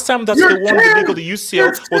 the last time that they won the league or the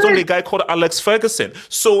UCL was only a guy called Alex Ferguson.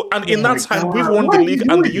 So, and in that time, we've won the league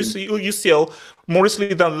and the UCL more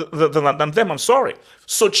recently than them. I'm sorry.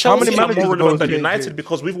 So Chelsea are more relevant than United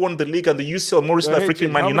because we've won the league and the UCL more recently than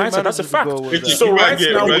freaking Man United. That's a fact. So right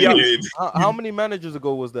now we are. How many managers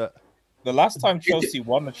ago was that? The last time Chelsea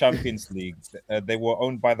won the Champions League, they were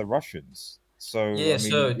owned by the Russians. So yeah,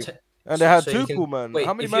 and they had Tuchel, man. Wait,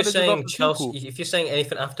 how many if you're saying Chelsea, Tuchel? if you're saying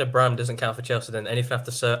anything after Bram doesn't count for Chelsea, then anything after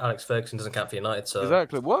Sir Alex Ferguson doesn't count for United. So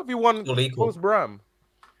exactly, what have you won post Bram?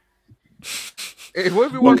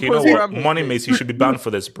 Okay, Money Mates, you should be banned for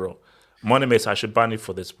this, bro. Money Mates, I should ban you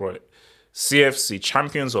for this, bro. CFC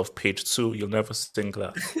champions of page 2. You'll never think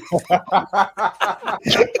that.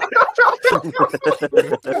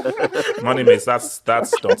 Money Mates, that's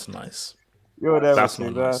not nice. That's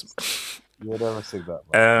not nice. You'll never say that.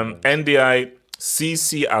 NDI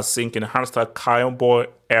CC are sinking hashtag Cowboy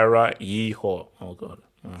era yeehaw. Oh god.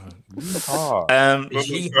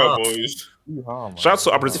 Shout out to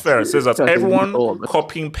Abris Fair. Says that everyone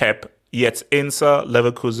copying Pep, yet Inter,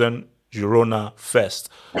 Leverkusen, Girona first.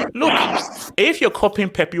 Look, if you're copying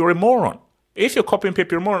Pep, you're a moron. There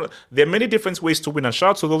are many different ways to win. And shout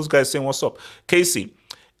out to those guys saying what's up. Casey,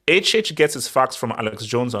 HH gets his facts from Alex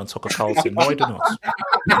Jones and Tucker Carlson. No, I do not.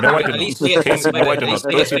 Casey, no, I do not.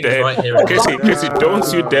 Don't you dare. Casey,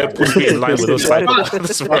 don't you dare put me in line with those facts.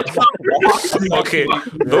 Okay,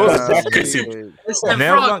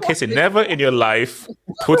 Casey, never in your life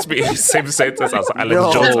put me in the same sentence as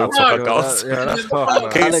Alex Jones and Tucker Carlson.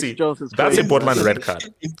 Casey, that's a borderline red card.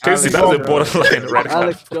 Casey, that's a borderline red card.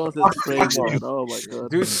 Alex Jones is crazy. Oh my god.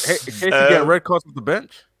 Dude, Casey get red cards off the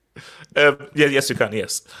bench? Yes, you can.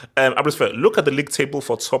 Yes. I'm just fair. Look at the league table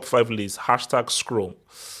for top 5 leagues. #scroll.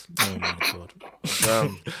 Oh my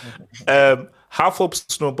god. Half Hope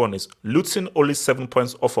Snow Bunnies. Luton only 7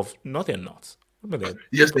 points off of. No, they're not.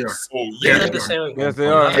 Yes, they are. Yes, they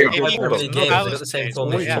are. What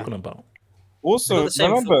are you talking about?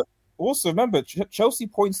 Also, remember, Chelsea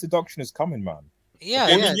points deduction is coming, man. Yeah,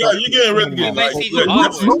 you're getting relegated.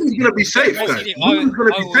 Nobody's gonna be safe, guys. Nobody's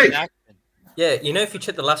gonna be safe. Yeah, you know, if you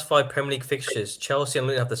check the last 5 Premier League fixtures, Chelsea and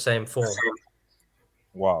Luton have the same form.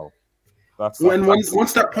 Wow.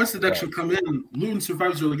 Once that points deduction come in, Luton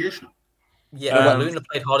survives relegation. Yeah, but Luton have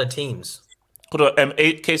played harder teams. Hold on.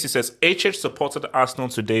 Casey says HH supported Arsenal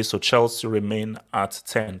today, so Chelsea remain at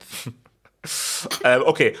 10th.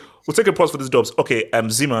 Okay, we'll take a pause for these dubs. Okay,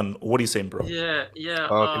 Zeman, what are you saying, bro? Yeah.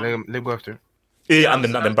 Let me go after. Yeah, and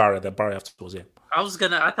then Barry afterwards. Yeah.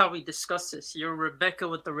 I thought we discussed this. You're Rebecca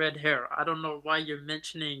with the red hair. I don't know why you're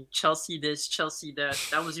mentioning Chelsea this, Chelsea that.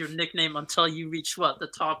 That was your nickname until you reached the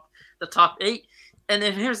top 8. And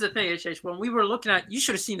then here's the thing, HH. When we were looking at, you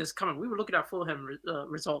should have seen this coming. We were looking at Fulham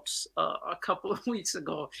results a couple of weeks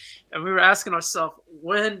ago, and we were asking ourselves,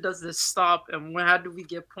 when does this stop, and how do we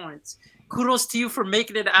get points? Kudos to you for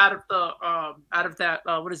making it out of that.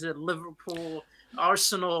 What is it, Liverpool,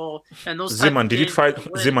 Arsenal, and those. Zeman, did you try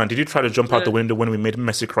to jump out the window when we made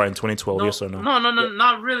Messi cry in 2012? No, yes or no? No,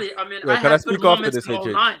 not really. I mean, I had good moments in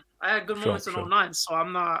 09. I had good moments in 09, so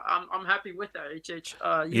I'm happy with that. HH.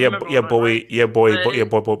 Boy.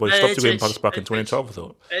 Stop doing pass back in 2012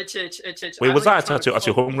 though. Wait, was that at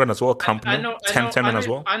your home run as well? Camp 10 as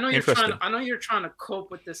well. I know you're trying to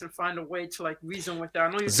cope with this and find a way to reason with that.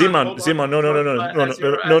 I know you're Zeman, no, Zeman,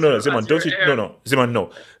 don't you? No, Zeman,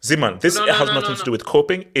 no. Zeman, this has nothing to do with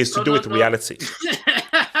coping. It's to do with reality.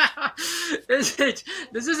 This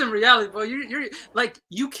isn't reality, bro. You're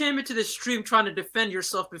you came into this stream trying to defend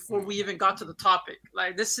yourself before we even got to the topic.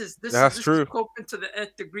 This is true. Coping to the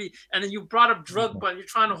nth degree, and then you brought up Drogba. You're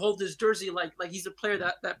trying to hold his jersey like he's a player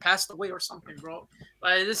that passed away or something, bro.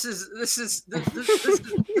 This is to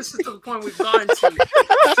the point we've gotten to.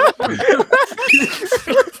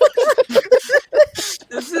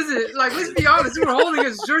 This isn't let's be honest. You were holding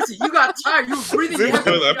his jersey. You got tired. You were breathing heavy.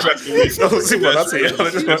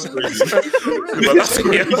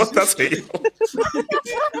 That's it.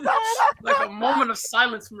 Like a moment of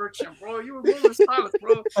silence, merchant, bro. You were a moment of silence,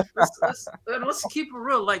 bro. Let's keep it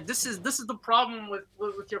real. This is the problem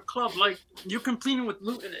with your club. You're competing with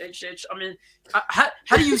Luton, HH. I mean,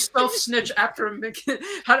 how do you self snitch after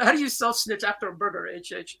how do you self snitch after a burger,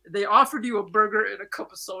 HH? They offered you a burger and a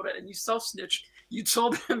cup of soda, and you self snitched. You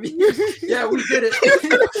told them, yeah, we did it.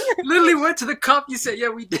 Literally went to the cup. You said, yeah,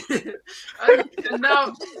 we did it. And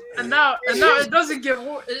now it doesn't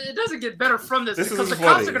get better from this. This because is the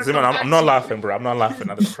cops are funny. I'm not laughing, bro. I'm not laughing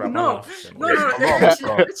at this crap. No.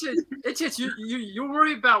 You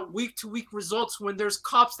worry about week to week results when there's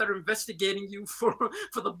cops that are investigating you for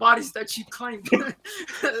the bodies that you claimed.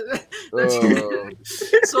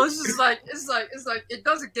 So it's just it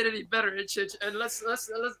doesn't get any better. And let's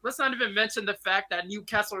not even mention the fact that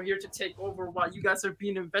Newcastle are here to take over while you guys are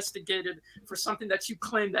being investigated for something that you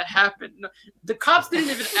claim that happened. No, the cops didn't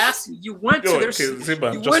even ask you. You went to their.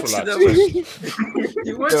 You went to them.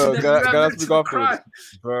 You went to them. Gotta speak off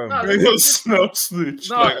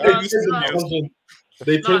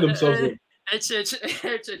They turned themselves in.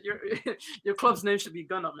 Your club's name should be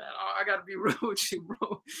Gun Up, man. I gotta be real with you,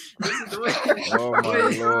 bro. This is the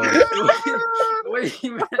way.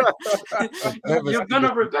 You're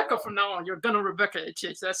Gunna Rebecca from now on. You're Gunna Rebecca,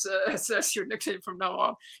 HH. That's your nickname from now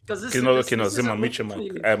on. Because this Zimmer, meet your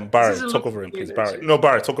mic. Barry, talk over him, please. Barry, no,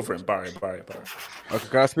 Barry, talk over him. Barry. Okay,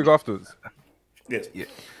 can I speak afterwards? Yes. Yeah.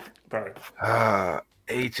 Barry.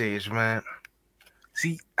 HH, man.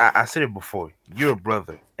 See, I said it before. You're a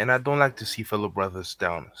brother, and I don't like to see fellow brothers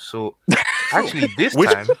down. So, actually,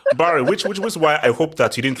 time, Barry, which was why I hope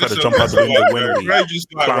that you didn't try to jump out the window when we planned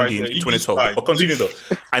in 2012. But continue though.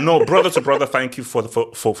 I know, brother to brother. Thank you for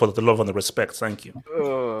the love and the respect. Thank you.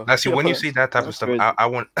 Now, see, when you say that type of stuff, I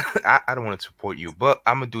don't want to support you, but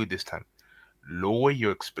I'm gonna do it this time. Lower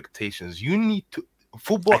your expectations. You need to.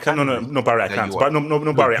 Football. No, Barry, I can't. But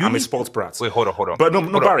no, Barry, I'm a sports brat. Wait, hold on. But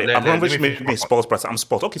no, Barry, Abramovich made me a sports brat. I'm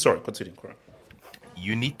sports. Okay, sorry, continue.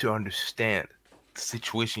 You need to understand the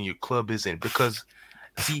situation your club is in because,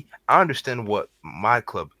 see, I understand what my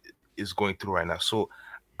club is going through right now. So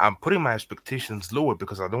I'm putting my expectations lower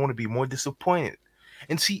because I don't want to be more disappointed.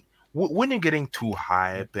 And see, when you're getting too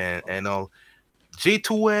hype and all.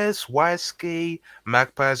 J2S, YSK,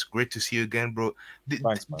 Magpies, great to see you again, bro.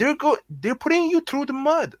 They're putting you through the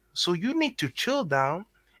mud. So you need to chill down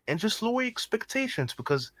and just lower expectations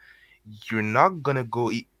because you're not gonna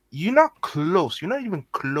go. You're not close. You're not even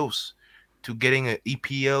close to getting an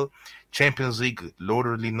EPL, Champions League. Lord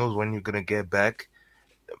only knows when you're gonna get back.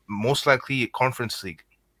 Most likely, a Conference League.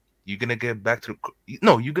 You're gonna get back to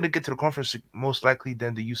you're gonna get to the Conference League most likely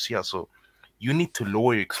than the UCL. So you need to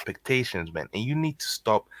lower your expectations, man, and you need to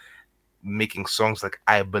stop making songs like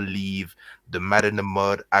 "I Believe," "The Mad in the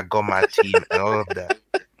Mud," "I Got My Team," and all of that.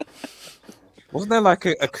 Wasn't there like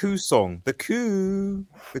a coup song? The coup.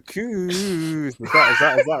 Is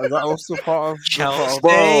that also part of Chelsea?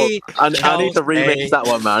 Bro, I need to remix that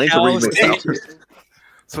one, man. I need to remix that.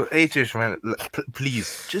 So, HH, man,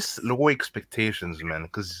 please just lower expectations, man,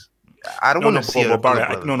 because I don't want to see Barry.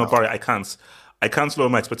 Barry, I can't. I can't lower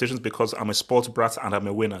my expectations because I'm a sports brat and I'm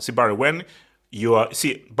a winner. See, Barry,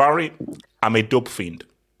 Barry, I'm a dope fiend.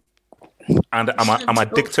 And I'm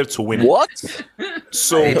addicted to winning. What?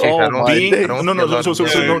 So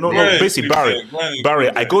basically, Barry,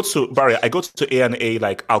 I go to A&A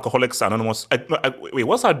like Alcoholics Anonymous. Wait,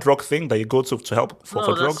 what's that drug thing that you go to help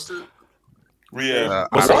for drugs? Yeah.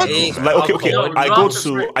 I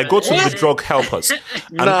go to the drug helpers.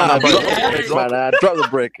 Drop the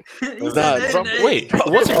brick. Wait,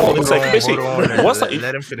 what's it called? It's like basically,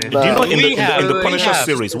 let him finish. Do you know in the Punisher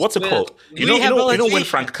series, what's it called? You know when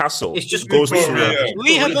Frank Castle goes to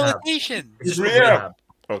rehabilitation. It's rehab.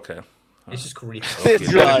 Okay. It's just rehab.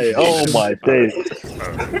 This guy, oh my days.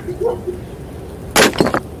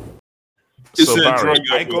 So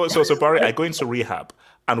Barry, I go into rehab.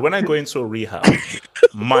 And when I go into rehab,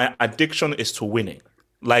 my addiction is to winning.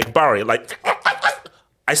 Like Barry,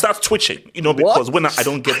 I start twitching, because when I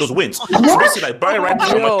don't get those wins. So basically, like Barry right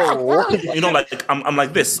now, I'm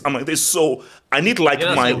like this. So I need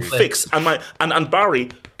my fix. And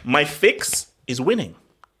Barry, my fix is winning.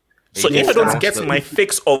 So if I don't get my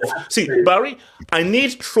fix of Barry, I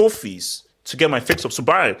need trophies to get my fix of. So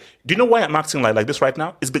Barry, do you know why I'm acting like this right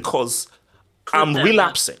now? It's because I'm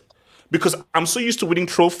relapsing. Because I'm so used to winning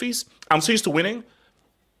trophies, I'm so used to winning.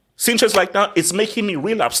 Since like now, it's making me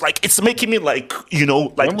relapse. Like it's making me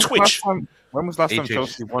twitch. When was last time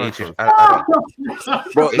Chelsea won?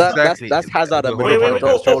 Bro, that's Hazard.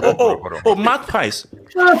 Wait. Magpies.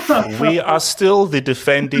 We are still the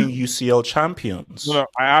defending UCL champions. No,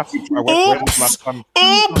 I asked. When was last time?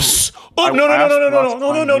 Oops.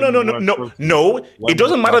 No. It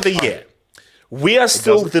doesn't matter the year. We are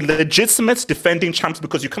still the legitimate defending champs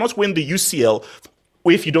because you cannot win the UCL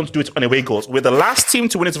if you don't do it on away goals. We're the last team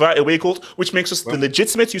to win it via away goals, which makes us the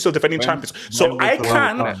legitimate UCL defending champions. So I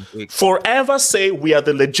can forever say we are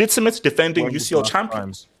the legitimate defending UCL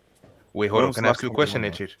champions. Wait, hold on. Can I ask you a question,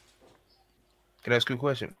 HH? Can I ask you a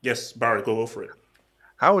question? Yes, Barry, go for it.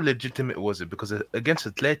 How legitimate was it? Because against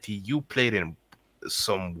Atleti, you played in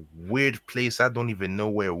some weird place. I don't even know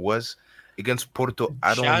where it was. Against Porto,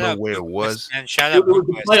 I don't know where it was. And it was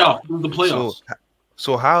the playoffs.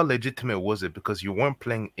 So how legitimate was it? Because you weren't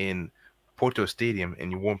playing in Porto Stadium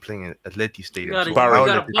and you weren't playing in Atleti Stadium. No, Barry.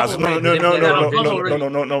 As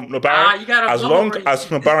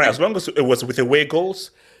long as it was with away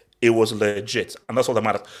goals, it was legit, and that's all that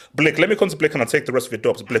matters. Blake, let me come to Blake and I'll take the rest of your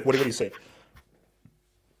dubs. Blake, what do you say?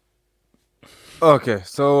 Okay,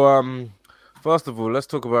 so first of all, let's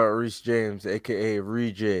talk about Reece James, aka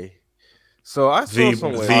Ree. So I saw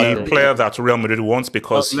the player that Real Madrid wants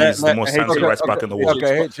because he's the most talented right back in the world.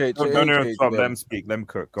 Okay, let them speak. Let them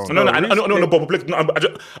cook. Go on. No, but Blake,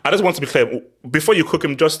 I just want to be clear. Before you cook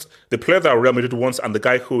him, just the player that Real Madrid wants and the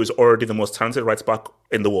guy who is already the most talented right back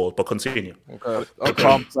in the world. But continue.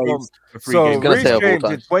 Okay. So Reece James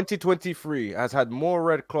in 2023 has had more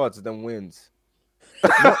red cards than wins.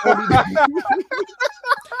 Okay,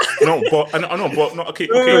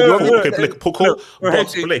 Blake.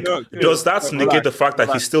 Blake, does that negate the fact that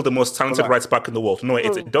he's still the most talented right back in the world? No,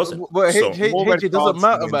 it doesn't. But it doesn't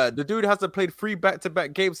matter, man. The dude hasn't played 3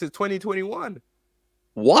 back-to-back games since 2021.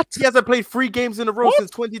 What? He hasn't played 3 games in a row since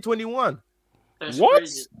 2021. What?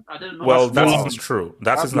 Well, that's true.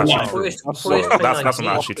 That's not actually true. That's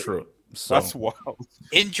not actually true. That's wild.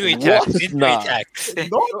 Injury tax.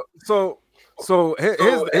 So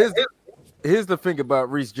here's the thing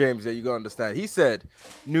about Reece James that you gotta understand. He said,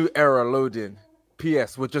 "New era loading."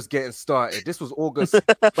 P.S. We're just getting started. This was August.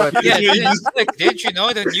 Didn't you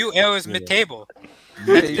know the new era is mid-table?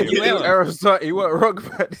 New era started. He went wrong,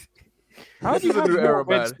 man. How do you have more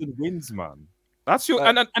wins than wins, man? That's your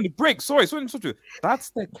and the break. Sorry,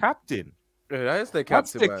 that's the captain. Yeah, that is the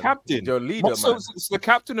captain. That's the captain. Your leader, man. So the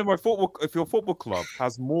captain of my football. If your football club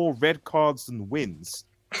has more red cards than wins.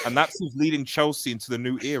 And that's who's leading Chelsea into the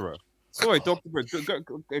new era. Sorry, Doctor,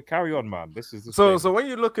 carry on, man. This is so when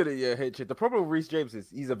you look at it, yeah, the problem with Reece James is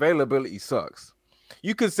his availability sucks.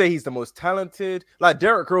 You could say he's the most talented. Like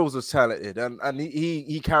Derrick Rose was talented, and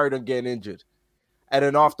he carried on getting injured, and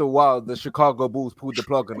then after a while, the Chicago Bulls pulled the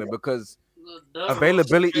plug on him because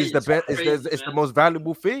availability is the best. It's the most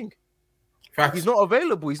valuable thing. He's not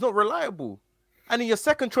available. He's not reliable, and then your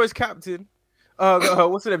second choice captain,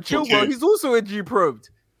 what's his name, Chilwell, he's also injury probed.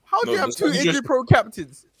 How do you have two injury prone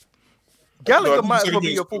captains? Gallagher might as well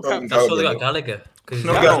be your full captain. That's what they got Gallagher.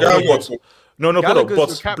 But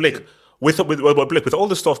Blake, with all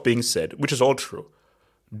the stuff being said, which is all true,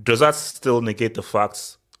 does that still negate the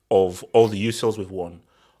facts of all the UCLs we've won,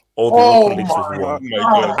 all the local leagues we've won,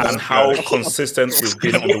 and how consistent we've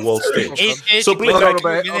been on the world stage? So Blake,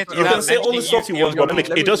 you can say all the stuff you want, but Blake,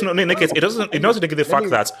 it doesn't negate the fact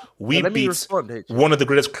that we beat one of the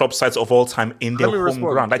greatest club sides of all time in their home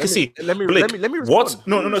ground. Like you see, Blake,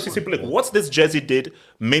 what this jersey did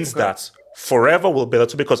means that forever will be there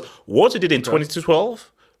too, because what it did in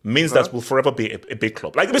 2012 means that we'll forever be a big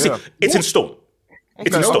club. Like basically, it's in stone.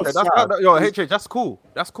 It's in stone. That's cool.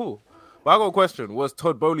 That's cool. But I got a question. Was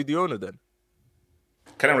Todd Bowley the owner then?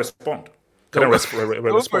 Can I respond?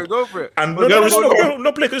 Respond? Go for it. And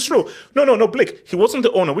no, Blake, it's true. No, Blake, he wasn't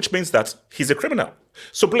the owner, which means that he's a criminal.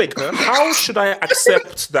 So, Blake, how should I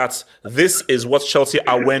accept that this is what Chelsea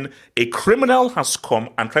are when a criminal has come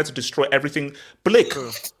and tried to destroy everything? Blake,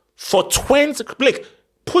 Blake,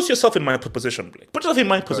 put yourself in my position, Blake. Put yourself in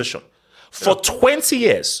my position. For 20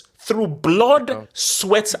 years, through blood,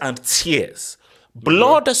 sweat, and tears,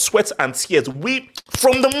 we,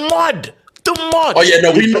 from the mud. Oh yeah,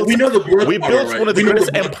 no, we know the blood. We built one of the greatest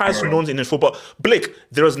empires known in football. Blake,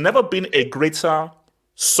 there has never been a greater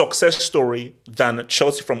success story than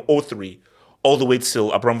Chelsea from 2003 all the way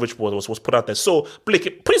till Abramovich was put out there. So,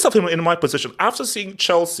 Blake, put yourself in my position. After seeing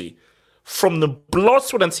Chelsea from the blood,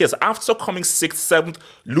 sweat, and tears, after coming 6th, 7th,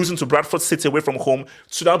 losing to Bradford City away from home,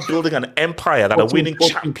 to now building an empire that are winning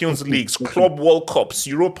Champions Leagues, Club World Cups,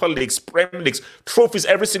 Europa Leagues, Premier Leagues, trophies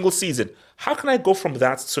every single season. How can I go from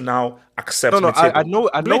that to now accept? I know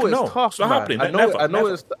Blake, it's tough. It's not happening.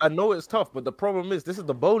 I know it's tough, but the problem is this is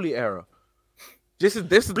the Bowley era. This is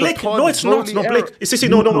Blake. No, it's not. No, Blake.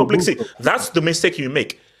 No, Blake. See, that's the mistake you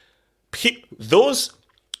make. Those,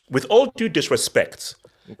 with all due disrespect.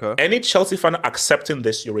 Okay. Any Chelsea fan accepting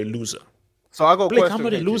this, you're a loser. So I got Blake. I'm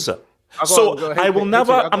not a loser. I will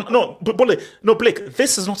never. Blake.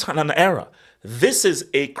 This is not an era. This is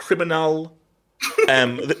a criminal.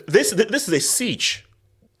 This is a siege.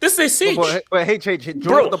 This is a siege. But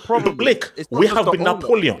bro, the problem, Blake. We have been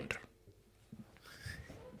Napoleon.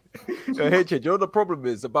 The problem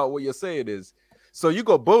is about what you're saying is. So you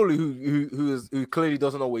got Bowley who clearly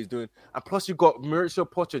doesn't know what he's doing, and plus you got Mauricio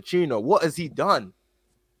Pochettino. What has he done?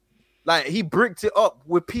 Like, he bricked it up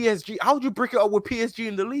with PSG. How would you brick it up with PSG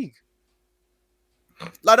in the league?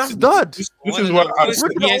 Like, that's dud. This is what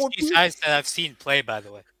PSG sides that I've seen play, by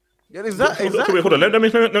the way. Yeah, exactly. Okay, hold on. Let me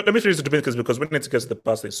finish the debate because we need to get to the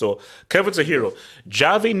past thing. So, Kevin's a hero.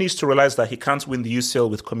 Xavi needs to realize that he can't win the UCL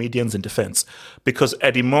with comedians in defense because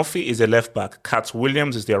Eddie Murphy is a left back. Kat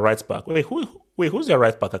Williams is their right back. Who's their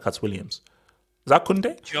right back at Kat Williams? Is that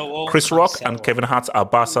Kunde? Chris Rock and Kevin Hart are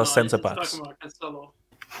Barca centre backs.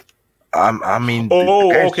 I mean,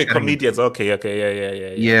 okay, comedians. Okay,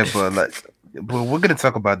 yeah. Yeah, but we're gonna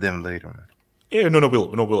talk about them later, man. Yeah, no,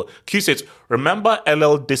 Will. Q says, remember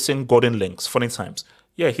LL dissing Gordon Links? Funny times.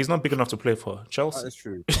 Yeah, he's not big enough to play for Chelsea. That's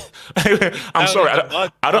true. I'm sorry.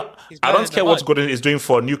 I don't care what Gordon is doing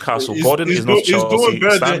for Newcastle. Gordon is not Chelsea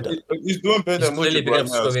standard. He's doing better than Mudryk right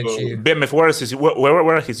now. BMF, where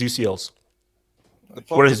are his UCLs?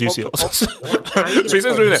 Where are his UCLs? So he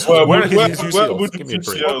says, where are his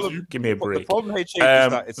UCLs? Give me a break.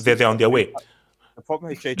 They're on their way. The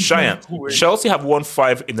problem is Cheyenne. Chelsea have won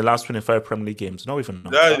 5 in the last 25 Premier League games. No, even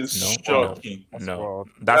not. That is shocking. No,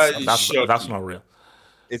 that's not real. That's not real.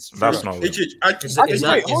 Is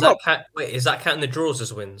that counting the draws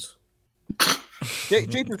as wins?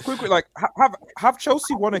 Jacob, quickly, like, have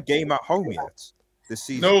Chelsea won a game at home yet this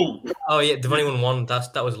season? No. Oh yeah, they've only won one.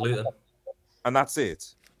 That was Luton, and that's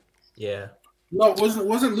it. Yeah. No,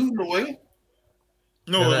 wasn't Luton away?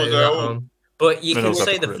 No, it was at home. But you can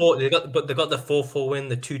say the 4. They got the 4-4 win,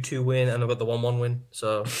 the 2-2 win, and they got the 1-1 win.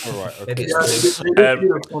 So all right, okay.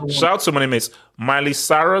 Shout out to my mates. Miley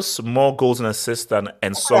Cyrus more goals and assists than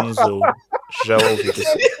Ensonzo.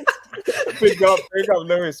 Big up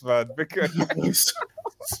Lewis, man.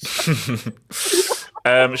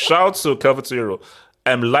 Shout out to Calvert Hero.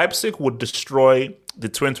 Leipzig would destroy the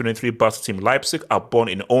 2023 Barca team. Leipzig are born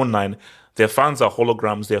in 2009. Their fans are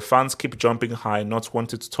holograms. Their fans keep jumping high, not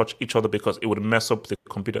wanting to touch each other because it would mess up the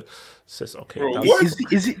computer. Says, okay. Bro,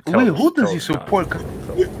 is he wait, who does he support?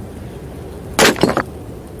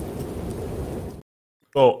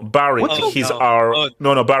 Oh, Barry, he's our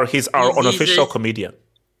unofficial comedian.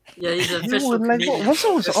 Yeah, he's an official comedian. What's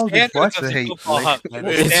all this Barca hate?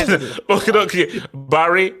 Okay,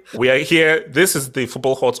 Barry, we are here. This is the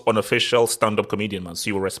Football Hot's unofficial stand-up comedian, man. So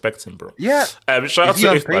you will respect him, bro. Yeah. Shout out to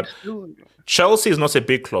Ifman. Chelsea is not a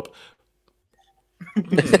big club.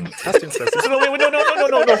 That's interesting. No,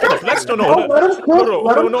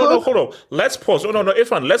 hold on. Let's pause. No,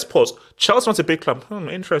 Ifman, let's pause. Chelsea's not a big club.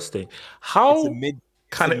 Interesting. How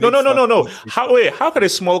can it? No. How can a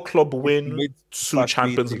small club win 2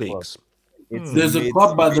 Champions Leagues? There's a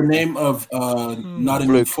club by the name of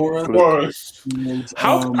Nottingham Forest.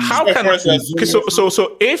 How can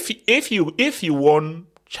so if you won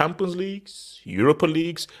Champions Leagues, Europa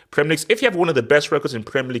Leagues, Premier Leagues, if you have one of the best records in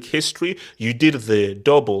Premier League history, you did the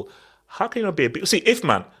double. How can you not be a big? See,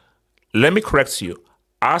 let me correct you.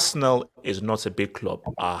 Arsenal is not a big club.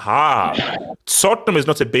 Aha. Tottenham is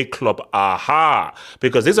not a big club. Aha.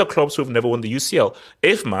 Because these are clubs who've never won the UCL.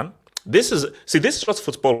 This is just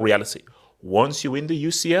football reality. Once you win the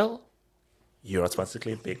UCL, you're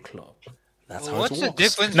automatically a big club. That's how it works. What's the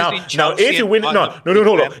difference now, between Chelsea if you win, and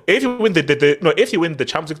hold on. If you win if you win the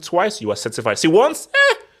Champions League twice, you are certified. See, once,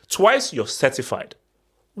 twice, you're certified.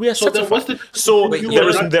 We are certified. So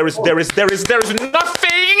there is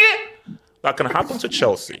nothing that can happen to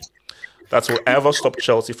Chelsea that will ever stop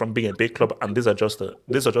Chelsea from being a big club, and these are just the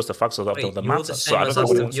facts of the matter. So I don't know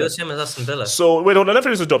what you're the same as Aston Villa. So wait, hold on, let me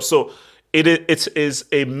finish the job. So it is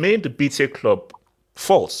a made BTA club.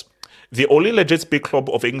 False. The only legit big club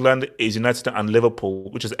of England is United and Liverpool,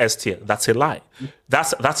 which is S tier. That's a lie.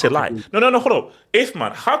 That's a lie. No, hold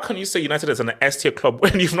on. How can you say United is an S tier club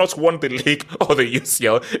when you've not won the league or the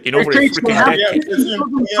UCL in over a freaking decade?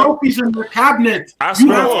 Trophies in the cabinet.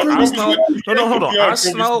 Arsenal. Hold on.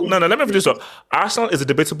 Arsenal. No, let me finish this up. Arsenal is a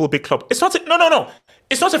debatable big club. It's not. No.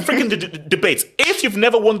 It's not a freaking debate. If you've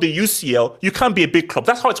never won the UCL, you can't be a big club.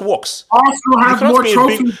 That's how it works. Arsenal have more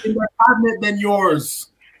trophies in their cabinet than yours.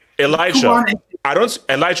 Elijah,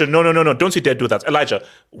 no, don't you dare do that. Elijah,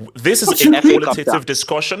 this is a qualitative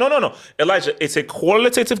discussion. No. Elijah, it's a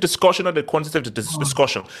qualitative discussion, not a quantitative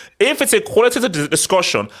discussion. If it's a qualitative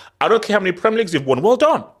discussion, I don't care how many Premier Leagues you've won. Well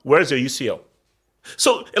done. Where's your UCL?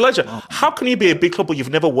 So, Elijah, how can you be a big club but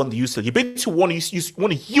you've never won the UCL? You've been to won a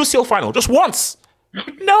UCL final just once.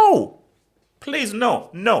 No. Please,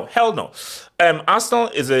 no. Hell no. Arsenal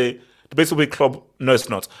is a debatable big club. No, it's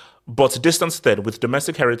not. But distance third with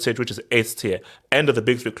domestic heritage, which is 8th tier, end of the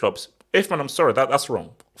big 3 clubs. I'm sorry, that's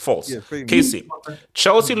wrong. False. Yeah, Casey,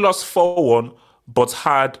 Chelsea lost 4-1, but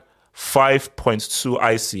had 5.2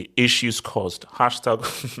 IC issues caused. Hashtag.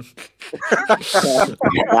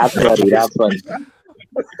 That's funny.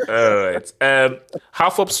 All right.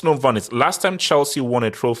 Half up Snow Vanis. Last time Chelsea won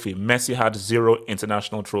a trophy, Messi had 0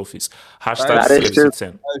 international trophies. Hashtag that is true.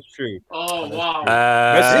 That's true. Oh wow.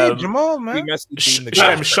 Messi, Jamal, man.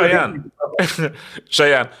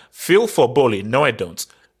 Cheyenne, feel for Boli. No, I don't.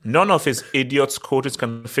 None of his idiots coaches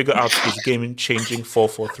can figure out his game-changing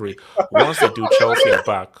 4-4-3. Once they do, Chelsea are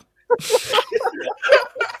back.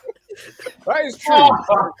 That is true.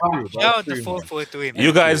 Shout out the 4-4-3.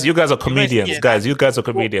 You guys are comedians, guys. You guys are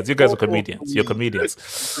comedians. You're comedians.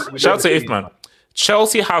 Shout out to Ifman.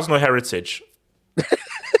 Chelsea has no heritage.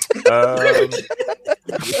 I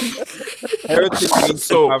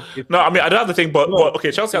don't have to think, but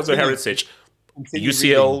okay, Chelsea has no heritage.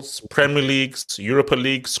 UCLs, Premier Leagues, Europa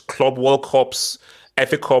Leagues, Club World Cups,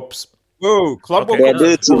 FA Cups. Oh, Club World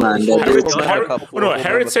Cups.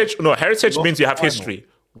 Heritage means you have history.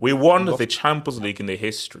 We won the Champions League in the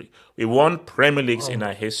history. We won Premier Leagues in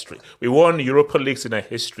our history. We won Europa Leagues in our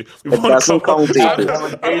history. We won what's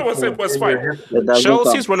fine.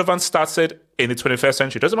 Chelsea's relevance started in the 21st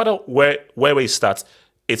century. It doesn't matter where we start.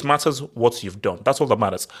 It matters what you've done. That's all that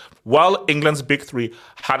matters. While England's big 3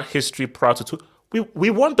 had history prior to we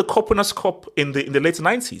won the Cup Winners' Cup in the late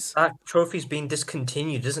 90s. That trophy's been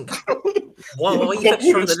discontinued, isn't it? Why are you trying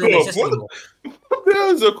to exist anymore?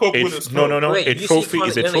 There's a Cup Winners' Cup. No. A trophy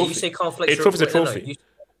is a trophy. You say can't flex. A trophy is a trophy.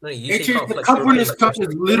 The Cup Winners' Cup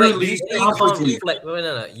is literally.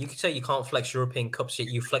 You can say you can't flex European Cups, yet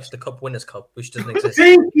you flex the Cup Winners' Cup, which doesn't exist.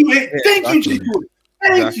 Thank you.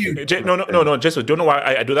 Thank you. No, Jesse, do you know why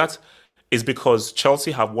I do that? It's because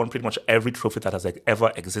Chelsea have won pretty much every trophy that has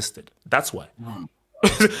ever existed. That's why.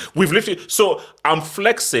 We've literally. So I'm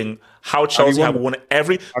flexing how Chelsea have won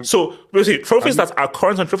every. So basically, trophies that are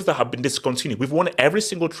current and trophies that have been discontinued. We've won every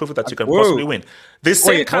single trophy that you can possibly win. The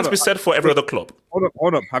same can't be said for every other club.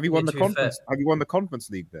 Hold up. Have you won the conference? Have you won the Conference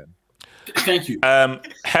League then? Thank you.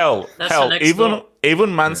 Hell.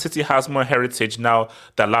 Even Man City has more heritage now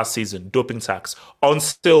than last season. Doping tax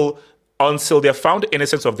until they're found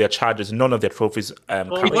innocent of their charges, none of their trophies.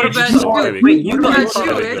 What about you? Wait, you got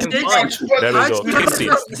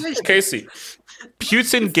Casey.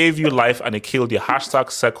 Putin gave you life and he killed you. #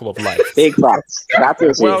 circle of life. Big facts.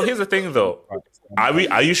 Well, here's the thing, though.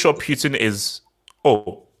 Are you sure Putin is?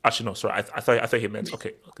 Oh, actually, no. Sorry, I thought he meant.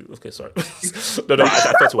 Okay. Sorry. no. I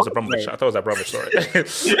thought it was Abramovich. I thought it was Abramovich.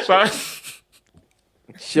 Sorry.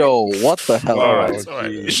 Yo, what the hell? All right.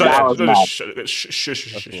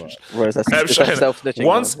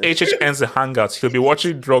 Once HH ends the hangout, he'll be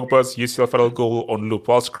watching Drogba's UCL final goal on loop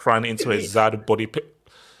whilst crying into his Zard body.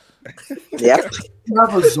 Yep. You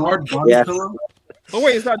have a Zard body pillow? Oh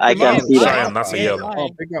wait, is that I can see that. Cheyenne, that's a yellow. Oh,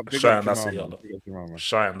 big up, Cheyenne, that's a Jamal, yellow. man.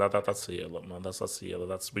 Cheyenne, that's a yellow, man. That's a yellow.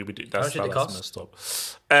 That's messed up.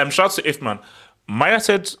 Shout out to Ifman. My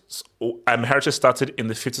United's heritage started in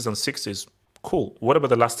the 50s and 60s. Cool. What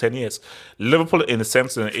about the last 10 years? Liverpool in the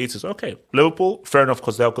 70s and 80s. Okay. Liverpool, fair enough,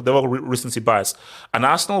 because they were recency bias. And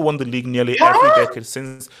Arsenal won the league nearly every decade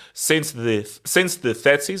since the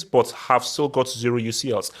 30s, but have still got 0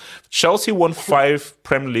 UCLs. Chelsea won 5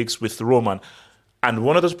 Premier Leagues with Roman, and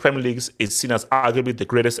one of those Premier Leagues is seen as arguably the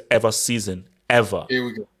greatest ever season ever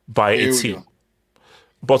by a team.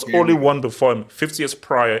 But only one before him, 50 years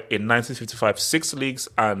prior in 1955, 6 leagues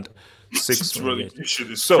and 6 really,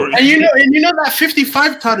 so and you know that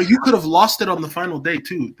 55 title, you could have lost it on the final day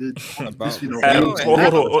too.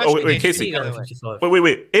 Wait, Casey.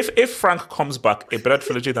 Wait. If Frank comes back, a better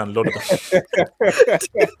trilogy than Lord of Bring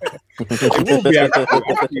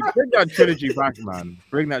that trilogy back, man.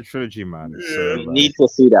 Bring that trilogy, man. So, we need to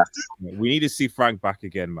see that. We need to see Frank back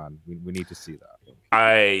again, man. We need to see that.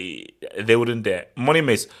 They wouldn't dare. Money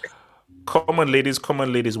Mace. Come on, ladies.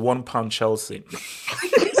 £1 Chelsea.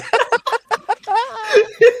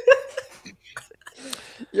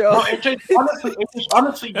 No,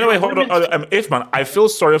 honestly. Anyway, hold on. Man, I feel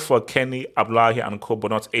sorry for Kenny, Abdullahi, and Co, but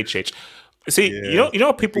not HH. See, you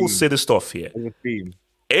know, people say this stuff here.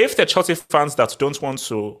 If they're Chelsea fans that don't want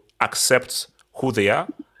to accept who they are,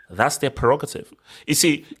 that's their prerogative. You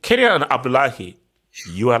see, Kenny and Abdullahi,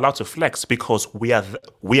 you are allowed to flex because we are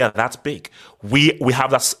that big. We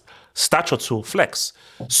have that stature to flex.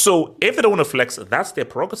 So if they don't want to flex, that's their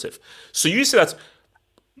prerogative. So you say that.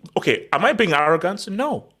 Okay, am I being arrogant?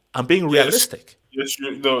 No, I'm being realistic. Yes, you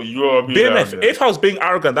are being arrogant. If I was being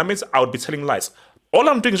arrogant, that means I would be telling lies. All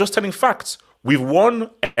I'm doing is just telling facts. We've won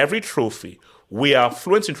every trophy. We are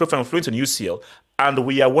fluent in trophy and fluent in UCL, and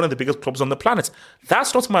we are one of the biggest clubs on the planet.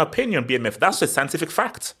 That's not my opinion, BMF. That's a scientific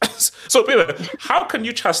fact. So, BMF, how can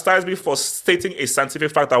you chastise me for stating a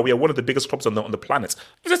scientific fact that we are one of the biggest clubs on the planet?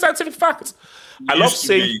 It's a scientific fact. I love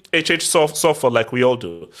saying HH suffer like we all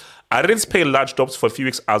do. I didn't pay large dubs for a few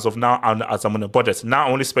weeks as of now, and as I'm on a budget. Now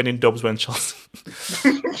I'm only spending dubs when Chelsea.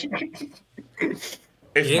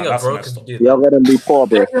 You're gonna be poor,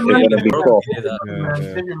 bro. You're gonna be poor.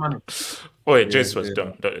 Save your money. Oh, wait, Jace was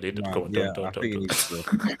done. Don't.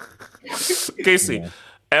 Casey,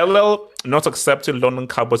 LL not accepting London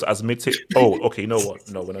Cowboys as meeting. Oh, okay. You know what?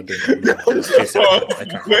 No, we're not doing that. I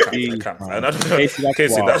can't.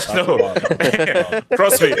 Casey, that's no.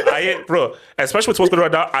 Trust me, bro. Especially with what's going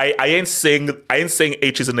on right now, I ain't saying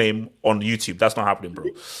H's name on YouTube. That's not happening, bro.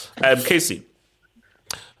 Casey.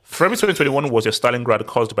 February 2021 was your Stalingrad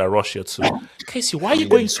caused by Russia too. Casey, why are you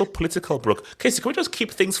going so political, bro? Casey, can we just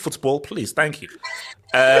keep things football, please? Thank you.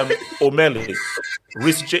 O'Malley,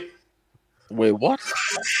 Rhys J. Wait, what?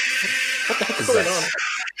 What the heck is that?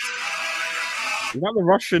 Is that the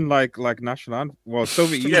Russian like national anthem? Well,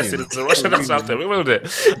 Soviet Union. Yes, it is the Russian national anthem. We will do it.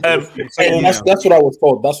 That's what I was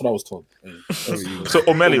told. So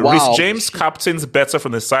O'Malley, Rhys James captains better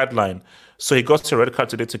from the sideline. So he got a red card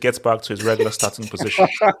today to get back to his regular starting position.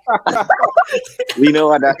 We know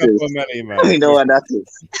what that is. We know what that is.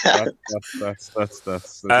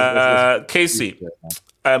 That's Casey,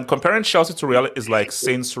 comparing Chelsea to Real is like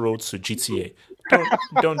Saints Row to GTA.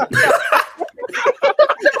 Don't.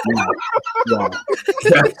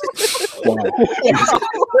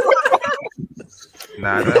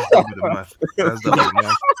 Nah,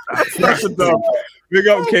 that's a dub. Big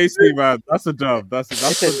up Casey, man. That's a dub.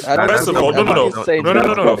 First of all,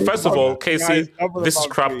 no. First of all, Casey, this is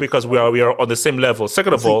crap because we are on the same level.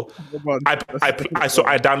 Second of all, I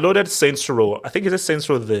downloaded Saints Row. I think it's Saints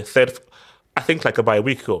Row the third. I think like about a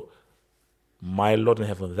week ago. My Lord in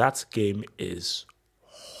heaven, that game is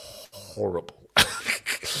horrible.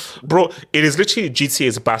 Bro, it is literally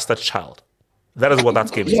GTA's bastard child. That is what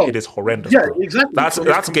that game is. It is horrendous. Yeah, bro. exactly.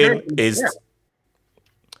 That game is...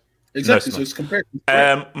 Exactly, No, so it's compared.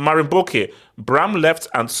 Marimboke, Bram left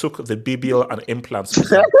and took the BBL and implants.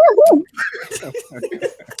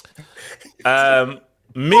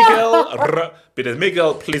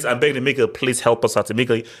 Miguel, please, I'm begging Miguel, please help us out.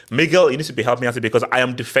 Miguel, you need to be helping me out because I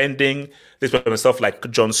am defending this by myself like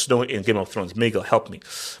Jon Snow in Game of Thrones. Miguel, help me.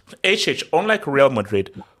 HH, unlike Real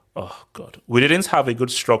Madrid, oh God, we didn't have a good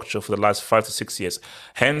structure for the last 5 to 6 years.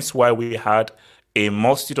 Hence why we had a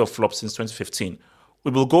multitude of flops since 2015. We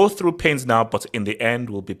will go through pains now, but in the end,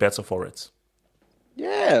 we'll be better for it.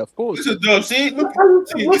 Yeah, of course. This is dope. See, look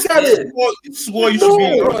at it. This is what you should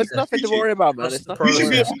be. Bro, it's nothing to worry about, man. It's nothing to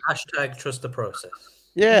worry about. Hashtag trust the process.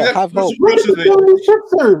 Yeah, have hope.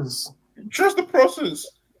 Trust the process.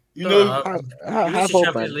 You know, have the hope,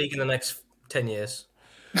 Champions man. League in the next 10 years.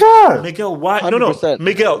 Miguel, why? 100%. No,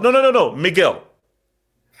 Miguel. No. Miguel.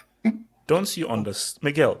 Don't you understand?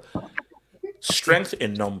 Miguel, strength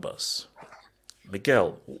in numbers.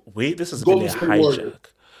 Miguel, this has been a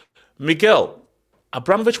hijack. Miguel,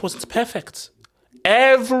 Abramovich wasn't perfect.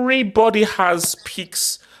 Everybody has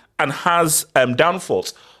peaks and has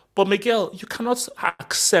downfalls. But Miguel, you cannot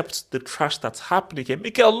accept the trash that's happening here.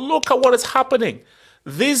 Miguel, look at what is happening.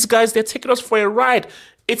 These guys, they're taking us for a ride.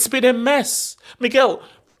 It's been a mess. Miguel,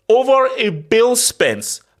 over $1 billion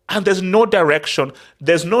spent, and there's no direction,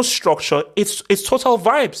 there's no structure. It's total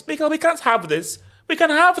vibes. Miguel, we can't have this. We can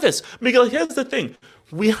have this. Miguel, here's the thing.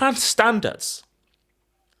 We had standards.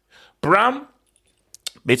 Bram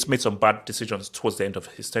made some bad decisions towards the end of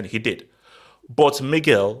his tenure. He did. But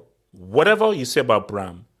Miguel, whatever you say about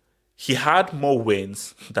Bram, he had more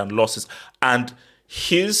wins than losses. And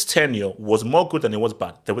his tenure was more good than it was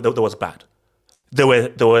bad. There was bad. There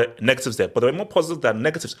were negatives there, but there were more positives than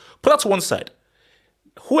negatives. Put that to one side.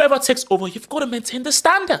 Whoever takes over, you've got to maintain the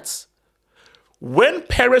standards. When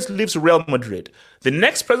Perez leaves Real Madrid, the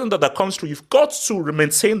next president that comes through, you've got to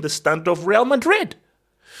maintain the standard of Real Madrid.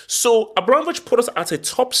 So Abramovich put us at a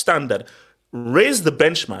top standard, raised the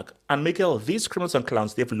benchmark, and Miguel, these criminals and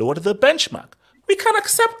clowns, they've lowered the benchmark. We can't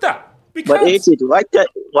accept that. We can't. But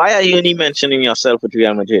why are you only mentioning yourself with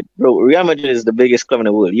Real Madrid? Bro, Real Madrid is the biggest club in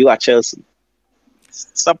the world. You are Chelsea.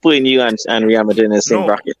 Stop putting you and Real Madrid in the same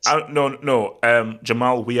brackets. No,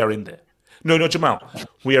 Jamal, we are in there. No, Jamal.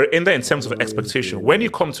 We are in there in terms of expectation. When you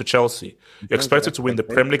come to Chelsea, you're expected to win the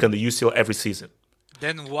Premier League and the UCL every season.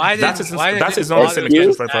 Then why did that is not the same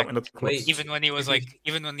expectation even when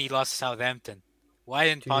he lost Southampton? Why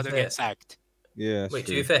didn't Potter get sacked? Yeah. Wait,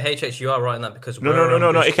 to be fair, HH, you are right in that because no.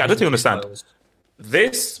 Okay, I don't think you understand.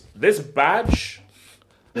 This badge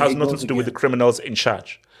has nothing to do with the criminals in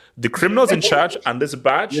charge. The criminals in charge and this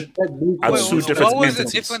badge are two different entities. What was the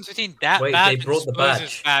difference between that badge and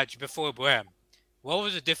Spurs' badge before Bram? What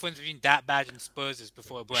was the difference between that badge and Spurs'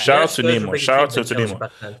 before Bram? Shout out to Nemo.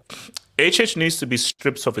 HH needs to be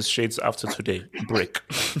stripped of his shades after today. Brick.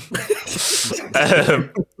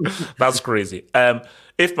 That's crazy.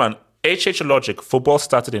 Ifman, HH logic, football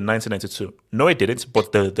started in 1992. No, it didn't,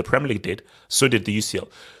 but the Premier League did. So did the UCL.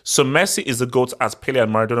 So Messi is the GOAT as Pele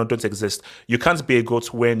and Maradona don't exist. You can't be a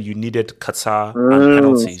GOAT when you needed Qatar and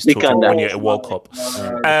penalties to win a World Cup.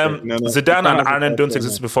 Zidane and Arnen don't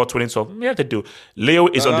exist before 2012. Yeah, they do. Leo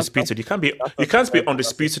is undisputed. You can't be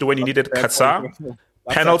undisputed when you needed Qatar,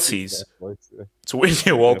 penalties to win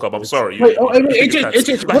your World Cup. I'm sorry. Hold on.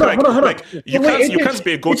 You can't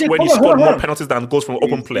be a GOAT when you score more penalties than goals from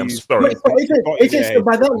open play. I'm sorry. So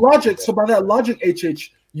by that logic,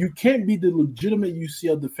 HH, you can't be the legitimate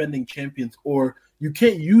UCL defending champions, or you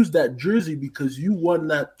can't use that jersey because you won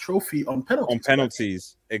that trophy on penalties. On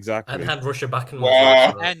penalties, exactly. And had Russia back in No,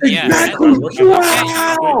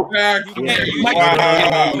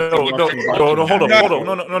 hold on.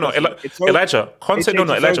 No. Elijah, context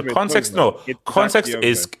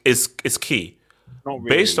is key. Really.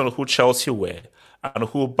 Based on who Chelsea were and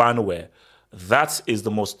who Bayern were, that is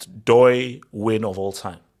the most doy win of all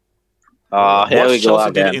time. Here we go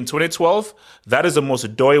Chelsea did in 2012, that is the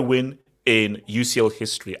most doy win in UCL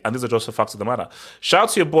history, and these are just the facts of the matter. Shout out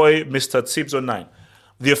to your boy, Mr. Tibs09.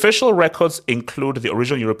 The official records include the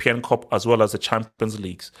original European Cup as well as the Champions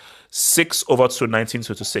Leagues. 6-2,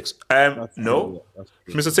 1926. No,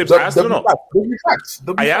 Mr. Tibbs,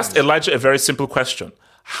 I asked Elijah a very simple question.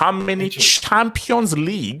 How many Champions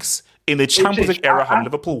Leagues in the Champions League era have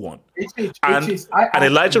Liverpool won? And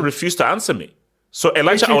Elijah refused to answer me. So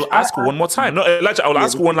Elijah, I will ask one more time. No, Elijah, I will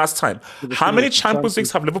ask one last time. How many Champions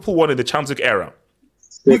Leagues have Liverpool won in the Champions League era?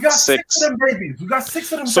 We got six of them babies. We got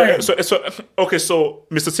six of them. Okay, so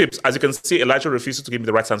Mr. Tips, as you can see, Elijah refuses to give me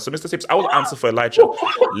the right answer. So Mr. Tips, I will answer for Elijah.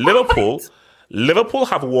 Liverpool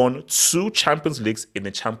have won 2 Champions Leagues in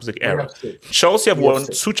the Champions League era. Chelsea have won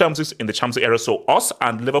 2 Champions Leagues in the Champions League era. So us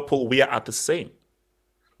and Liverpool, we are at the same.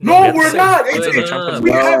 No, we're not. We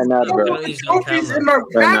have more trophies in our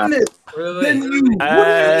cabinet than you.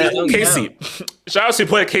 Casey, shout out to your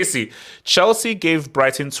point, Casey. Chelsea gave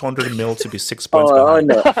Brighton 200 mil to be 6 points behind.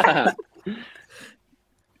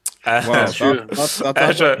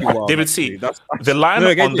 David C. The line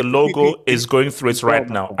on the logo is going through it right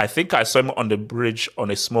now. I think I saw him on the bridge on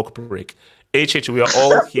a smoke break. HH, we are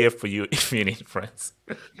all here for you if you need friends.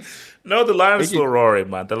 No, the line is still roaring,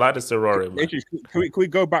 man. The line is still roaring, man. Can we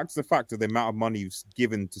go back to the fact of the amount of money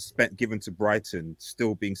given to Brighton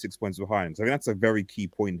still being 6 points behind? So I think that's a very key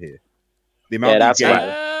point here. The amount that's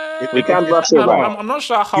right. We can't brush it off. I'm not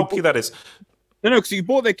sure how key that is. No, because you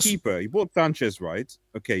bought their keeper. You bought Sanchez, right?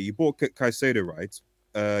 Okay, you bought Caicedo, right?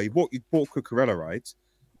 You bought Cucurella, right?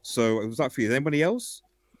 So was that for you? Anybody else?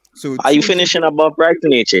 So are you finishing above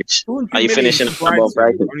Brighton, HH? Are you finishing above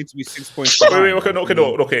Brighton? Only to be 6 points. Okay.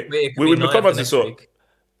 We come back to this. So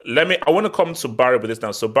I want to come to Barry with this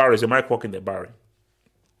now. So Barry, is your mic working there, Barry?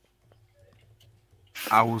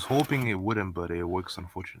 I was hoping it wouldn't, but it works,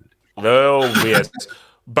 unfortunately. No, yes.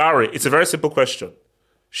 Barry, it's a very simple question.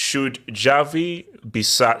 Should Xavi be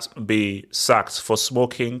sacked for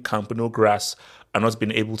smoking Camp Nou grass and not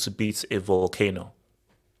being able to beat a volcano?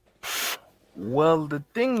 Well, the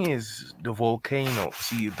thing is, the volcano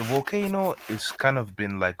is kind of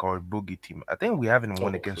been like our boogie team. I think we haven't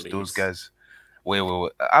won against those guys. Wait.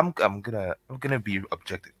 I'm gonna be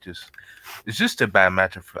objective. It's just a bad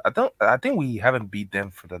matchup. I think we haven't beat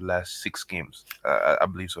them for the last 6 games. I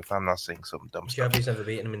believe so. If I'm not saying some dumb stuff. Xavi's never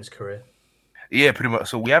beaten him in his career. Yeah, pretty much.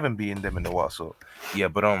 So we haven't beaten them in a while. So yeah,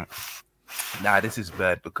 but this is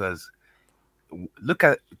bad because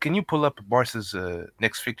can you pull up Barca's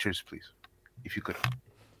next fixtures, please? If you could.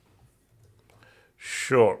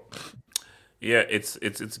 Sure. Yeah, it's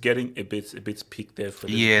getting a bit peaked there for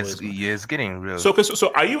the boys, it's getting real.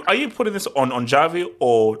 So are you putting this on Xavi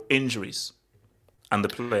or injuries and the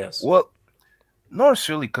players? Well, not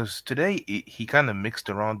necessarily, because today he kind of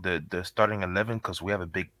mixed around the starting 11 because we have a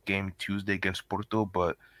big game Tuesday against Porto.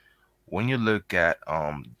 But when you look at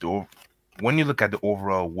the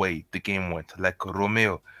overall way the game went, like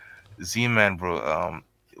Romeo, Z-Man, bro,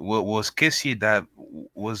 was Kessie that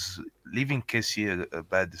was leaving Kessie a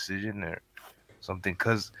bad decision or something?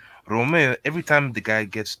 Because Romeo, every time the guy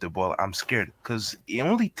gets the ball, I'm scared because it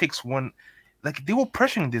only takes one. Like, they were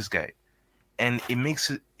pressuring this guy, and it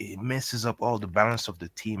messes up all the balance of the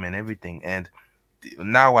team and everything. And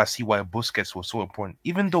now I see why Busquets was so important.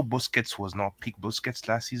 Even though Busquets was not peak Busquets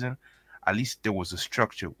last season, at least there was a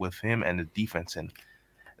structure with him and the defense. And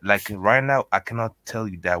like right now, I cannot tell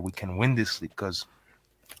you that we can win this league because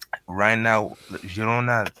right now,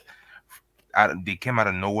 Girona, they came out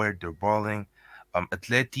of nowhere. They're balling.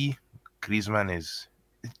 Atleti, Griezmann is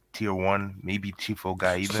tier 1, maybe tier 4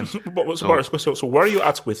 guy even. So where are you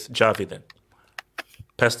at with Xavi then?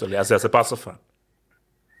 Personally, as a Barca fan.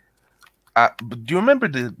 But do you remember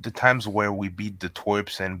the times where we beat the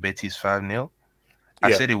Twerps and Betis 5-0?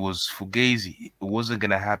 I said it was fugazi. It wasn't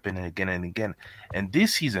gonna happen again and again. And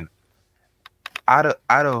this season, out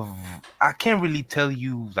of I can't really tell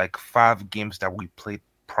you like 5 games that we played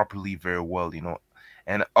properly very well,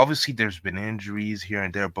 And obviously there's been injuries here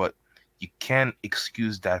and there, but you can't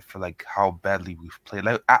excuse that for like how badly we've played.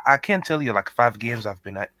 Like I can't tell you like 5 games I've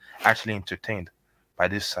been actually entertained by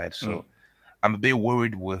this side. So I'm a bit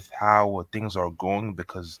worried with how things are going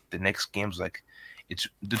because the next games, like it's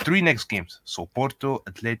the 3 next games. So Porto,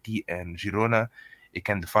 Atleti, and Girona, it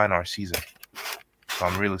can define our season. So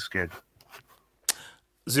I'm really scared.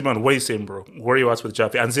 Ziman, what are you saying, bro? Where are you at with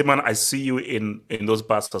Xavi? And Ziman, I see you in those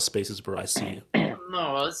Barca spaces, bro. I see you.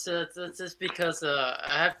 No, it's just because I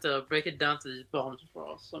have to break it down to these bones,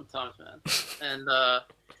 bro, sometimes, man. And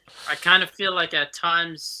I kind of feel like at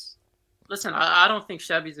times, listen, I don't think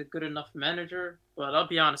Xavi's a good enough manager, but I'll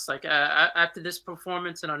be honest, like after this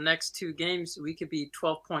performance in our next 2 games, we could be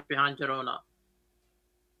 12 points behind Girona.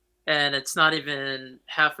 And it's not even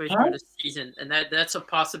halfway through the season. And that's a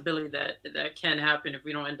possibility that can happen if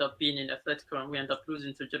we don't end up being in Atletico and we end up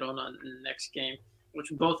losing to Girona in the next game,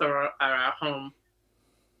 which both are at home.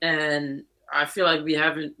 And I feel like we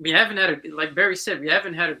haven't had like Barry said, we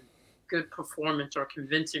haven't had a good performance or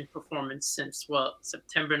convincing performance since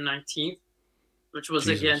September 19th, which was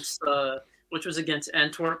against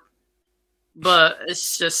Antwerp. But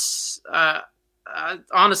it's just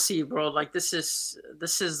honestly, bro, like this is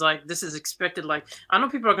expected. Like I know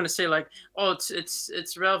people are gonna say like, oh,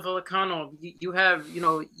 it's Real Vallecano. You have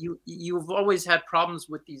you've always had problems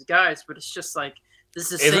with these guys, but it's just like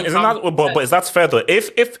this is isn't that but is that fair though?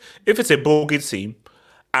 If it's a bogey team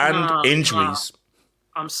and injuries.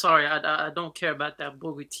 I'm sorry, I don't care about that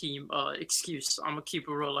bogey team excuse. I'm gonna keep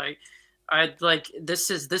it real. This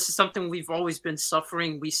is something we've always been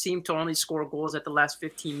suffering. We seem to only score goals at the last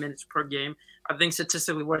 15 minutes per game. I think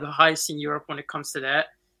statistically we're the highest in Europe when it comes to that,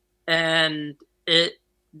 and it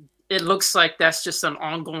looks like that's just an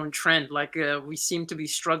ongoing trend. Like we seem to be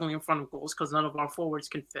struggling in front of goals because none of our forwards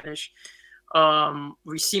can finish.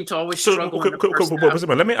 We seem to always struggle.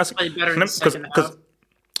 Let me ask.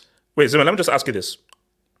 Wait, Zima, let me just ask you this.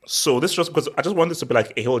 So this just because I just want this to be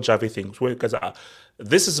like a whole Xavi thing. Because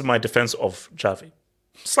this is my defense of Xavi,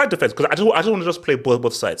 slight defense because I just want to just play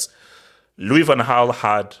both sides. Louis van Gaal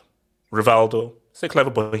had Rivaldo. Say clever,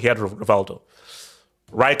 but he had Rivaldo.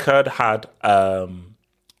 Rijkaard had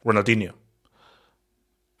Ronaldinho.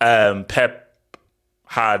 Pep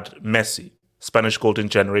had Messi, Spanish golden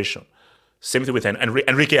generation. Same thing with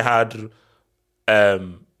Enrique had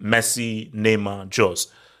Messi, Neymar, Jose.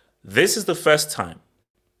 This is the first time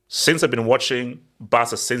since I've been watching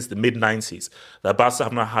Barca since the mid-90s that Barca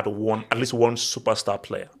have not had at least one superstar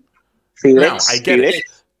player. Now, I get it.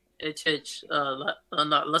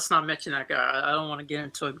 Let's not mention that guy. I don't want to get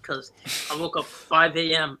into it because I woke up 5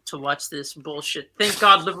 a.m. to watch this bullshit. Thank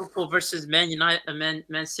God Liverpool versus Man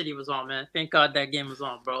City was on, man. Thank God that game was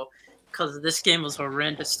on, bro. Because this game was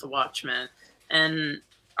horrendous to watch, man. And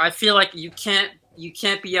I feel like you can't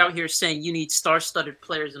be out here saying you need star-studded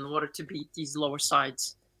players in order to beat these lower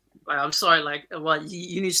sides. I'm sorry,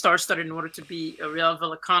 you need star-studded in order to be a Real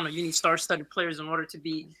Vallecano. You need star-studded players in order to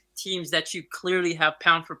be teams that you clearly have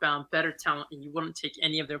pound for pound better talent, and you wouldn't take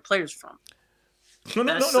any of their players from. No.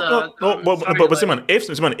 But Simon,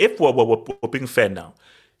 if we're being fair now,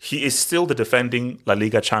 he is still the defending La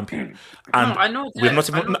Liga champion, and I know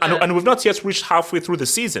that. we've not yet reached halfway through the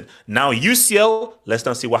season. Now UCL, let's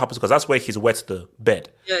not see what happens because that's where he's wet the bed.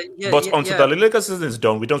 But until the La Liga season is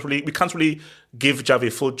done, we can't really give Xavi a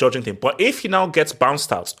full judging thing. But if he now gets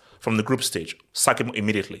bounced out from the group stage, sack him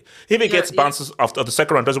immediately. If he gets bounces after the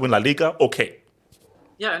second round, doesn't win La Liga, okay.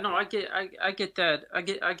 Yeah, no, I get that. I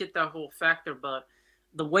get that whole factor, but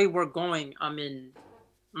the way we're going, I mean,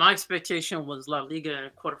 my expectation was La Liga in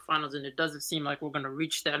quarterfinals, and it doesn't seem like we're going to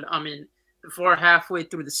reach that. I mean, before halfway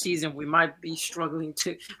through the season, we might be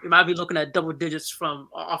looking at double digits from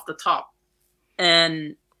off the top.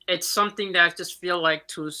 And it's something that I just feel like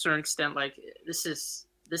to a certain extent, like this is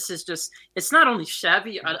just, it's not only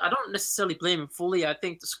Xavi. I don't necessarily blame him fully. I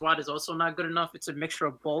think the squad is also not good enough. It's a mixture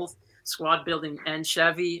of both squad building and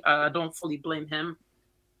Xavi. I don't fully blame him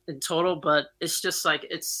in total, but it's just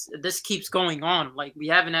like this keeps going on. Like we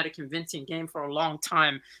haven't had a convincing game for a long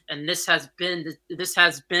time, and this has been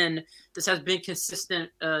consistent.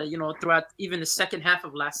 Throughout even the second half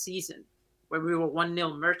of last season, where we were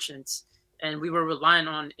 1-0 merchants, and we were relying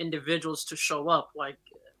on individuals to show up. Like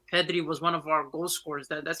Pedri was one of our goal scorers.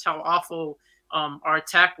 That's how awful our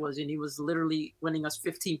attack was, and he was literally winning us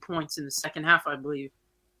 15 points in the second half, I believe.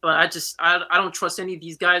 But I don't trust any of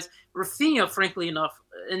these guys. Rafinha, frankly enough,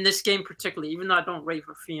 in this game particularly, even though I don't rate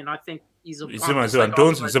Rafinha, I think he's a Zeman,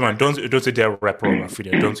 don't say they're rep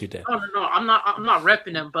Rafinha. Don't say that. No, I'm not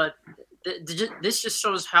repping him, but this just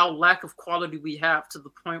shows how lack of quality we have to the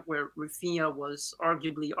point where Rafinha was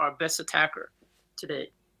arguably our best attacker today.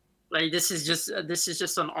 Like this is just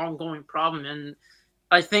an ongoing problem, and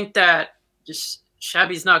I think that just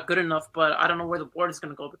Xavi's not good enough, but I don't know where the board is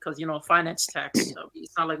going to go because, finance tax. So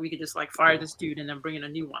it's not like we could just fire this dude and then bring in a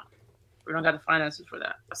new one. We don't got the finances for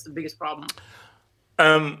that. That's the biggest problem.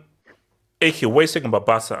 Aki, what are you saying about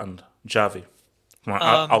Barca and Xavi?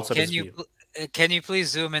 Can you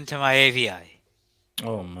please zoom into my AVI?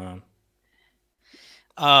 Oh man.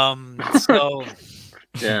 So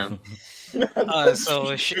yeah.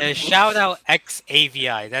 Shout out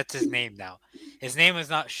XAVI. That's his name now. His name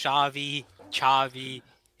is not Xavi.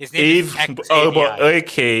 His name is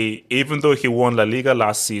okay, even though he won La Liga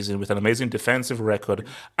last season with an amazing defensive record,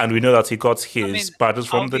 and we know that he got his badges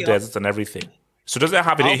from the deserts and everything. So does it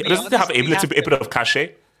have a bit of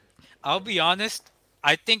cachet? I'll be honest.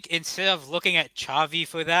 I think instead of looking at Xavi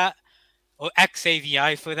for that, or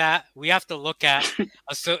XAVI for that, we have to look at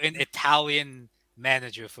a certain Italian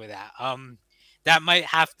manager for that. That might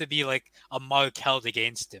have to be like a mark held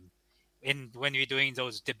against him when you're doing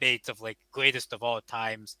those debates of like greatest of all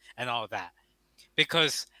times and all that.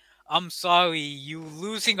 Because I'm sorry, you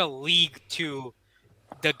losing a league to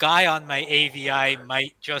the guy on my AVI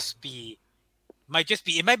might just be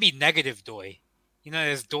it might be negative Doi. You know,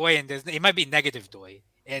 there's Doi and it might be negative Doi.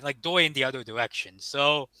 And like Doi in the other direction.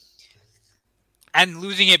 So, and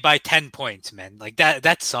losing it by 10 points, man. Like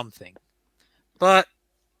that's something. But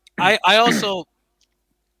I also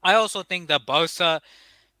think that Barca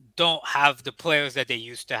don't have the players that they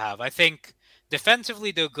used to have. I think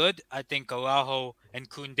defensively they're good. I think Araujo and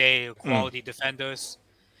Koundé are quality defenders.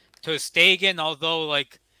 Ter Stegen, although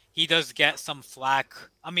like he does get some flack.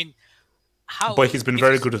 I mean, but he's been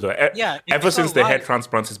very good at that. Yeah, ever since the head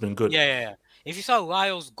transplant, he's been good. Yeah. If you saw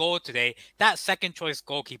Lyle's goal today, that second choice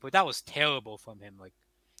goalkeeper, that was terrible from him. Like,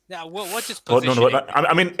 what's his positioning? No.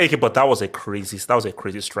 I mean, but that was a crazy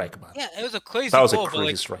strike, man. Yeah, it was a crazy. That was a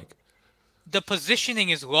crazy strike. The positioning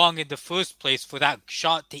is wrong in the first place for that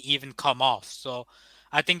shot to even come off. So,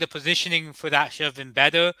 I think the positioning for that should have been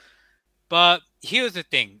better. But here's the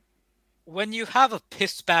thing: when you have a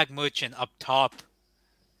piss bag merchant up top,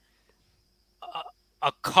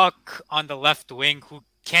 a cuck on the left wing who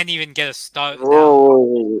can't even get a start.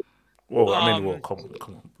 Whoa! Come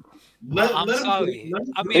on. I'm sorry.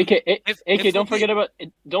 I mean, AK, don't forget about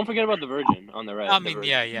the Virgin on the right. I mean,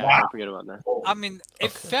 yeah. Don't forget about that. I mean,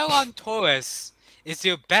 if Ferran Torres is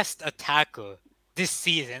your best attacker this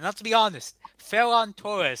season, let's be honest, Ferran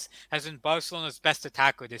Torres has been Barcelona's best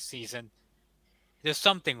attacker this season. There's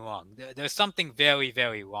something wrong. There's something very,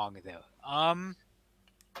 very wrong there.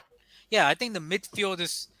 Yeah, I think the midfield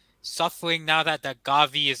is suffering now that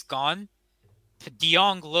Xavi is gone. De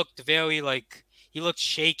Jong looked he looked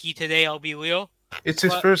shaky today, I'll be real. It's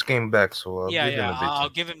his first game back, so I'll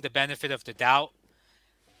give him the benefit of the doubt.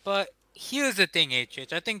 But here's the thing,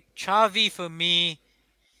 HH. I think Xavi, for me,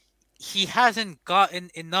 he hasn't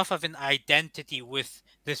gotten enough of an identity with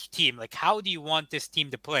this team. Like, how do you want this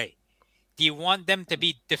team to play? Do you want them to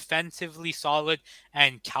be defensively solid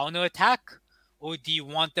and counterattack? Or do you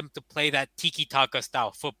want them to play that tiki-taka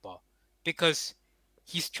style football? Because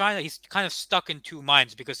he's kind of stuck in two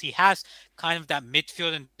minds, because he has kind of that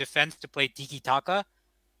midfield and defense to play tiki-taka,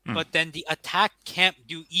 but then the attack can't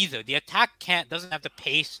do either. The attack doesn't have the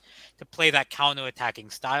pace to play that counter-attacking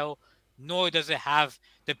style, nor does it have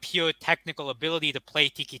the pure technical ability to play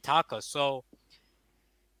tiki-taka. So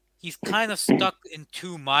he's kind of stuck in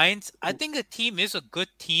two minds. I think the team is a good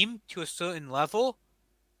team to a certain level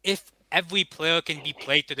if every player can be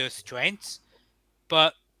played to their strengths,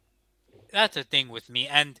 but that's the thing with me.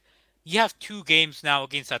 And you have 2 games now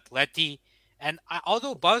against Atleti, and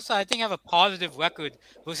although Barca, I think, have a positive record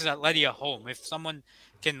versus Atleti at home. If someone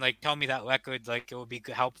can tell me that record, it would be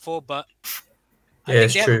helpful. But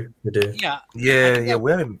it's true. We do. Yeah.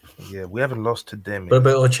 We haven't lost to them. But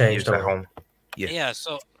it'll change at home. Yeah.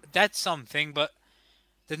 So that's something. But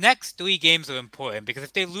the next 3 games are important, because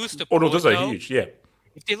if they lose to Porto, those are huge. Yeah.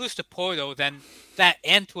 If they lose to Porto, then that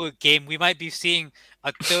Antwerp game, we might be seeing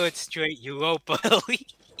a 3rd straight Europa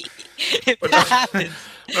League. If that happens.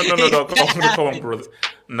 No, come on, brother.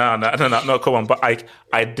 No, come on. But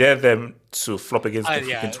I dare them to flop against the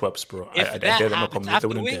freaking Twerps, bro. I dare them not come. After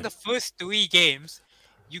winning the first 3 games,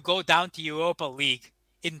 you go down to Europa League.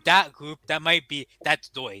 In that group, that's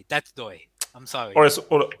Doi. I'm sorry. All right,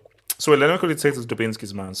 so let me quickly take this to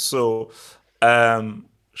Dubinsky's, man. So,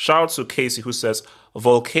 shout out to Casey, who says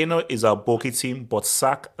Volcano is our bulky team, but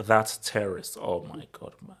sack that terrorist. Oh my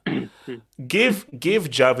god, man! Give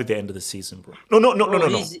Xavi the end of the season, bro. No.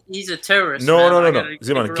 He's a terrorist. No.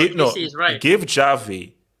 Ziman, give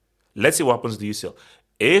Xavi. Let's see what happens to the UCL.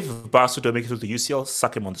 If Barca don't make it to the UCL,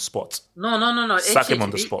 sack him on the spot. No. Sack him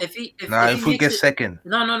on the spot. If we get second.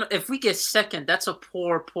 No. If we get second, that's a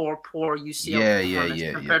poor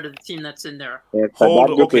UCL compared to the team that's in there. Yeah,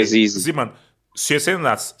 okay, Ziman. So you're saying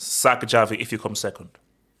that's sack Xavi if you come second?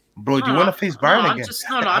 Bro, do you want to face Bayern again?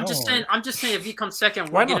 I'm just saying if he comes second,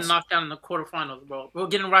 we're getting knocked out in the quarterfinals, bro. We're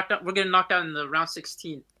getting knocked out in the round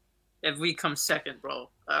 16 if we come second, bro.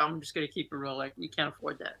 I'm just gonna keep it real. We can't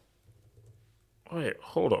afford that. Wait,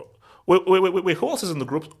 hold on. Wait. Who else is in the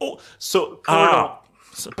group? Oh, so Porto.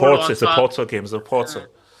 It's a Porto game. It's a Porto.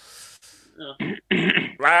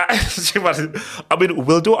 I mean,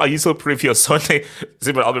 we'll do our usual preview Sunday.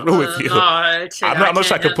 I'll be real with you. I'm not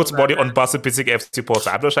sure I can put money on Barca beating FC Porto.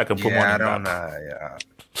 I'm not sure I can put money on that.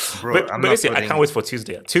 Bro, but listen, I can't wait for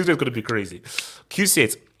Tuesday. Tuesday is going to be crazy.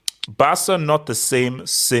 Q8, Barca not the same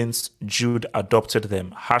since Jude adopted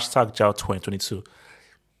them. #Jao 2022.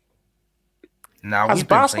 Now has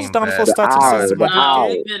Barca's downfall started since that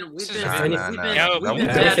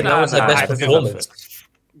was their best performance.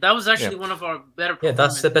 That was actually one of our better performances. Yeah,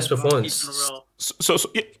 that's the best performance. So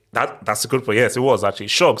that's a good point. Yes, it was actually.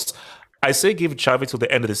 Shoggs, I say give Xavi till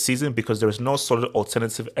the end of the season because there is no solid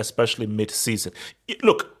alternative, especially mid-season.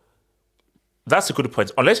 Look, That's a good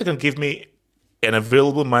point. Unless you can give me an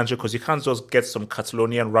available manager, because you can't just get some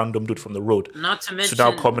Catalonian random dude from the road Not to mention,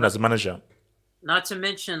 now come in as a manager. Not to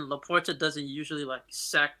mention, Laporta doesn't usually like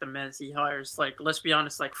sack the men he hires. Like, let's be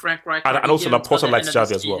honest, like Frank Rijkaard. And also Laporta likes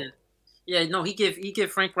Xavi as well. Yeah, no, he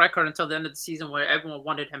gave Frank Rijkaard until the end of the season where everyone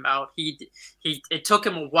wanted him out. It took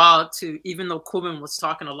him a while to, even though Koeman was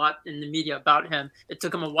talking a lot in the media about him, it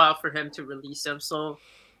took him a while for him to release him. So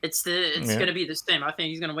it's going to be the same. I think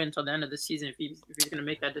he's going to wait until the end of the season if he's going to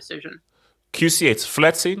make that decision. QC8,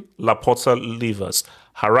 flirting, Laporta levers,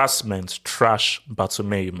 harassment, trash,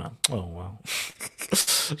 Bartomeu, man. Oh, wow.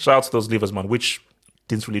 Shout out to those levers, man, which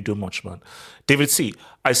didn't really do much, man. David C,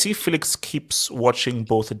 I see Felix keeps watching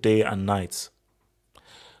both day and night.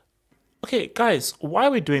 Okay, guys, why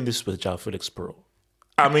are we doing this with João Felix, bro?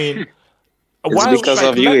 I mean, it's because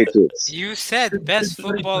of you, You said best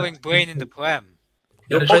footballing brain in the Prem.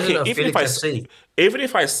 Okay, even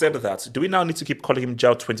if I said that, do we now need to keep calling him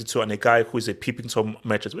João 22 and a guy who is a peeping Tom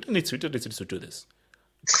merchant? We don't need to do this.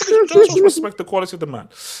 Just respect the quality of the man.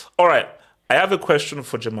 All right, I have a question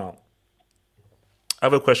for Jamal.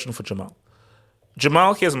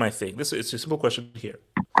 Jamal, here's my thing. It's a simple question here.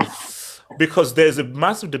 Because there's a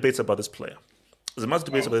massive debate about this player. And I'll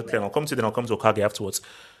come to Okage afterwards.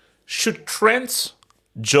 Should Trent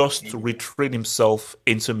just retrain himself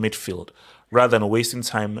into midfield rather than wasting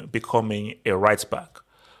time becoming a right back?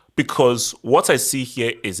 Because what I see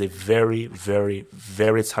here is a very, very,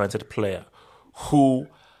 very talented player who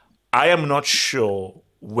I am not sure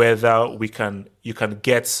whether you can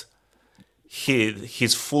get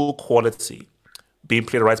his full quality being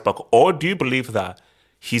played right back, or do you believe that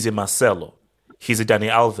he's a Marcelo, he's a Dani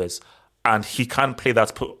Alves, and he can't play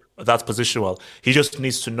that position well? He just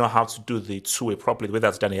needs to know how to do the two-way properly, the way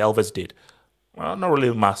that Dani Alves did. Well, not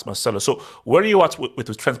really Marcelo. So where are you at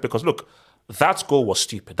with Trent? Because look, that goal was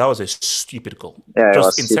stupid. That was a stupid goal. Yeah,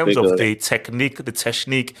 just in terms of the technique,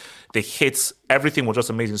 the hits, everything was just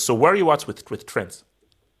amazing. So where are you at with Trent?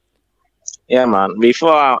 Yeah, man.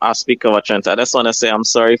 Before I speak about Trent, I just want to say I'm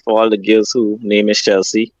sorry for all the girls who name is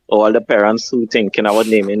Chelsea, or all the parents who thinking about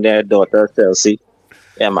naming their daughter Chelsea.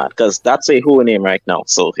 Yeah, man, because that's a whole name right now.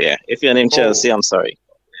 So, yeah, if you're named Chelsea, I'm sorry.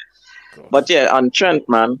 But, yeah, on Trent,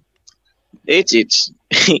 man, he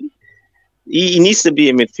needs to be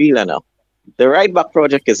a midfielder now. The right-back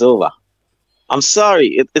project is over. I'm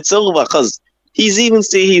sorry, it's over because he's even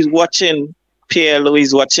say he's watching Pirlo,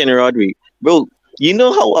 he's watching Rodri. Bro, you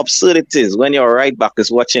know how absurd it is when your right back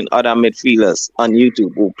is watching other midfielders on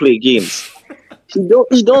YouTube who play games. He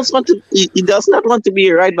does not want to be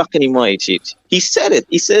a right back anymore. He said it.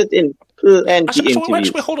 He said it in plenty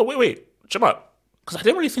interviews. Hold on, wait, Jamal, because I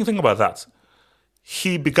didn't really think about that.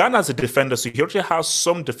 He began as a defender, so he already has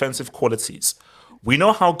some defensive qualities. We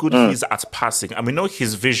know how good he is at passing, and we know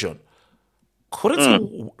his vision. Couldn't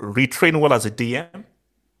he retrain well as a DM?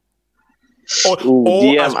 No.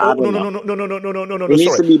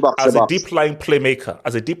 Sorry. As a deep line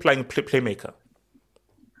playmaker.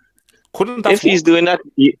 Couldn't that? If he's doing that,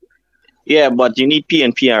 yeah, but you need P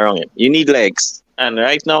around him. You need legs, and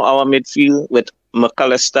right now our midfield with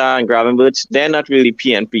McAllister and Gravenberch, they're not really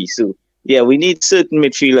P. So yeah, we need certain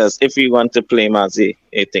midfielders if we want to play him as a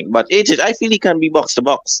thing. But I feel he can be box to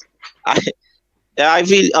box. I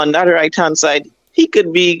feel on that right hand side he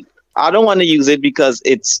could be. I don't want to use it because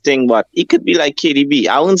it's thing, but he could be like KDB.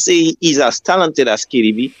 I wouldn't say he's as talented as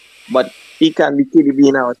KDB, but he can be KDB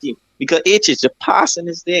in our team because the passing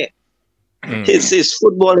is there. His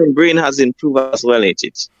footballing brain has improved as well.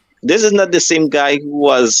 This is not the same guy who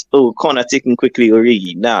was corner taking quickly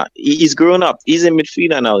Origi. Nah, he's grown up. He's a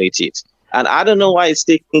midfielder now. And I don't know why it's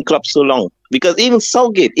taking Klopp so long because even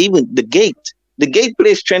Southgate, even the gate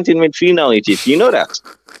plays Trent in midfield now. You know that.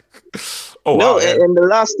 Oh, no, wow, yeah. In the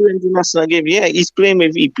last two international games, yeah, he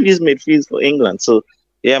plays midfield for England. So,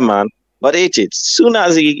 yeah, man. But soon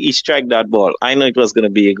as he strike that ball, I know it was going to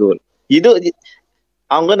be a goal.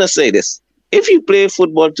 I'm going to say this. If you play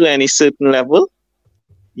football to any certain level,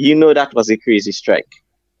 you know that was a crazy strike.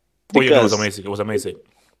 Oh, it was amazing. It was amazing.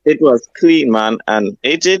 It was clean, man. And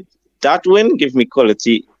that win give me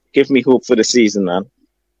quality, give me hope for the season, man.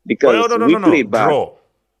 Because we played bad. Draw.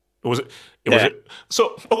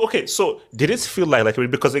 So okay. So did it feel like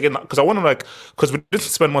because I want to because we didn't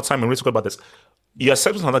spend more time and really talk about this. You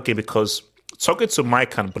accepted on that game because talking to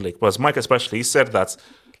Mike and Blake, but Mike especially, he said that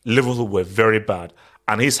Liverpool were very bad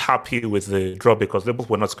and he's happy with the draw because Liverpool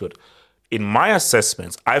were not good. In my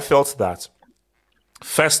assessment, I felt that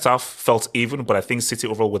first half felt even, but I think City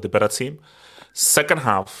overall were the better team. Second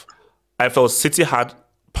half, I felt City had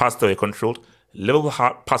passed that they controlled. Liverpool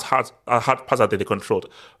had passed that they controlled.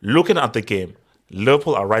 Looking at the game,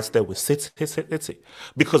 Liverpool are right there with City.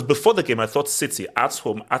 Because before the game, I thought City at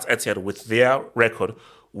home, at Etihad, with their record,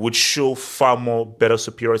 would show far more better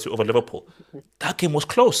superiority over Liverpool. That game was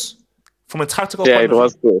close from a tactical point of view. Yeah, it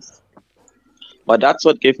was close. But that's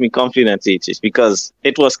what gave me confidence, because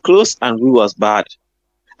it was close and we was bad.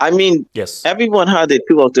 I mean, yes, everyone had a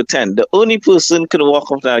 2 out of 10. The only person could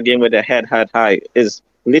walk off that game with their head held high is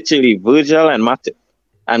literally Virgil and Matip,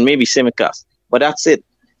 and maybe Tsimikas. But that's it.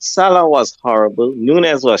 Salah was horrible.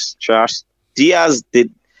 Nunes was trash. Diaz did.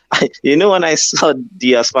 You know, when I saw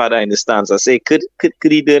Diaz's father in the stands, I say, could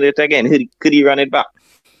he do it again? Could he run it back?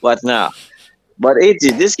 But nah. But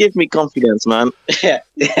this gave me confidence, man. yeah,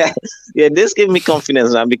 this gave me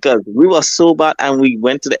confidence, man, because we were so bad and we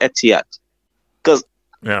went to the Etihad. Because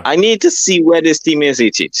I need to see where this team is,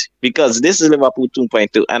 because this is Liverpool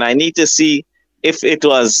 2.2, and I need to see if it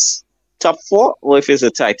was top 4 or if it's a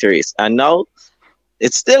tight race. And now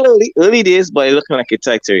it's still early days, but it's looking like a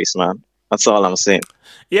tight race, man. That's all I'm saying.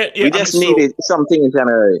 Yeah. We just need something in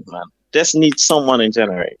January, man. Just need someone in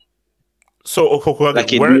January. So,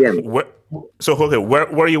 like where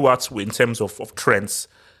are you at in terms of Trent,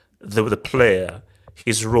 the player,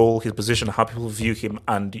 his role, his position, how people view him,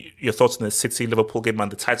 and your thoughts on the City-Liverpool game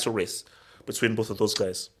and the title race between both of those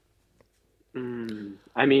guys?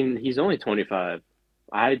 I mean, he's only 25.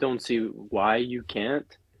 I don't see why you can't.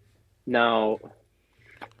 Now,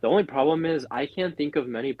 the only problem is I can't think of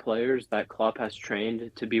many players that Klopp has trained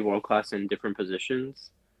to be world-class in different positions.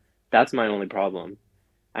 That's my only problem.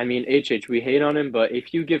 I mean, we hate on him, but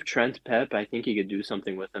if you give Trent Pep, I think he could do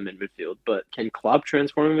something with him in midfield. But can Klopp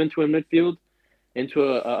transform him into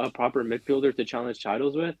a proper midfielder to challenge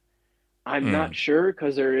titles with? I'm not sure,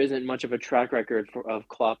 because there isn't much of a track record of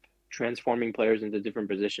Klopp transforming players into different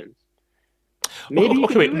positions. Maybe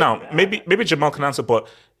Jamal can answer, but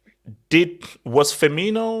was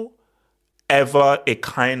Firmino ever a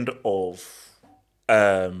kind of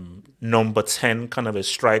number 10 kind of a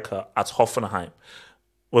striker at Hoffenheim?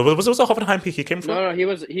 Was it a Hoffenheim pick he came from? No, he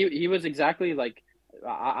was exactly like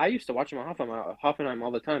I used to watch him at Hoffenheim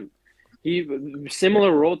all the time.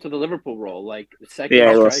 Similar role to the Liverpool role, like second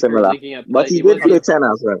striker. Yeah, it was similar. But he did play 10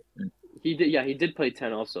 as well. He did play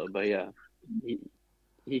 10 also, but yeah,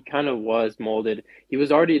 he kind of was molded. He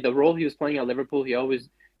was already the role he was playing at Liverpool. He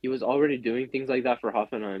was already doing things like that for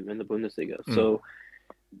Hoffenheim in the Bundesliga. So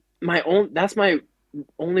that's my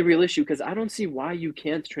only real issue, because I don't see why you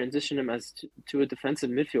can't transition him to a defensive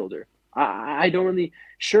midfielder. I don't really.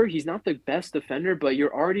 Sure, he's not the best defender, but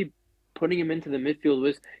you're already putting him into the midfield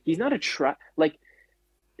with. He's not a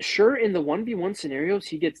sure, in the 1v1 scenarios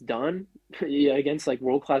he gets done against like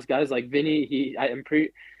world class guys like Vinny.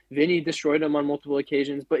 Vinny destroyed him on multiple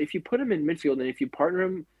occasions. But if you put him in midfield and if you partner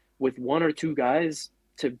him with 1 or 2 guys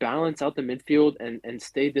to balance out the midfield and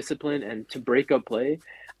stay disciplined and to break up play,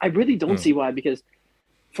 I really don't see why, because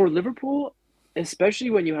for Liverpool, especially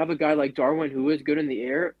when you have a guy like Darwin who is good in the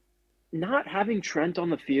air, not having Trent on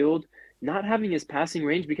the field, not having his passing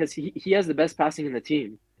range, because he has the best passing in the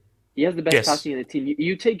team. He has the best passing in the team.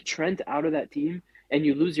 You take Trent out of that team and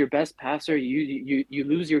you lose your best passer. You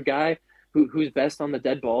lose your guy who's best on the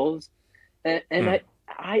dead balls. And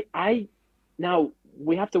I now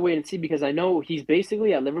we have to wait and see, because I know he's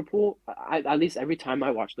basically at Liverpool. At least every time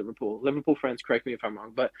I watch Liverpool fans correct me if I'm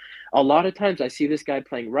wrong, but a lot of times I see this guy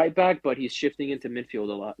playing right back, but he's shifting into midfield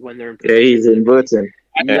a lot when they're in position. Yeah, he's inverting.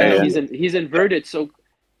 He's inverted. So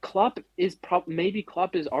Klopp is maybe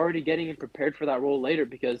Klopp is already getting him prepared for that role later,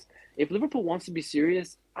 because if Liverpool wants to be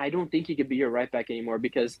serious, I don't think he could be your right back anymore,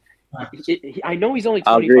 because I know he's only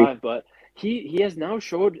 25, but he has now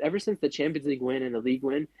showed ever since the Champions League win and the league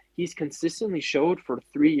win, he's consistently showed for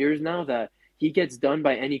 3 years now that he gets done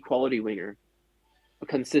by any quality winger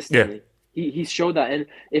consistently. Yeah. He's showed that. And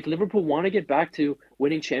if Liverpool want to get back to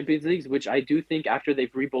winning Champions Leagues, which I do think after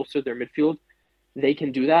they've rebolstered their midfield, they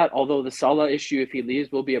can do that. Although the Salah issue, if he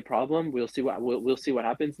leaves, will be a problem. We'll see what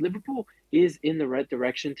happens. Liverpool is in the right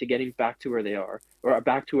direction to getting back to where they are, or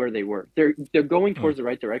back to where they were. They're going towards the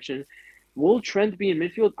right direction. Will Trent be in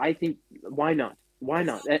midfield? I think why not? Why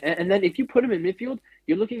not? And then if you put him in midfield,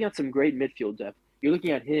 you're looking at some great midfield depth. You're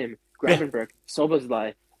looking at him, Gravenberch,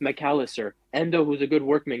 Szoboszlai, McAllister, Endo, who's a good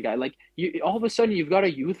workman guy. Like all of a sudden, you've got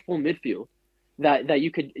a youthful midfield that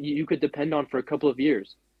you could depend on for a couple of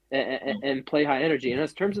years and play high energy. And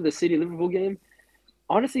as terms of the City-Liverpool game,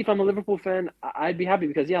 honestly, if I'm a Liverpool fan, I'd be happy,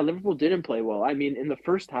 because Liverpool didn't play well. I mean, in the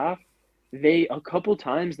first half, a couple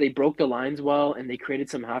times they broke the lines well and they created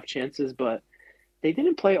some half chances, but they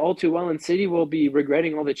didn't play all too well, and City will be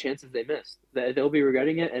regretting all the chances they missed. They'll be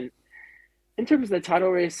regretting it. And in terms of the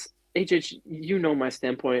title race, you know my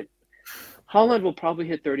standpoint. Haaland will probably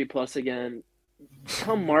hit 30 plus again.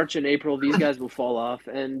 come March and April, these guys will fall off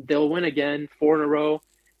and they'll win again, 4 in a row.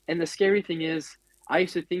 And the scary thing is, I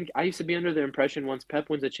used to be under the impression once Pep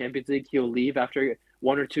wins the Champions League, he'll leave after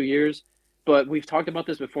 1 or 2 years. But we've talked about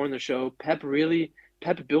this before in the show. Pep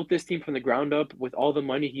built this team from the ground up with all the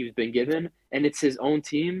money he's been given, and it's his own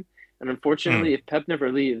team. And unfortunately, if Pep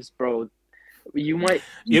never leaves, bro, you might.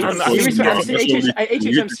 I'm serious when I say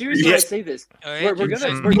this.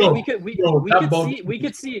 We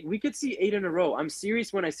could see 8 in a row. I'm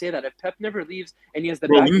serious when I say that. If Pep never leaves and he has the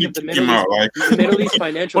backing of the Middle East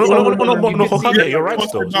financial. No, you're right.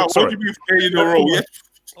 Sorry.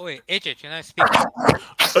 Oh wait, AJ, can I speak?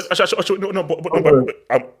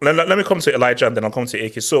 Let me come to Elijah and then I'll come to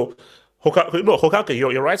AK. So, Hokage,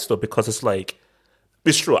 you're right still, because it's like,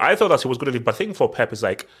 it's true. I thought that he was going to leave, but I think for Pep is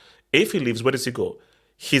like, if he leaves, where does he go?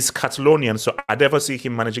 He's Catalonian, so I never see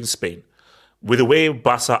him managing Spain. With the way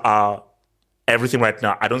Barca are, everything right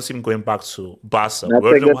now, I don't see him going back to Barca. We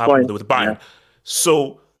already know what happened with Bayern. Yeah.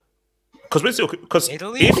 So, because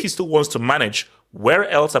if he still wants to manage, where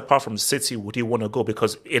else apart from City would he want to go?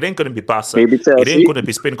 Because it ain't going to be Barca. It ain't going to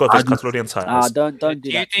be Spain because of Catalonian ties. Don't do Do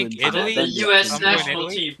you that. think Italy? The US national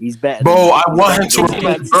team. He's better. Bro, I want him to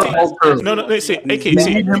replace Berhalter. No. See, my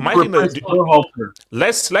thing.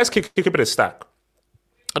 Let's keep it a stack.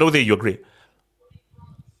 I don't think you agree.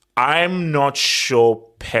 I'm not sure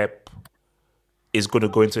Pep is going to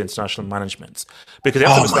go into international management, because you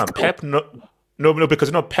have to understand Pep. No,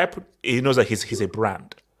 because Pep, he knows that he's a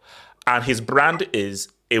brand. And his brand is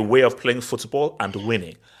a way of playing football and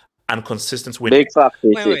winning and consistent winning. Big fact.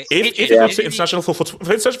 If it comes to international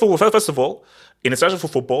football, first of all, in international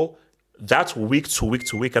football, that's week to week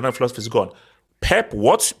to week, and that philosophy is gone. Pep,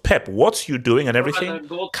 what you doing and everything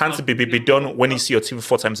can't be done when you see your team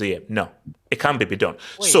 4 times a year. No, it can't be done.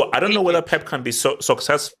 So I don't know whether Pep can be so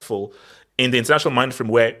successful in the international mind frame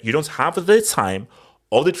where you don't have the time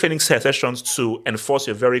or the training sessions to enforce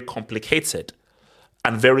your very complicated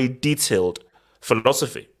and very detailed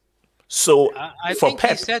philosophy. So I for think Pep,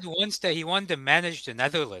 he said once that he wanted to manage the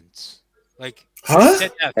Netherlands. Like, huh? He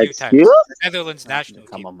said that a few times. The Netherlands national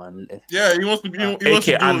team. Come on, man. Yeah, he wants to be.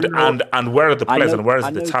 And where are the players and where is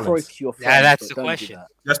the talent? Yeah, that's the question.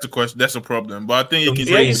 That's the question. That's the problem. But I think he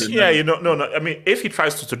can. No. I mean, if he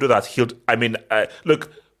tries to do that, he'll. I mean,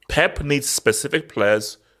 look, Pep needs specific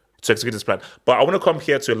players to execute his plan. But I want to come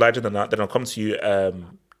here to Elijah, then I'll come to you.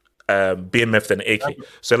 BMF then AK.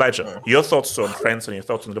 So Elijah, your thoughts on Trent and your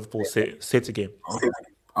thoughts on Liverpool City game?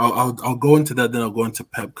 I'll go into that, then I'll go into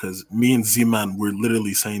Pep, because me and Z-Man we're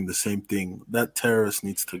literally saying the same thing. That terrorist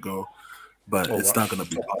needs to go, but it's not going to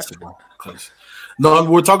be possible.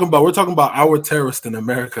 We're talking about our terrorist in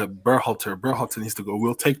America, Berhalter. Berhalter needs to go.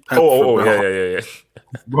 We'll take Pep. Yeah.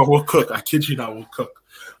 Bro, we'll cook. I kid you not, we'll cook.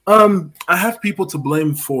 I have people to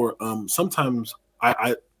blame for sometimes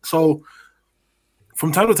so.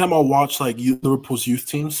 From time to time, I'll watch like Liverpool's youth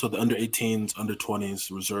teams, so the under 18s, under 20s,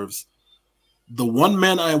 reserves. The one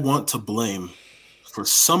man I want to blame for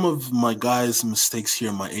some of my guys' mistakes here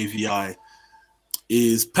in my AVI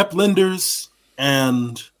is Pep Linders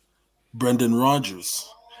and Brendan Rodgers.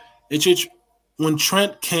 When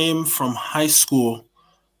Trent came from high school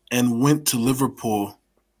and went to Liverpool,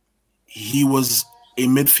 he was a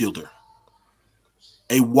midfielder,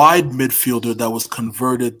 a wide midfielder that was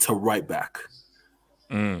converted to right back.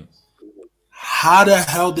 How the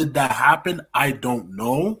hell did that happen? I don't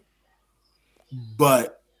know.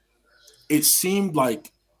 But it seemed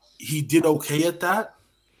like he did okay at that.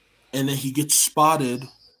 And then he gets spotted.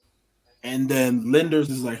 And then Linders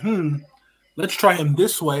is like, let's try him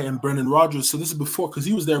this way. And Brendan Rodgers. So this is before, because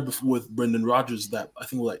he was there with Brendan Rodgers that I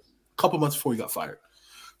think like a couple months before he got fired.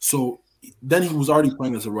 So then he was already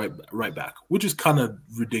playing as a right back, which is kind of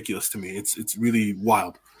ridiculous to me. It's really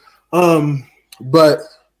wild. But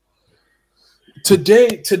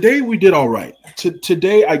today we did all right.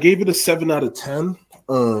 Today I gave it a 7 out of 10.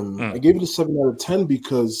 I gave it a 7 out of 10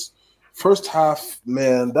 because first half,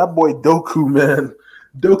 man, that boy Doku, man,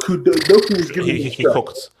 Doku was giving me he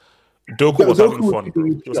cooked. Doku was having fun.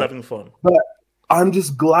 He was having fun. But I'm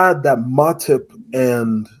just glad that Matip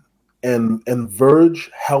and Verge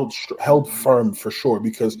held firm for sure,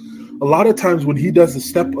 because a lot of times when he does a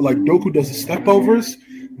step, like Doku does the step overs,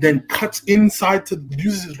 then cuts inside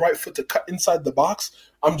uses his right foot to cut inside the box.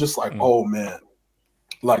 I'm just like, oh man,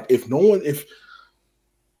 like if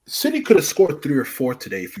City could have scored 3 or 4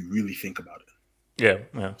 today if you really think about it. Yeah.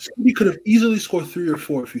 City could have easily scored 3 or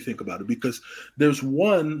 4 if you think about it, because there's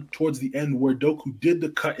one towards the end where Doku did the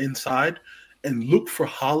cut inside and looked for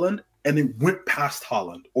Haaland, and it went past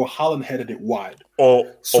Haaland, or Haaland headed it wide.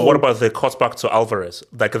 Or what about the cut back to Alvarez?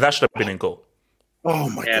 Like that should have been in goal. Oh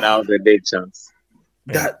my God, that was a big chance.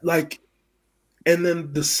 that like, and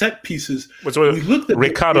then the set pieces. We looked at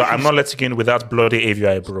Ricardo. I'm not letting you in without bloody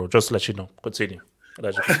AVI, bro. Just to let you know. Continue.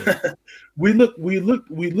 we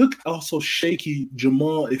look also shaky,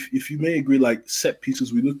 Jamal. If you may agree, like set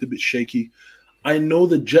pieces, we looked a bit shaky. I know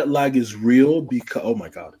the jet lag is real because oh my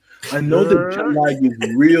god, I know the jet lag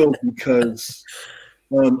is real because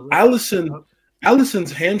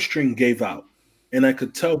Allison's hamstring gave out, and I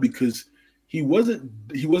could tell because he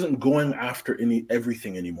wasn't going after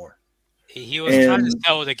everything anymore. He was trying to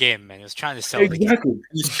sell the game, man. He was trying to sell the game.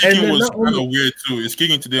 His kicking was kind of weird too. His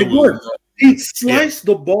kicking today he sliced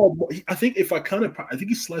the ball. I think he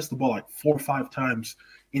sliced the ball like 4 or 5 times.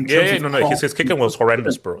 His kicking was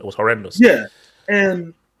horrendous, bro. It was horrendous. Yeah,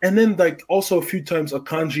 and then like also a few times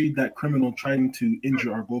Akanji, that criminal, trying to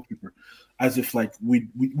injure our goalkeeper, as if like we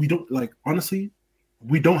don't like honestly,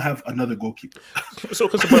 we don't have another goalkeeper. So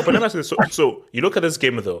you look at this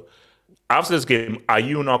game though. After this game, are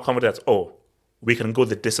you now confident that we can go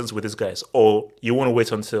the distance with these guys, or you want to wait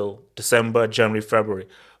until December, January, February,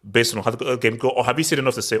 based on how the game go, or have you seen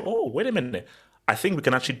enough to say, wait a minute, I think we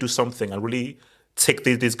can actually do something and really take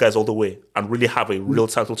these guys all the way and really have a real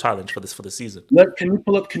title challenge for the season? Can you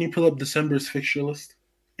pull up December's fixture list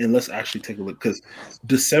and let's actually take a look, because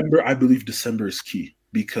I believe December is key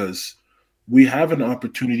because we have an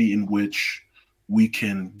opportunity in which we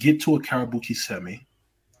can get to a Karabuki semi,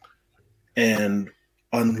 and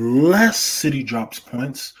unless City drops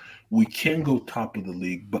points, we can go top of the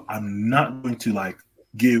league. But I'm not going to I'm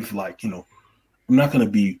not going to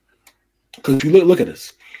be, because if you look at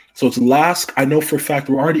this. So it's last. I know for a fact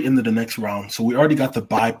we're already into the next round, so we already got the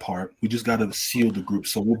bye part. We just got to seal the group,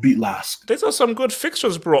 so we'll beat last. These are some good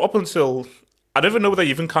fixtures, bro. Up until I don't even know whether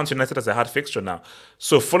you even count United as a hard fixture now.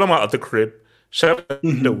 So Fulham out at the crib,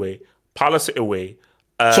 Sheffield away, Palace away.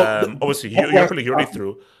 Obviously you're already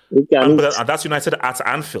through. And that's United at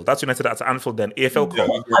Anfield. Then AFL Cup.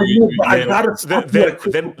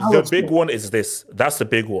 Then the big one is this. That's the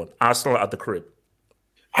big one. Arsenal at the crib.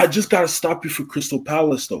 I just got to stop you for Crystal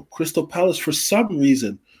Palace, though. Crystal Palace, for some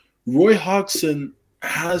reason, Roy Hodgson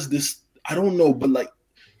has this, I don't know, but like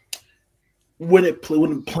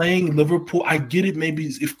when playing Liverpool, I get it. Maybe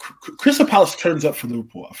if Crystal Palace turns up for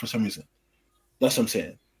Liverpool for some reason, that's what I'm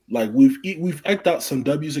saying. Like we've eked out some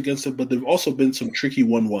W's against it, but there've also been some tricky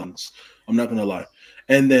 1-1s. I'm not gonna lie.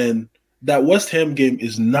 And then that West Ham game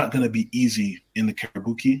is not gonna be easy in the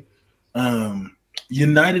Karabuki.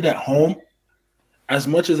 United at home, as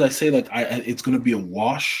much as I say it's gonna be a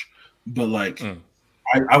wash, but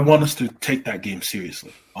I want us to take that game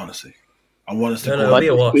seriously. Honestly, I want us to.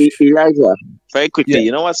 Elijah, very quickly. Yeah.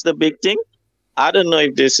 You know what's the big thing? I don't know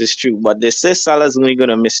if this is true, but they say Salah's only going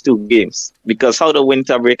to miss 2 games because how the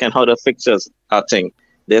winter break and how the fixtures are thing.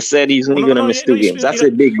 They said he's only going to miss 2 games. That's a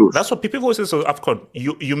big boost. That's what people always say. So AFCON,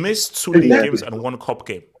 you miss 2 league games and 1 cup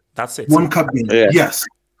game. That's it. 1 cup game. Yeah. Yes.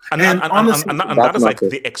 And that is like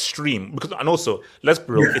the extreme, because also let's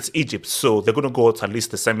be real, it's Egypt, so they're going to go to at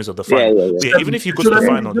least the semis of the final. Yeah, even if you go to the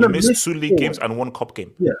final, you miss 2 league games and 1 cup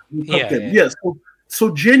game. Yeah. So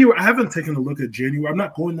January, I haven't taken a look at January. I'm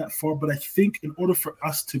not going that far, but I think in order for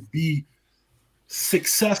us to be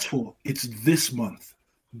successful, it's this month.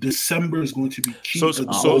 December is going to be key.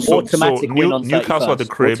 Automatic win on Newcastle at the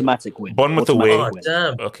crib, automatic win. Bournemouth away.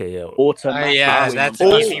 Okay, yeah. Automatic. That's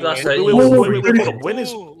when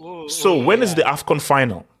is the AFCON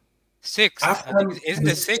final? 6th. Isn't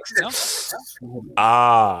it 6th?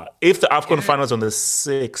 No. If the AFCON final is on the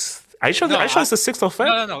 6th. Are you sure it's the 6th of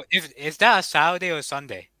February? No. Is that a Saturday or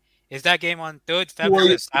Sunday? Is that game on 3rd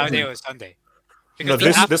February, Saturday or Sunday? Because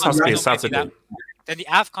this has to be a Saturday. Then the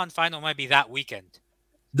AFCON final might be that weekend.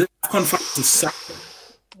 The AFCON final is Saturday.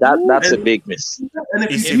 That's a big miss.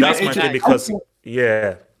 That's my thing because, And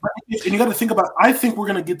you got to think about, I think we're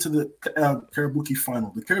going to get to the Karabuki final.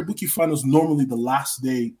 The Karabuki final is normally the last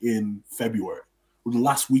day in February, or the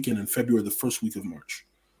last weekend in February, the first week of March.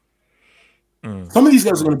 Some of these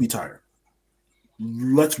guys are going to be tired.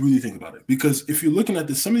 Let's really think about it. Because if you're looking at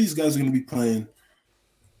this, some of these guys are going to be playing,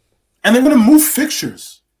 and they're going to move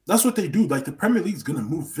fixtures. That's what they do. Like the Premier League is going to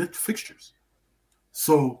move fixtures.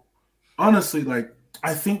 So, honestly,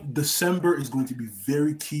 I think December is going to be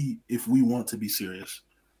very key if we want to be serious.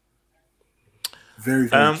 Very,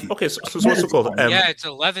 very key. Okay, so what's it called? It's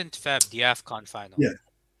 11th Feb, the AFCON final. Yeah.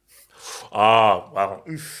 Wow.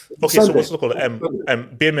 Okay, so what's it called?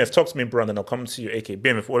 BMF, talk to me, Brandon. I'll come to you, AK.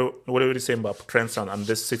 BMF, what are you saying about Trent and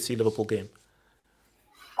this City Liverpool game?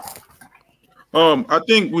 I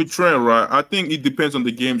think with Trent, right? I think it depends on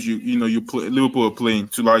the games you play. Liverpool are playing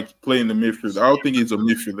to play in the midfield. I don't think he's a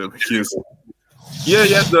midfielder because he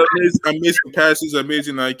has the amazing passes,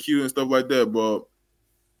 amazing IQ and stuff like that. But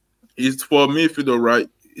is for midfielder, right?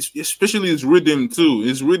 Especially his rhythm too.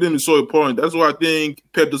 His rhythm is so important. That's why I think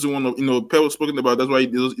Pep doesn't want to. Pep was speaking about. That's why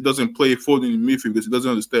he doesn't play Foden in midfield because he doesn't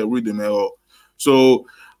understand rhythm at all. So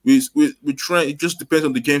we try. It just depends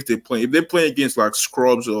on the games they play. If they play against like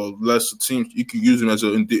scrubs or lesser teams, you can use him as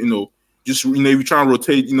a just if you try and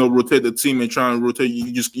rotate the team and try and rotate,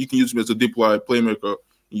 you can use him as a deep line playmaker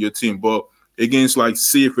in your team. But against like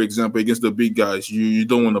C, for example, against the big guys, you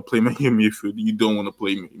don't want to play midfield. You don't want to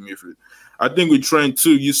play midfield. I think with Trent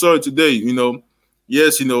too, you saw it today.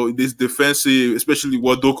 Yes, this defensive, especially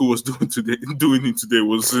what Doku was doing today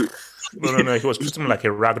was. No, he was treating him like a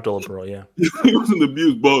ragdoll, bro. Yeah, he wasn't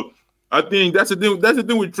abused, but I think that's the thing. That's the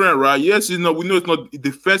thing with Trent, right? Yes, we know it's not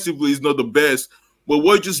defensively, it's not the best, but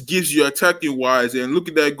what just gives you attacking wise, and look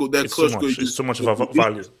at that goal, that clutch goal. It's so much of a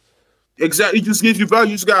value. Exactly, it just gives you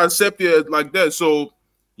value. You just gotta accept it like that. So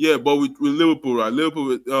yeah, but with Liverpool, right?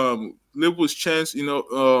 Liverpool's chance,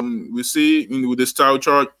 we see with the style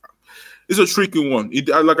chart. It's a tricky one.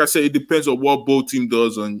 Like I said, it depends on what both team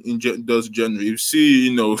does does generally. If you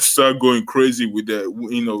see, start going crazy with that,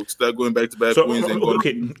 start going back to back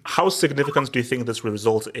wins. How significant do you think this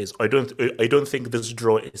result is? I don't think this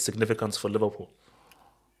draw is significant for Liverpool.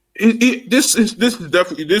 This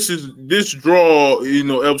draw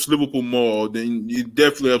helps Liverpool more than it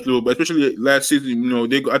definitely helps Liverpool, especially last season.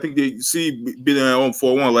 I think they being at home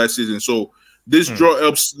 4-1 last season, so this draw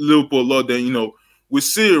helps Liverpool a lot. Then we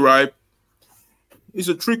see it, right. It's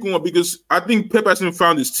a tricky one because I think Pep hasn't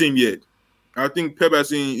found his team yet. I think Pep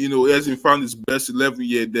hasn't found his best 11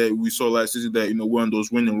 yet that we saw last season that won those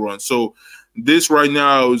winning runs. So this right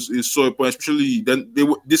now is so important, especially then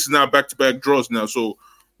this is now back-to-back draws now. So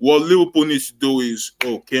what Liverpool needs to do is,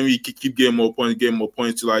 can we keep getting more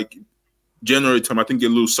points to like January time? I think get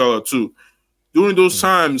a little Salah too. During those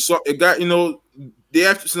times, so a guy, they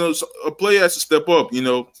have to, a player has to step up.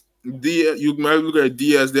 You might look at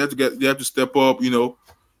Diaz; they have to step up.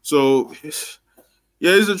 So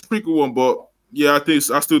yeah, it's a tricky one, but yeah,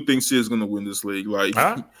 I still think City is gonna win this league. Like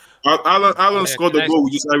Alan scored the goal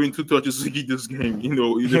with just having 2 touches to get this game. In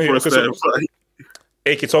the first half. Right?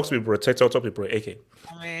 AK, talk to me, bro. Talk to me, bro. AK.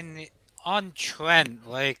 I mean, on Trent,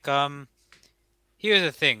 here's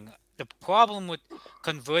the thing. The problem with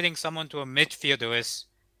converting someone to a midfielder is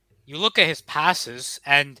you look at his passes,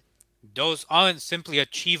 and those aren't simply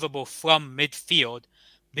achievable from midfield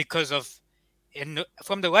because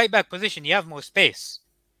from the right back position, you have more space.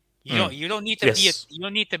 You don't need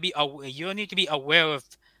to be aware of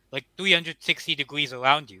like 360 degrees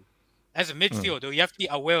around you. As a midfielder, you have to be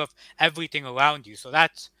aware of everything around you. So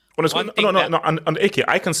that's and AK,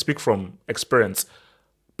 I can speak from experience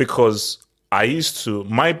because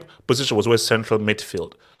my position was always central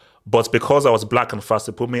midfield, but because I was black and fast,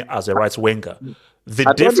 they put me as a right winger.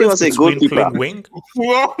 The difference between playing wing,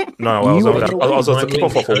 I was a keeper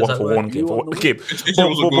for one game.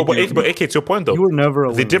 But AK, to your point though, you were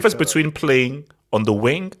never the difference between playing on the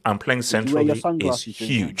wing and playing centrally is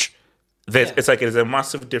huge. It's like it's a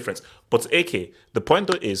massive difference. But AK, the point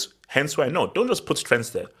though is, hence why don't just put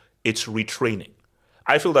strengths there. It's retraining.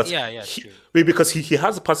 I feel that because he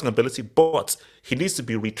has the passing ability, but he needs to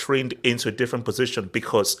be retrained into a different position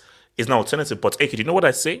because it's an alternative. But AK, do you know what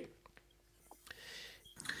I say?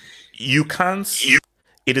 You can't.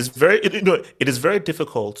 It is very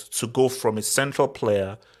difficult to go from a central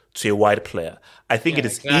player to a wide player. I think it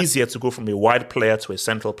is easier to go from a wide player to a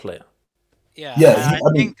central player. I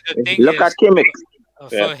think the thing look at Kimmich.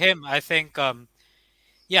 For him, I think, I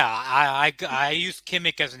use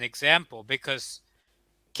Kimmich as an example because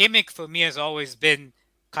Kimmich for me has always been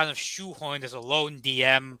kind of shoehorned as a lone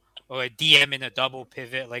DM or a DM in a double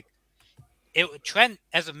pivot. Like Trent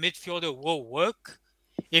as a midfielder will work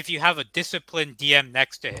if you have a disciplined DM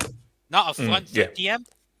next to him, not a front foot DM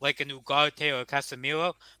like an Ugarte or a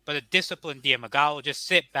Casemiro, but a disciplined DM, a guy will just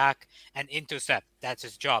sit back and intercept. That's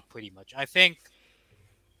his job, pretty much. I think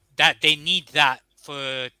that they need that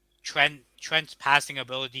for Trent's passing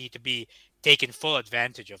ability to be taken full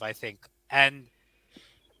advantage of, I think. And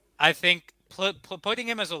I think putting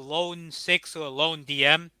him as a lone 6 or a lone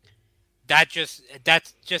DM, that's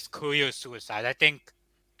just career suicide. I think,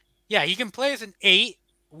 he can play as an 8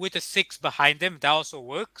 with a 6 behind him. That also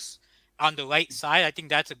works. On the right side, I think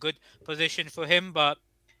that's a good position for him, but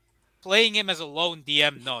playing him as a lone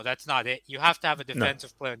DM, no, that's not it. You have to have a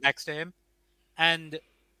defensive player next to him. And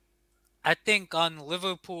I think on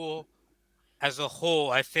Liverpool as a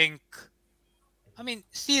whole, the thing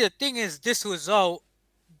is, this result,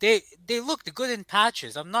 they looked good in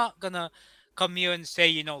patches. I'm not going to come here and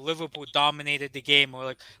say, Liverpool dominated the game or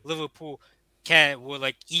like Liverpool were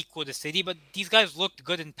like equal to City, but these guys looked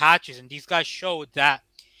good in patches, and these guys showed that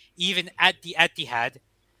even at the Etihad,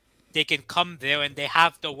 they can come there and they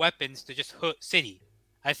have the weapons to just hurt City.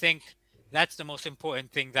 I think that's the most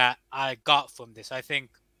important thing that I got from this. I think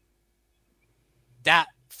that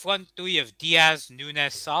front three of Diaz,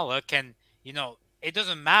 Nunes, Salah can, it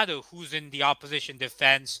doesn't matter who's in the opposition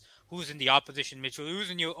defense, who's in the opposition midfield,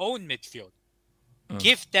 who's in your own midfield.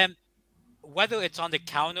 Give them, whether it's on the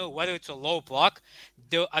counter, whether it's a low block,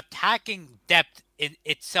 the attacking depth in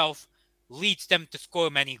itself leads them to score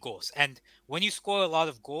many goals. And when you score a lot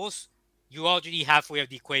of goals, you're already halfway of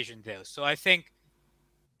the equation there. So I think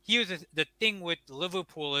here's the thing with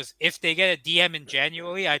Liverpool is if they get a DM in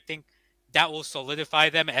January, I think that will solidify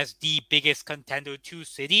them as the biggest contender to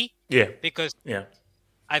City. Yeah. Because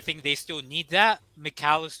I think they still need that.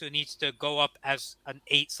 McAllister needs to go up as an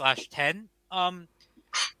 8/10.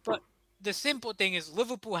 But the simple thing is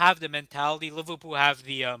Liverpool have the mentality. Liverpool have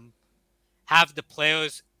the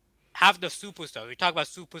players, have the superstars. We talk about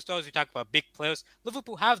superstars. We talk about big players.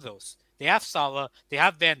 Liverpool have those. They have Salah. They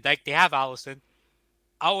have Van Dijk. They have Alisson.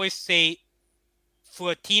 I always say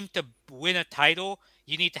for a team to win a title,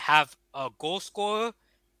 you need to have a goal scorer,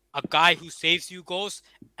 a guy who saves you goals,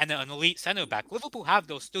 and an elite center back. Liverpool have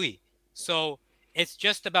those three. So it's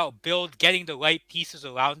just about getting the right pieces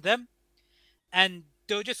around them. And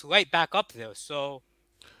they're just right back up there. So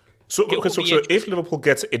if Liverpool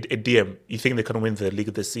gets a DM, you think they can win the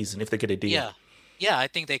league this season if they get a DM? Yeah, I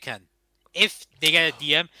think they can. If they get a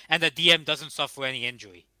DM and the DM doesn't suffer any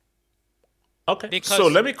injury. Okay. So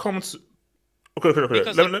let me come to... Okay. Go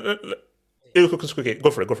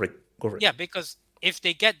for it. Yeah, because if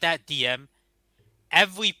they get that DM,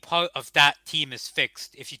 every part of that team is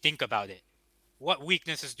fixed, if you think about it. What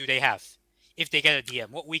weaknesses do they have? If they get a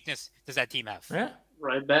DM, what weakness does that team have? Yeah.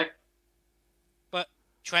 Right back. But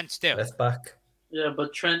Trent's there. Left back. Yeah,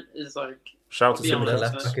 but Trent is like... Shout out to their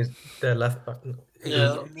left back. Their left back.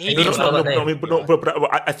 Yeah.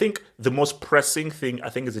 But I think the most pressing thing, I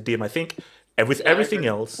think, is the DM. I think with everything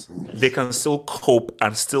else, they can still cope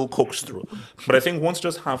and still coax through. But I think once you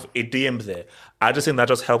just have a DM there, I just think that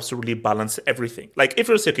just helps to really balance everything. Like, if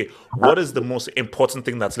you say, okay, what is the most important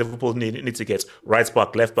thing that Liverpool need to get? Right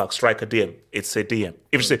back, left back, striker, DM. It's a DM.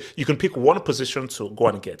 If you say, you can pick one position to go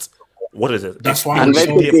and get, what is it? That's fine.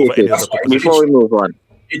 Before we move on.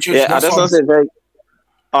 I just want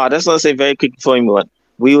to say very quick before we move on.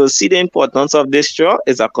 We will see the importance of this draw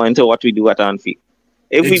is according to what we do at Anfield.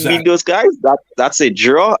 If we beat those guys, that's a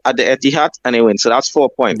draw at the Etihad and a win. So that's 4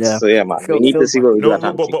 points. Yeah. So yeah, man, we need to see what we do at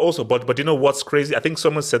Anfield. But you know what's crazy? I think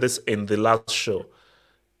someone said this in the last show.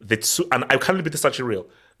 And I can't believe this is actually real.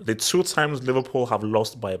 The 2 times Liverpool have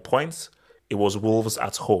lost by a point, it was Wolves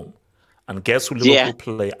at home. And guess who Liverpool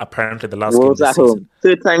play apparently the last Wolves game this season?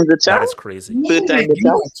 3 times the champ. That is crazy. 3 times the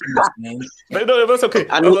champ. No, that's okay.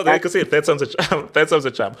 I can say 3 times the champ. 3 times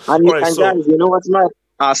the champ. And guys, you know what's mad?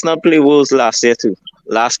 Arsenal played Wolves last year too.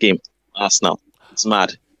 Last game, Arsenal. It's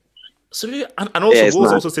mad. So and also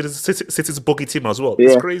Wolves also City's bogey team as well.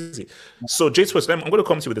 It's crazy. So Jay Swiss, I'm going to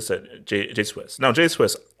come to you with this, Jay Swiss. Now, Jay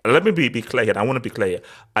Swiss, let me be clear here. I want to be clear here.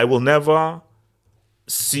 I will never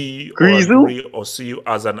see or agree or see you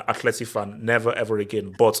as an Atleti fan, never ever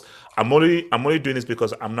again. But I'm only doing this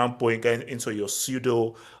because I'm now going into your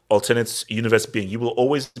pseudo alternate universe being. You will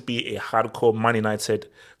always be a hardcore Man United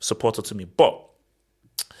supporter to me. But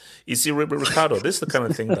you see, Ricardo, this is the kind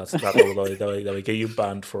of thing that will get you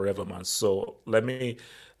banned forever, man. So let me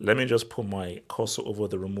just put my cursor over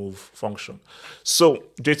the remove function. So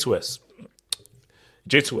J2S.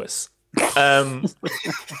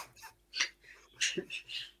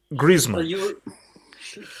 Griezmann.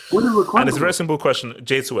 And it's a very simple question.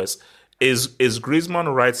 J2S. Is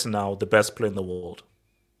Griezmann right now the best player in the world?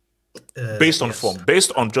 Based on form.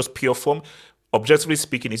 Based on just pure form. Objectively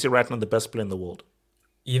speaking, is he right now the best player in the world?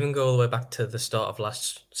 Even go all the way back to the start of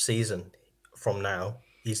last season. From now,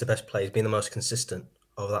 he's the best player. He's been the most consistent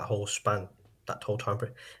over that whole span, that whole time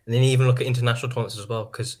period. And then you even look at international tournaments as well,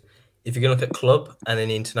 because if you're going to look at club and then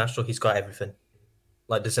the international, he's got everything.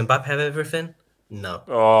 Like, does Mbappe have everything? No.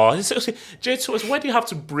 Oh, J2S, why do you have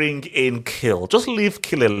to bring in Kill? Just leave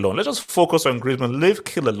Kill alone. Let's just focus on Griezmann. Leave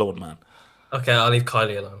Kill alone, man. Okay, I'll leave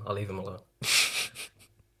Kylie alone. I'll leave him alone.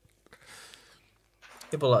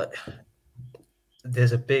 But like,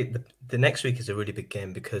 there's the next week is a really big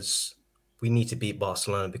game because we need to beat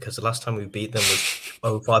Barcelona, because the last time we beat them was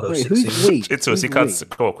 05-06 season. J2S, you can't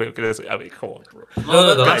come on. Come on, bro.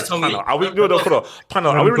 No, the last time are we really going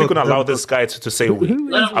to allow this guy to say we?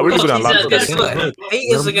 Are we really going to allow this guy?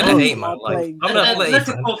 Haters are going to hate, man. Like, I'm not playing. Let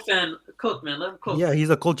him cook, man. Cook, man. Let him cook. Yeah, he's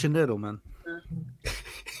a colchonero, man.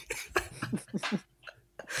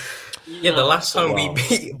 Yeah, the last time we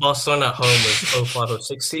beat Barcelona at home was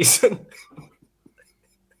 05-06 season.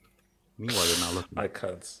 Meanwhile, they're not looking. I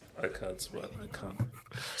can't, man. I can't.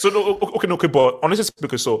 So, okay, but honestly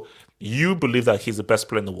speaking, so you believe that he's the best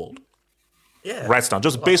player in the world? Yeah. Right now,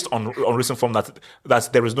 just based on recent form, that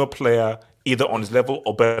there is no player either on his level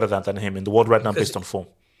or better than him in the world right now based on form.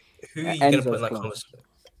 Who are you going to put in that conversation?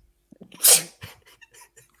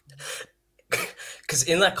 Because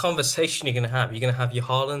in that conversation you're going to have your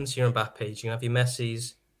Haalands, your Mbappes, you're going to have your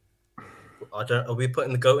Messis. Are we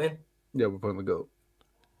putting the GOAT in? Yeah, we're putting the GOAT.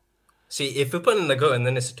 See, if we're putting the GOAT in,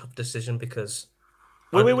 then it's a tough decision because...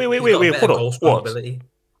 Wait, hold on. What?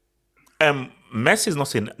 Messi's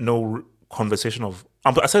not in no conversation of...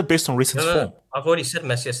 I said based on recent form. I've already said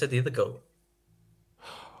Messi. I said the other GOAT.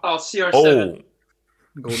 Oh, CR7. Oh.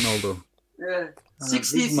 Ronaldo. Yeah.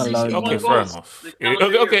 60 okay, fair enough.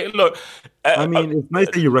 Okay, look. I mean, it's nice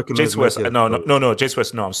that you recognize Messi. No, Jace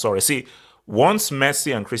West, no, I'm sorry. See, once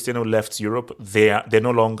Messi and Cristiano left Europe, they're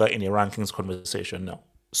no longer in a rankings conversation now.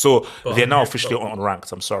 So they're now officially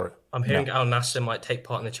unranked. I'm sorry. I'm hearing Al Nassr might take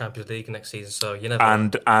part in the Champions League next season, so you never.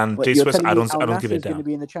 And Jace West, I don't give it down. Going to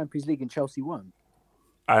be in the Champions League and Chelsea won.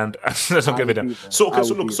 And let's not give it down. So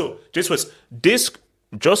Jace West, this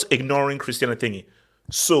just ignoring Cristiano thingy.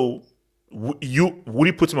 So would you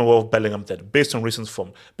put him above Bellingham then, based on recent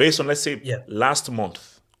form, based on let's say last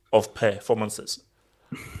month of performances?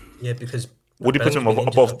 Yeah, because would you put him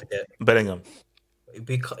above Bellingham?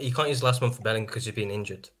 You can't use last month for Bellingham because he's been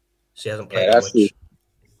injured, so he hasn't played much.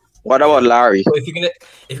 What about Larry? So if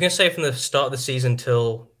you're gonna say from the start of the season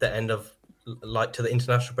till the end of to the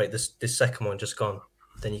international break, this second one just gone,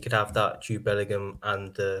 then you could have that Jude Bellingham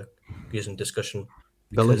and the Griezmann discussion.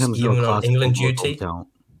 Because even on England duty,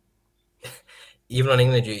 he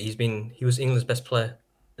was England's best player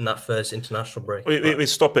in that first international break. Wait,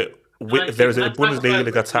 stop it. There's a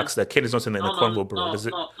Bundesliga tax there. Kane is not in the Convo, bro.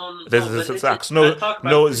 There's a tax. No,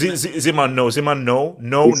 Ziman, no.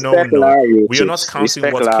 We are not counting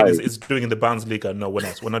what Kane is doing in the Bundesliga. No, we're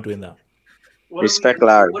not. We're not doing that. Respect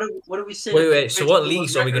Larry. What are we saying? Wait. So what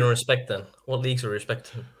leagues are we going to respect then? What leagues are we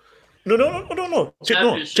respecting? No.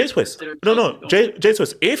 Jace West. Jace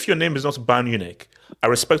West. If your name is not Bayern Munich, I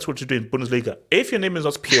respect what you do in Bundesliga. If your name is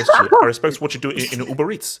not PSG, I respect what you do in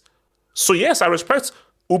Uber Eats. So yes, I respect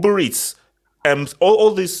Uber Eats,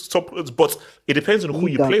 all these top, but it depends on who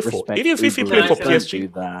you play for. If you play for PSG,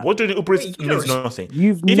 what doing in Uber Eats means nothing. If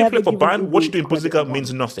you play for Bayern, what you do in Bundesliga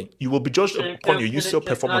means nothing. You will be judged upon your UCL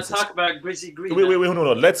performances. Talk about Grizzly Green. Wait,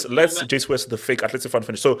 no. Let's Jace West, the fake Atletico fan,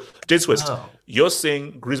 finish. So Jace West, you're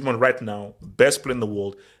saying Griezmann right now, best player in the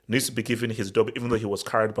world, needs to be given his dub, even though he was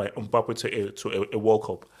carried by Mbappe to a World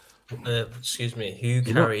Cup. Excuse me, who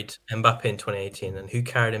carried Mbappe in 2018 and who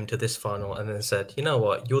carried him to this final and then said, you know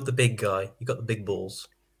what, you're the big guy, you got the big balls,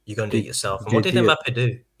 you're going to do it yourself. And what did Mbappe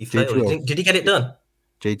do? He failed. Did he get it done?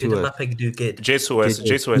 Did Mbappe do good? Jace West,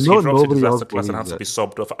 he dropped into the class and had to be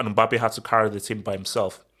subbed off, and Mbappe had to carry the team by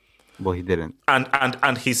himself. Well, he didn't.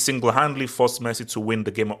 And he single-handedly forced Messi to win the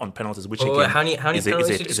game on penalties, which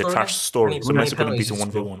is a trash story. So Messi couldn't beat him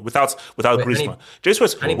 1v1 without Griezmann. Jace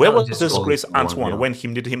West, where was this Grace Antoine when he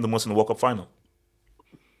needed him the most in the World Cup final?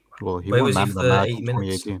 Well, he won man of the match in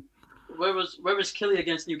 2018. Where was Kylian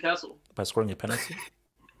against Newcastle? By scoring a penalty.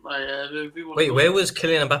 Wait, where was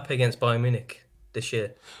Kylian Mbappe against Bayern Munich this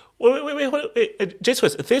year? Wait. Jace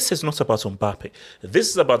West, this is not about Mbappe. This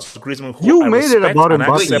is about Griezmann. You made it about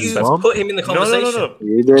Mbappe. You put him in the conversation. No.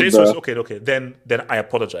 Jace West, okay. Then I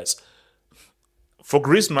apologize. For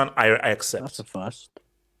Griezmann, I accept. That's a first.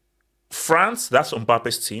 France, that's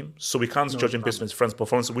Mbappe's team, so we can't judge him based on his friend's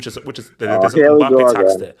performance, which is there's an Mbappe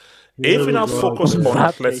tax there. If we now focus on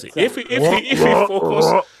Atleti, if we focus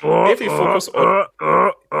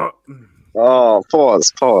on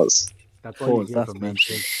pause.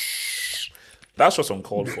 That's what's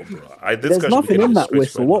uncalled for, bro. There's nothing in that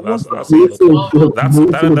whistle. What was that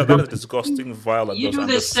is disgusting, violent. You do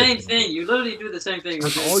the same thing. You literally do the same thing.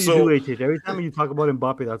 That's all you do, AT. Every time you talk about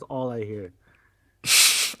Mbappe, that's all I hear.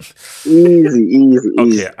 Easy.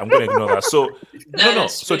 Okay, I'm gonna ignore that. So no.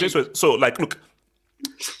 So look,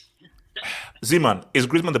 Zeman, is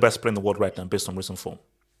Griezmann the best player in the world right now based on recent form?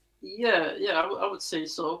 Yeah, I would say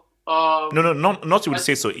so. No, not you would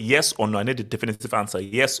say so. Yes or no? I need a definitive answer.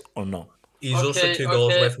 Yes or no? He's also 2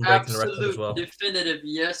 goals away from breaking the record as well. Definitive.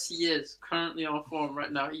 Yes, he is currently on form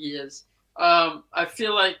right now. He is. I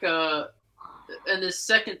feel like in his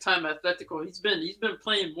second time at Atletico, he's been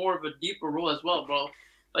playing more of a deeper role as well, bro.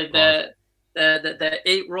 Like that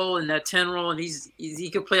 8 role and that 10 role, and he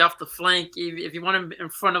could play off the flank. If you want him in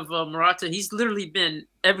front of Morata, he's literally been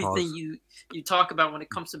everything you talk about when it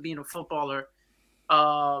comes to being a footballer.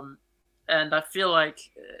 And I feel like,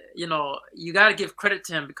 you got to give credit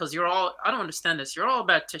to him because I don't understand this. You're all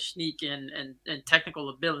about technique and technical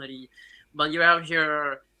ability, but you're out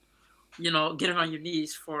here, getting on your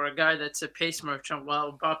knees for a guy that's a pace merchant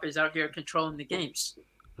while Mbappe's out here controlling the games.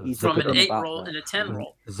 From an 8 role and a 10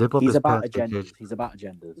 role. He's about agendas. He's about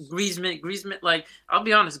agendas. Griezmann, like, I'll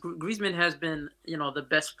be honest, Griezmann has been, the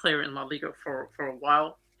best player in La Liga for a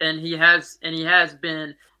while, and he has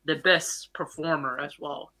been the best performer as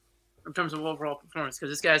well in terms of overall performance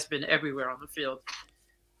because this guy's been everywhere on the field.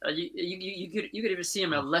 You could even see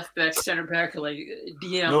him at left back, center back, like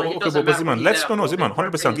DM. No, like, okay, but Ziman, Ziman,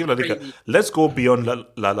 100% give La Liga. Let's go beyond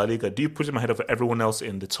La Liga. Do you put him ahead of everyone else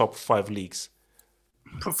in the top 5 leagues?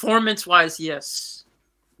 Performance-wise, yes,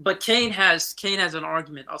 but Kane has an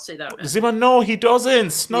argument. I'll say that. Man. Ziman, no, he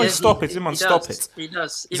doesn't. No, stop it, Ziman, stop it. He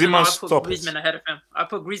does. Ziman, stop it. Griezmann ahead of him. I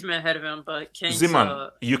put Griezmann ahead of him, but Kane.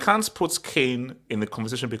 Ziman, you can't put Kane in the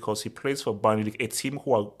conversation because he plays for Bayern League, a team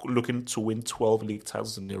who are looking to win 12 league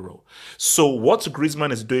titles in a row. So what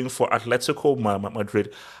Griezmann is doing for Atletico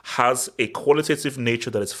Madrid has a qualitative nature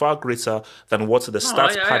that is far greater than what the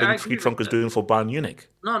stats padding Tree-Trunk is doing for Bayern Munich.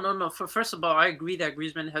 No. First of all, I agree that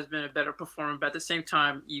Griezmann has been a better performer, but at the same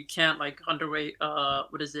time, you can't underrate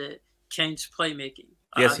Kane's playmaking.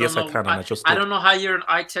 Yes, I can. I don't know how you're an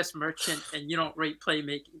eye test merchant and you don't rate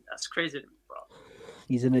playmaking. That's crazy to me, bro.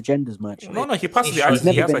 He's an agendas merchant. No, he passes the eye test.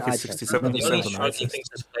 He has like a 67% on the eye test.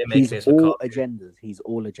 He's all agendas. He's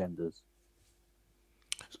all agendas.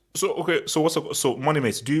 So okay, so money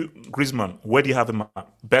mates, Griezmann, where do you have him at?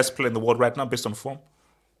 Best player in the world right now based on form?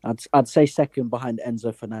 I'd say second behind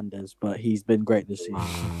Enzo Fernandez, but he's been great this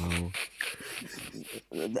season.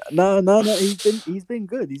 No, he's been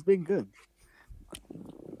good. He's been good.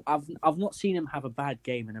 I've not seen him have a bad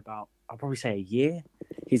game in about, I'll probably say, a year.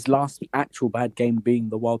 His last actual bad game being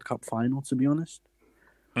the World Cup final, to be honest.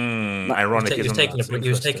 Ironic. He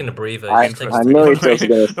was taking a breather. I know it's just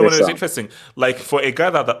it's interesting. Like for a guy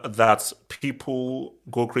that people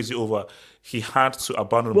go crazy over, he had to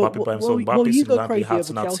abandon Mbappe by himself. Mbappe had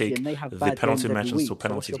to now take the penalty mentions to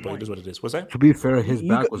penalties, but it is what it is. Was that? To be fair, his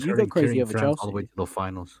back was hurting carrying France all the way to the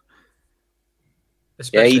finals.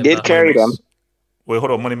 Yeah, he did carry them. Wait,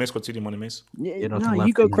 hold on. Money Mace, continue, Money Mace. No,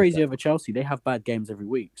 you go crazy over Chelsea. They have bad games every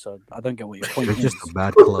week, so I don't get what your point is. They're just a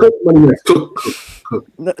bad club.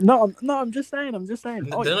 No, I'm just saying. They're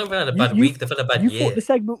not had a bad week. They've had a bad year. You thought the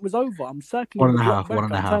segment was over. I'm circling I'm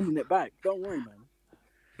turning it back. Don't worry, man.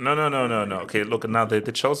 No. Okay, look, now the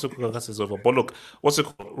Chelsea podcast is over. But look, what's it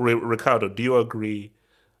called? Ricardo, do you agree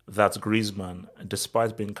that Griezmann,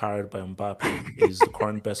 despite being carried by Mbappe, is the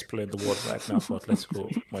current best player in the world right now for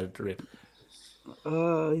Atletico Madrid?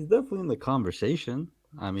 He's definitely in the conversation.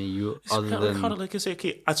 I mean, Ricardo, like you say,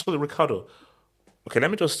 okay, I told you, Ricardo. Okay, let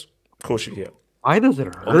me just coach you here. Why does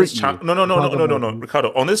it hurt you? No,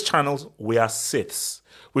 Ricardo. On this channel, we are siths,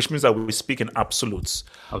 which means that we speak in absolutes.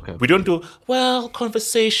 Okay. We don't do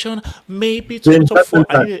conversation. Maybe top 4.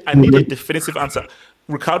 I need a definitive answer.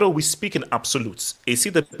 Ricardo, we speak in absolutes. Is he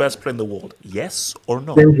the best player in the world? Yes or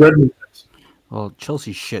no? Well,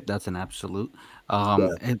 Chelsea shit. That's an absolute.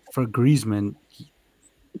 And for Griezmann,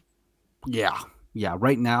 yeah.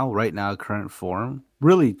 Right now, current form,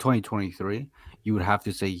 really 2023, you would have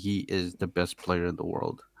to say he is the best player in the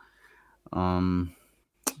world.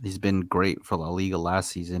 He's been great for La Liga last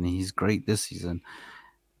season, and he's great this season.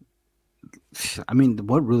 I mean,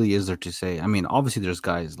 what really is there to say? I mean, obviously there's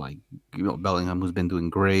guys like Bellingham who's been doing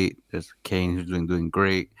great. There's Kane who's doing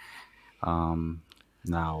great.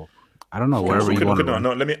 Now, I don't know wherever you want to.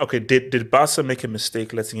 No. Let me. Okay, did Barca make a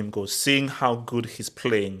mistake letting him go? Seeing how good he's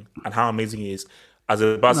playing and how amazing he is, as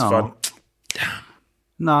a Barca fan. Damn.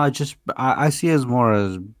 No, I see it as more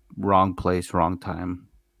as wrong place, wrong time,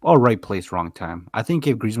 or right place, wrong time. I think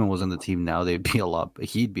if Griezmann was on the team now, he'd be a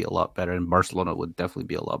lot better, and Barcelona would definitely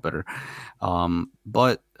be a lot better.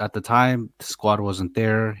 But at the time, the squad wasn't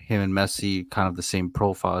there. Him and Messi, kind of the same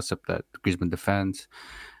profile, except that Griezmann defends.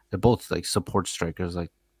 They're both like support strikers,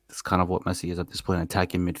 like. It's kind of what Messi is at this point,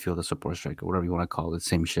 attacking midfield, a support striker, whatever you want to call it,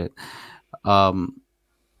 same shit. Yeah,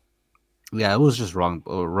 it was just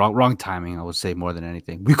wrong timing, I would say, more than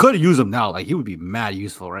anything. We could use him now, like he would be mad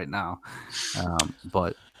useful right now.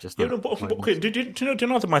 But just okay. Do you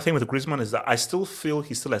know that my thing with Griezmann is that I still feel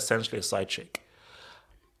he's still essentially a side chick.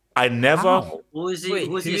 I never. Who is he?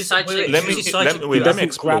 Who is he? Side chick? Let me explain. Let me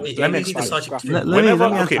explain. Let me explain.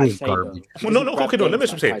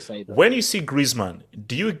 When you see Griezmann,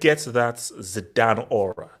 do you get that Zidane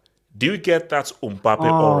aura? Do you get that Mbappe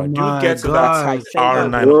aura? Do you get that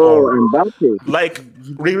R9 aura? Like,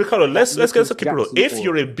 Ricardo, let's keep it real. If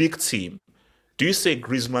you're a big team, Do you say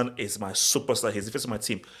Griezmann is my superstar? He's the face of my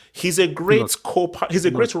team. He's a great He's a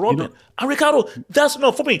great Robin. And Ricardo, that's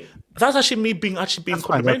not for me. That's actually me being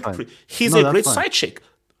complimentary. He's a great side chick.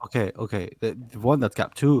 Okay. The one that's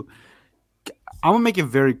cap 2. I'm gonna make it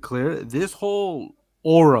very clear. This whole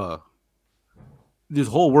word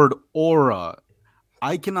aura,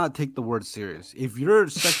 I cannot take the word serious. If you're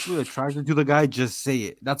sexually attracted to the guy, just say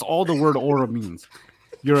it. That's all the word aura means.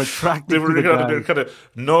 You're attracted to the guy.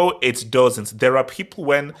 No, it doesn't. There are people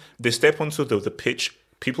when they step onto the pitch,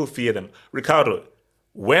 people fear them. Ricardo,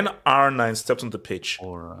 when R9 steps on the pitch,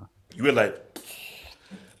 you were like,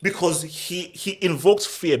 because he invoked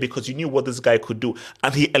fear because you knew what this guy could do,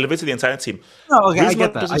 and he elevated the entire team.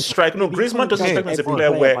 Griezmann doesn't strike. No, Griezmann doesn't strike me as a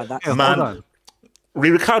player where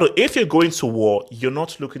Ricardo, if you're going to war, you're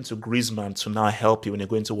not looking to Griezmann to now help you when you're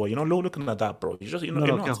going to war. You're not looking at that, bro. You're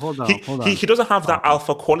not. Hold on. He doesn't have that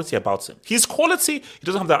alpha quality about him. His quality, he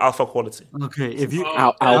doesn't have that alpha quality. Okay, if you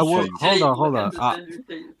hold on.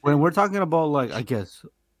 When we're talking about, like, I guess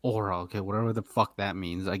aura, okay, whatever the fuck that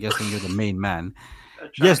means. I guess when you're the main man.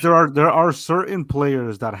 Yes, there are certain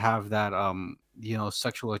players that have that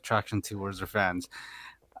sexual attraction towards their fans.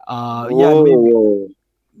 Look,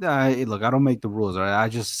 I don't make the rules, right? I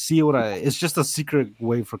just see it's just a secret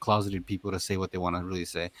way for closeted people to say what they want to really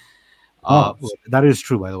say. That is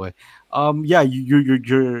true, by the way.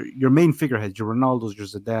 Your main figureheads, your Ronaldos, your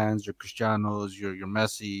Zidanes, your Cristianos, your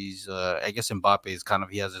Messis. I guess Mbappe is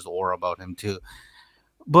he has this aura about him too.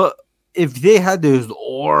 But if they had this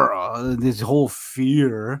aura, this whole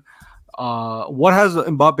fear, what has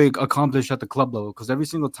Mbappe accomplished at the club level? Because every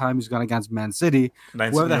single time he's gone against Man City,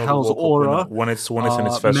 whoever the hell's aura, when it's in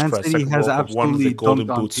its first Man try, City has absolutely the golden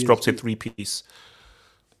boots, dropped a 3-piece.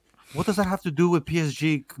 What does that have to do with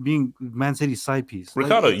PSG being Man City's side piece?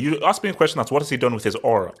 Ricardo, you asked me a question. That's what has he done with his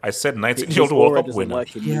aura? I said 19-year-old World Cup winner.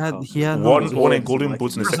 He had won a golden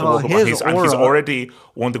boot in the second World Cup, and he's already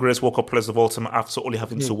one of the greatest World Cup players of all time after only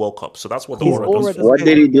having 2 World Cups. So that's what the aura does. What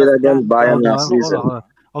did he do against Bayern last season?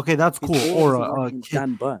 Okay, that's cool. Aura.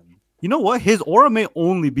 You know what? His aura may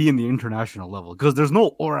only be in the international level because there's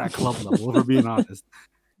no aura at club level. If we're being honest.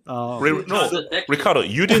 Ricardo,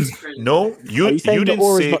 you didn't. No, you didn't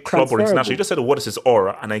say club or international. You just said what is his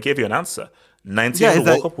aura, and I gave you an answer. 19th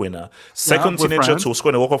World Cup winner, second teenager to score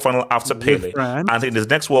in the World Cup final after Pele, and in his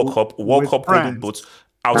next World Cup golden boots,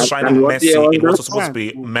 outshining Messi in what's supposed to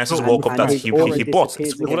be Messi's World Cup that he bought.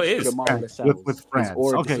 It's what it is. With France.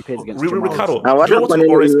 Okay, Ricardo,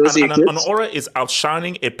 an aura is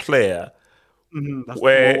outshining a player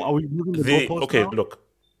where look.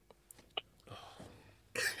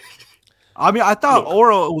 I mean, I thought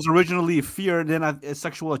aura was originally fear, then a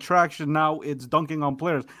sexual attraction. Now it's dunking on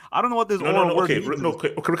players. I don't know what this aura word means.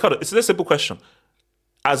 Okay, Ricardo, it's a simple question.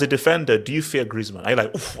 As a defender, do you fear Griezmann? Are you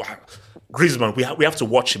like, wow, Griezmann, we have to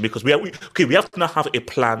watch him because we have to now have a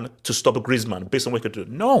plan to stop Griezmann based on what he could do.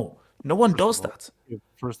 No one does that.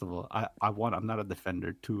 First of all, I'm not a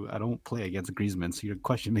defender too. I don't play against Griezmann, so your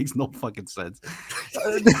question makes no fucking sense.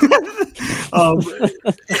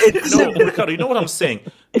 Ricardo, you know what I'm saying?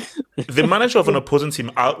 The manager of an opposing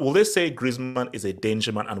team, will they say Griezmann is a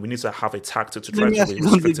danger man and we need to have a tactic to try to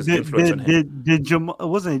restrict his influence on him? Did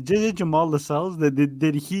Jamal Lascelles?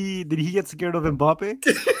 Did he get scared of Mbappe?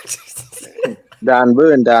 Dan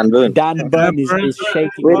Burn is shaking.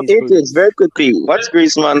 Wait, it's very quickly. What's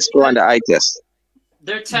Griezmann's score on the eye test?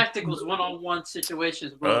 Their tactic was one-on-one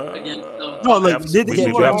situations, bro. Against we have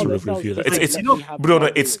to review that. It's in the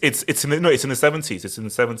 70s. It's in the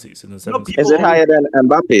 70s. Is it higher than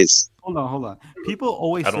Mbappe's? Hold on. People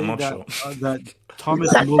always say that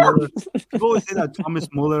Thomas Muller. People always say that Thomas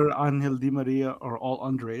Muller, Angel Di Maria are all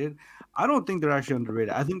underrated. I don't think they're actually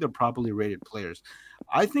underrated. I think they're properly rated players.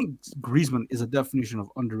 I think Griezmann is a definition of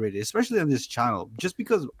underrated, especially on this channel. Just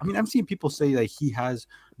because, I'm seeing people say that he has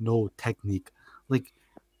no technique. Like,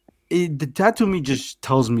 that to me just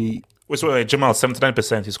tells me. Wait, Jamal,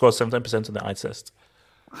 79%. He scored 79% in the eye test.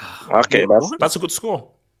 Okay, that's a good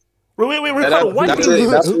score. Wait, Ricardo, that's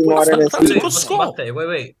a good score.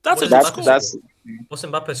 Wait. That's a good score. What's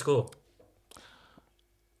Mbappe's score?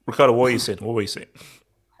 Ricardo, what were you saying?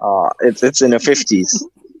 It's in the 50s.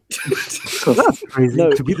 That's crazy.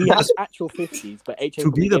 No, to be he has actual 50s, but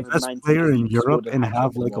to be the best player in Europe and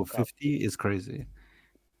have like a 50 is crazy.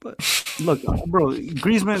 But look, bro,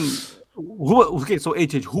 Griezmann. So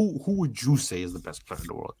HH, who would you say is the best player in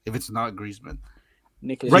the world if it's not Griezmann?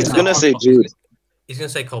 Right, he's gonna say Jude. He's gonna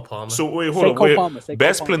say Cole Palmer. So hold on.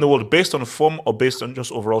 Best player in the world based on form or based on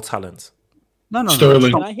just overall talent? No.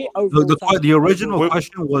 Sterling. The original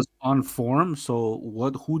question was on form. So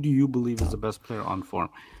who do you believe is the best player on form?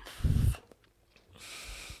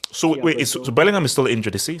 So wait, so Bellingham is still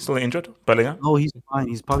injured? Is he still injured? Bellingham? No, he's fine.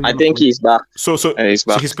 He's probably. I think he's back. So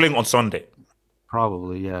he's playing on Sunday.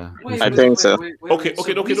 Probably, yeah. I think so. Okay.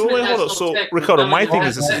 Hold on. So Ricardo, my thing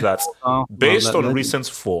is that based on recent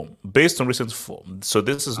form, so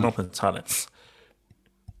this is not talent.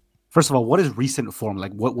 First of all, what is recent form?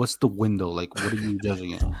 Like, what's the window? Like, what are you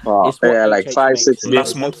judging it? Like 5-6 games.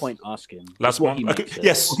 Last month. No point asking. Last month. Okay.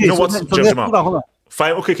 Yes. Okay, You know what, hold on.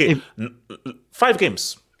 5. Okay. 5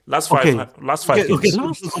 games. Last five games.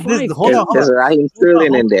 Hold on. There's Raheem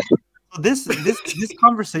Sterling in there. So this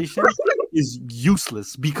conversation is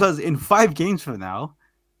useless because in 5 games from now,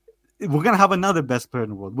 we're gonna have another best player in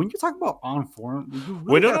the world. When you talk about on form,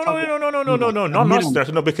 no, not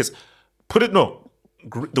necessarily. No, because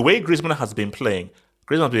the way Griezmann has been playing,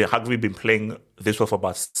 has been playing this well for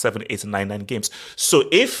about 7, 8, 9 games. So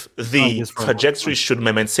if the trajectory should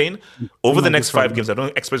maintain over the next 5 games, I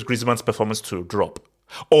don't expect Griezmann's performance to drop.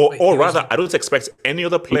 Or rather, I don't expect any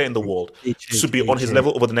other player in the world to be on his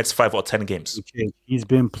level over the next 5 or 10 games. He's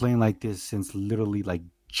been playing like this since literally like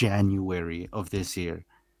January of this year.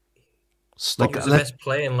 Stop. He was the best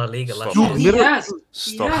player in La Liga last year.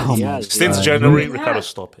 Stop. Since January, Ricardo,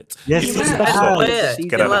 stop it. Yes, he was the best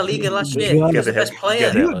player in La Liga last year. He was the best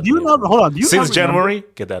player. Do you not? Hold on. Since January,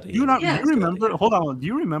 get that. Do you remember? Hold on. Do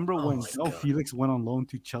you remember when João Felix went on loan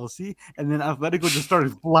to Chelsea and then Atletico just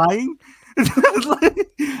started flying? Because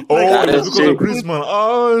of Griezmann.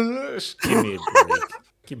 Oh,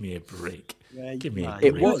 give me a break. Okay,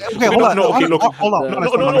 hold on. No, hold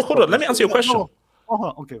on. Let me answer your question. Hold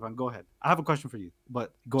on. Okay, fine. Go ahead. I have a question for you,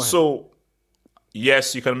 but go ahead. So,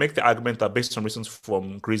 yes, you can make the argument that based on reasons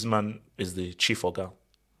from Griezmann is the chief organ.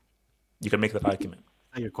 You can make that argument.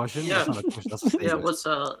 Is that your question? Yeah. That's not a question. That's a statement. Yeah. What's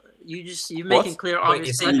you're making clear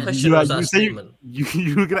obviously.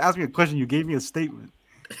 You were gonna ask me a question. You gave me a statement.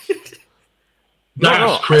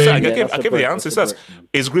 No. I gave the answer. It says,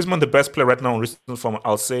 is Griezmann the best player right now on recent form?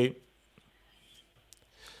 I'll say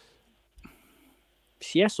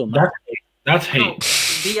yes or no. That's hate.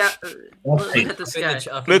 Look at this guy.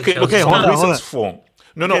 Okay, on recent form.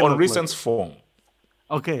 On recent form.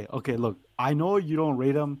 Okay, look. I know you don't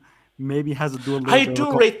rate him. Maybe has to do a little I bit.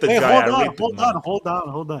 do rate the guy.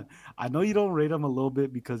 Hold on. I know you don't rate him a little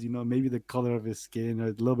bit because maybe the color of his skin or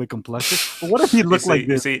a little bit complexion. But what if he looked like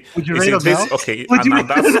this? Would you rate him now? Okay, and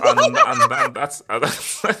that's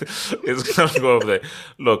it's gonna go over there.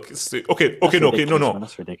 Look, no.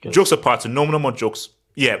 Jokes apart, no more jokes.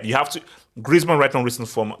 Yeah, you have to. Griezmann right now, recent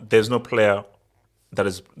form. There's no player that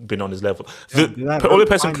has been on his level. The only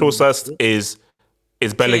person closest is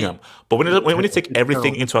Bellingham. But when you take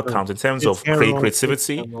everything into account in terms of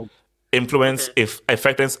creativity, influence,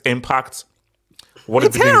 effectiveness, impact, what is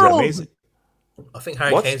doing is amazing. I think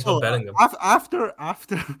Harry Kane's got Bellingham. After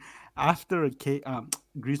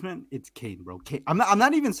Griezmann, it's Kane, bro. Kane. I'm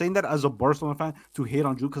not even saying that as a Barcelona fan to hate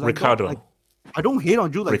on Drew because Ricardo. I don't hate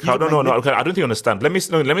on Drew. Ricardo, no. Okay, I don't think you understand. Let me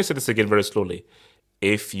say this again very slowly.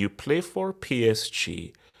 If you play for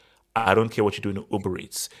PSG, I don't care what you do in Uber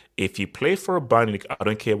Eats. If you play for Bayern Munich, I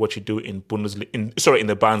don't care what you do in Bundesliga. In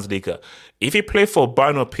the Bundesliga. If you play for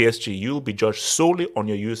Bayern or PSG, you'll be judged solely on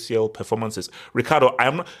your UCL performances. Ricardo,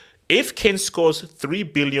 if Kane scores 3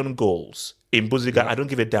 billion goals in Bundesliga, I don't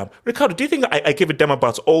give a damn. Ricardo, do you think I give a damn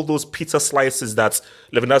about all those pizza slices that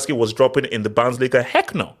Lewandowski was dropping in the Bundesliga?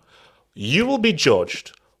 Heck no. You will be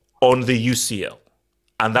judged on the UCL.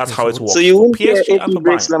 And that's how it works. So you won't care if he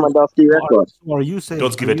breaks Lewandowski record? Or you say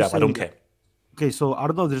don't give a damn. I don't care. Okay, so I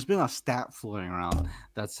don't know. There's been a stat floating around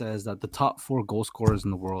that says that the top 4 goal scorers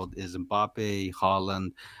in the world is Mbappe,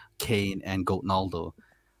 Haaland, Kane, and Ronaldo.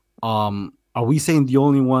 Are we saying the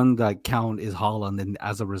only one that count is Haaland, and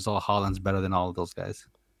as a result, Haaland's better than all of those guys?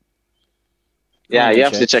 Yeah, you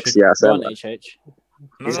have to check yourself.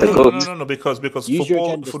 No, because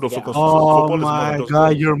football. Oh my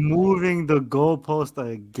God, you're moving the goalpost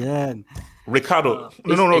again. Ricardo,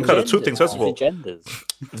 Ricardo, 2 things. First of all,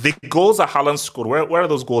 the goals that Haaland scored, where are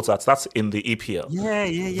those goals at? That's in the EPL. Yeah.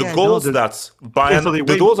 The goals that Bayern,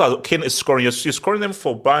 the goals that Kane is scoring, you're scoring them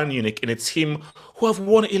for Bayern Munich in a team who have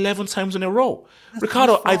won 11 times in a row.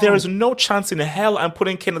 Ricardo, there is no chance in hell I'm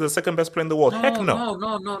putting Kane as the second best player in the world. Heck no.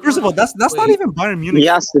 No. First of all, that's not even Bayern Munich. He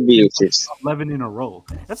has to be 11 in a row.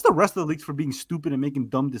 That's the rest of the leagues for being stupid and making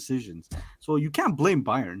dumb decisions. So you can't blame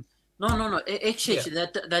Bayern. No.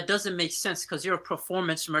 That doesn't make sense because you're a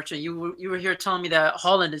performance merchant. You were here telling me that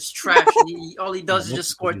Haaland is trash. All he does is just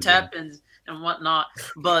score tap-ins and whatnot.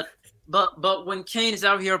 But when Kane is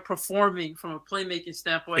out here performing from a playmaking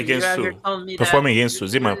standpoint, you're out here telling me performing against who?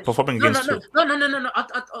 No.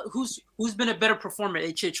 Who's been a better performer,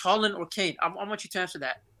 HH, Haaland or Kane? I want you to answer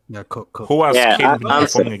that. Yeah, Who has Kane been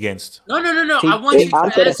performing against? No. I want you to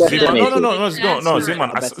answer. No,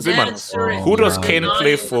 Ziman. Who does Kane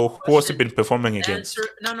play for? Who has he been performing against?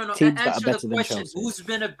 No. Teams that are Answer better the than question. Chelsea. Who's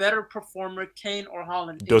been a better performer, Kane or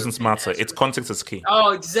Haaland? Doesn't matter. It's context is key.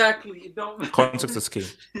 Oh, exactly. You don't. Context is key.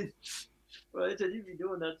 Bro, you be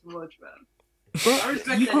doing that too much, man. Bro,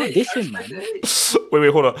 you can't dish him, man.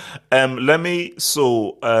 Wait, hold on. Let me.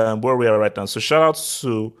 So, where we are right now. So, shout out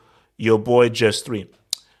to your boy Jess3.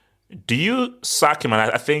 Do you sack him? And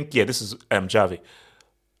I think, this is Xavi.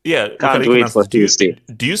 Yeah, can't wait for Tuesday.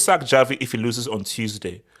 Do you sack Xavi if he loses on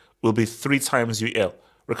Tuesday? Will be 3 times UL.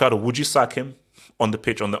 Ricardo, would you sack him on the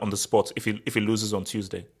pitch on the spot if he loses on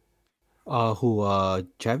Tuesday?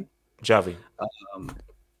 Xavi? Xavi.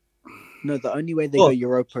 No, the only way they go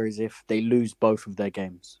Europa is if they lose both of their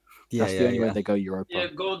games. That's the only way they go Europa. Yeah,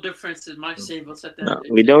 goal difference is my save us at No,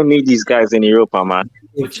 we don't need these guys in Europa, man.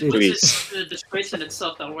 Which is a disgrace in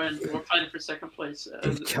itself that we're fighting for second place.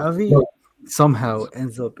 If Xavi somehow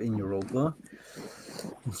ends up in Europa,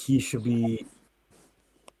 he should be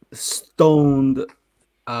stoned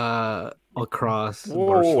across.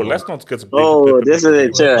 Whoa, let's not get. This is a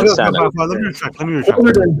chance. Let me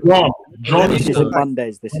retract. This isn't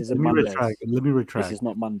Mondays. This isn't Mondays. Let me retract. This is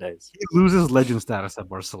not Mondays. He loses legend status at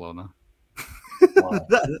Barcelona.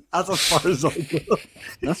 That's as far as I go.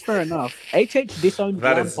 That's fair enough. HH disowned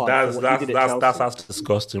that's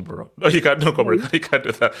disgusting, bro. No, you can't do You can't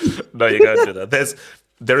do that. No, you can't do that.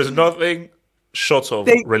 There is nothing short of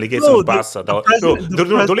relegating Barca.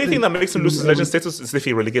 The only thing that makes him lose his legend status is if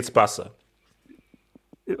he relegates Barca.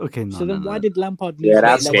 Okay, so then why did Lampard lose? Yeah,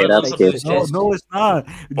 that's good. No, it's not.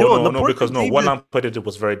 Because what Lampard did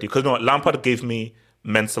was very deep. Because Lampard gave me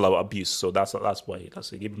mental abuse, so that's why he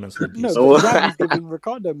gave me mental abuse. No, Xavi's giving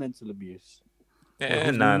Ricardo mental abuse.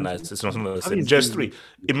 Nah, it's not the same. Just 3.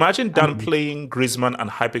 Imagine Dan playing Griezmann and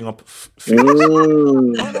hyping up.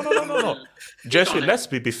 No. Just 3. Let's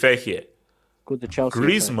be fair here. The Chelsea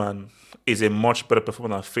Griezmann is a much better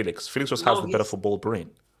performer than Felix. Felix just has the better football brain.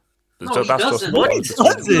 No, that's doesn't.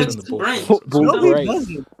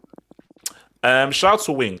 Shout out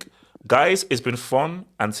to Wing. Guys, it's been fun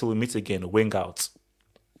until we meet again. Wing out.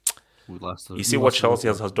 You see what Chelsea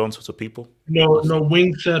has done to people? No.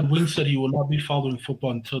 Wing said he will not be following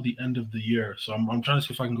football until the end of the year. So I'm trying to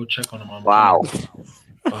see if I can go check on him. Wow.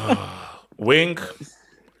 Wing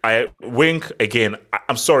again.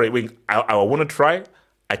 I'm sorry, Wing. I want to try.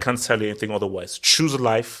 I can't tell you anything otherwise. Choose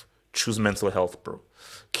life. Choose mental health, bro.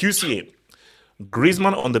 QCA.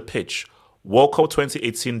 Griezmann on the pitch. World Cup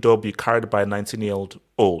 2018 derby carried by a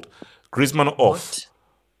 19-year-old. Griezmann off.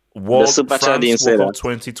 France World Cup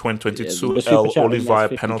 2022 L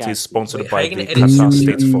Olivier penalty sponsored by the Qatar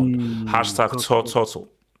State Fund. #Turtle.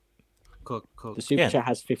 The super chat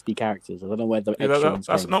has 50 characters. I don't know where the extra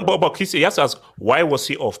but QCA, you have to ask, why was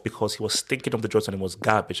he off? Because he was stinking of the Jordan and it was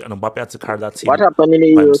garbage, and Mbappe had to carry that team. What happened in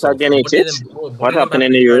the Euros again, What happened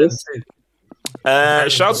in the Euros?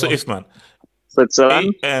 Shout out to Ifman.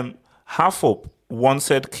 Half up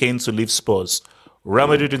wanted Kane to leave Spurs. Real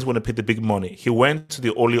Madrid didn't want to pay the big money. He went to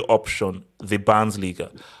the only option, the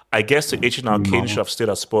Bundesliga. I guess the H now Kane should have stayed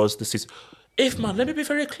at Spurs this season. Ifman, let me be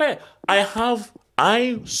very clear.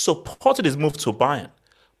 I supported his move to Bayern,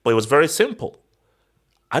 but it was very simple.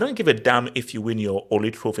 I don't give a damn if you win your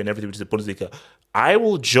only trophy and everything, which is the Bundesliga. I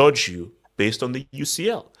will judge you based on the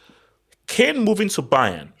UCL. Kane moving to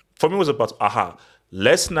Bayern, for me, was about,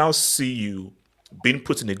 let's now see you being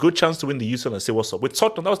put in a good chance to win the UCL and say what's up. With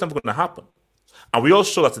Tottenham, that was never going to happen. And we all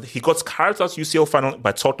saw that he got carried out UCL final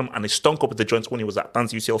by Tottenham and he stunk up with the joints when he was at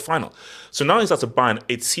Dan's UCL final. So now he's at a Bayern,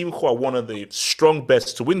 a team who are one of the strong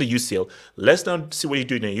bets to win the UCL. Let's now see what you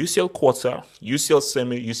do in a UCL quarter, UCL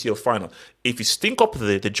semi, UCL final. If you stink up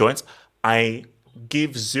the joints, I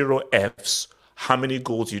give 0 Fs how many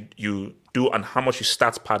goals you do and how much you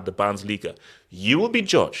stats pad the Bundesliga. You will be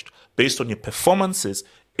judged based on your performances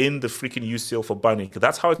in the freaking UCL for Bayern.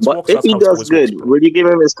 That's how it works. If he does good, will you give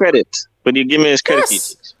him his credit? Will you give him his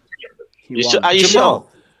credit? Yes. Are you sure?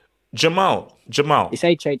 Jamal.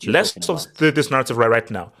 Let's stop this narrative right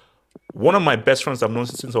now. One of my best friends I've known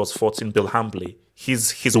since I was 14, Bill Hambley.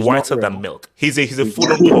 He's whiter than milk. He's a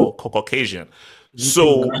full Caucasian.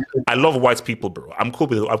 So I love white people, bro. I'm cool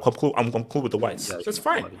with the whites. So it's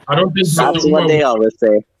fine. I don't think that's what they always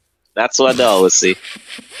say. That's what they always say.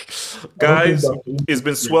 Guys, it's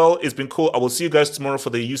been swell. It's been cool. I will see you guys tomorrow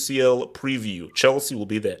for the UCL preview. Chelsea will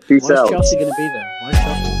be there. Why is Chelsea going to be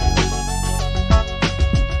there?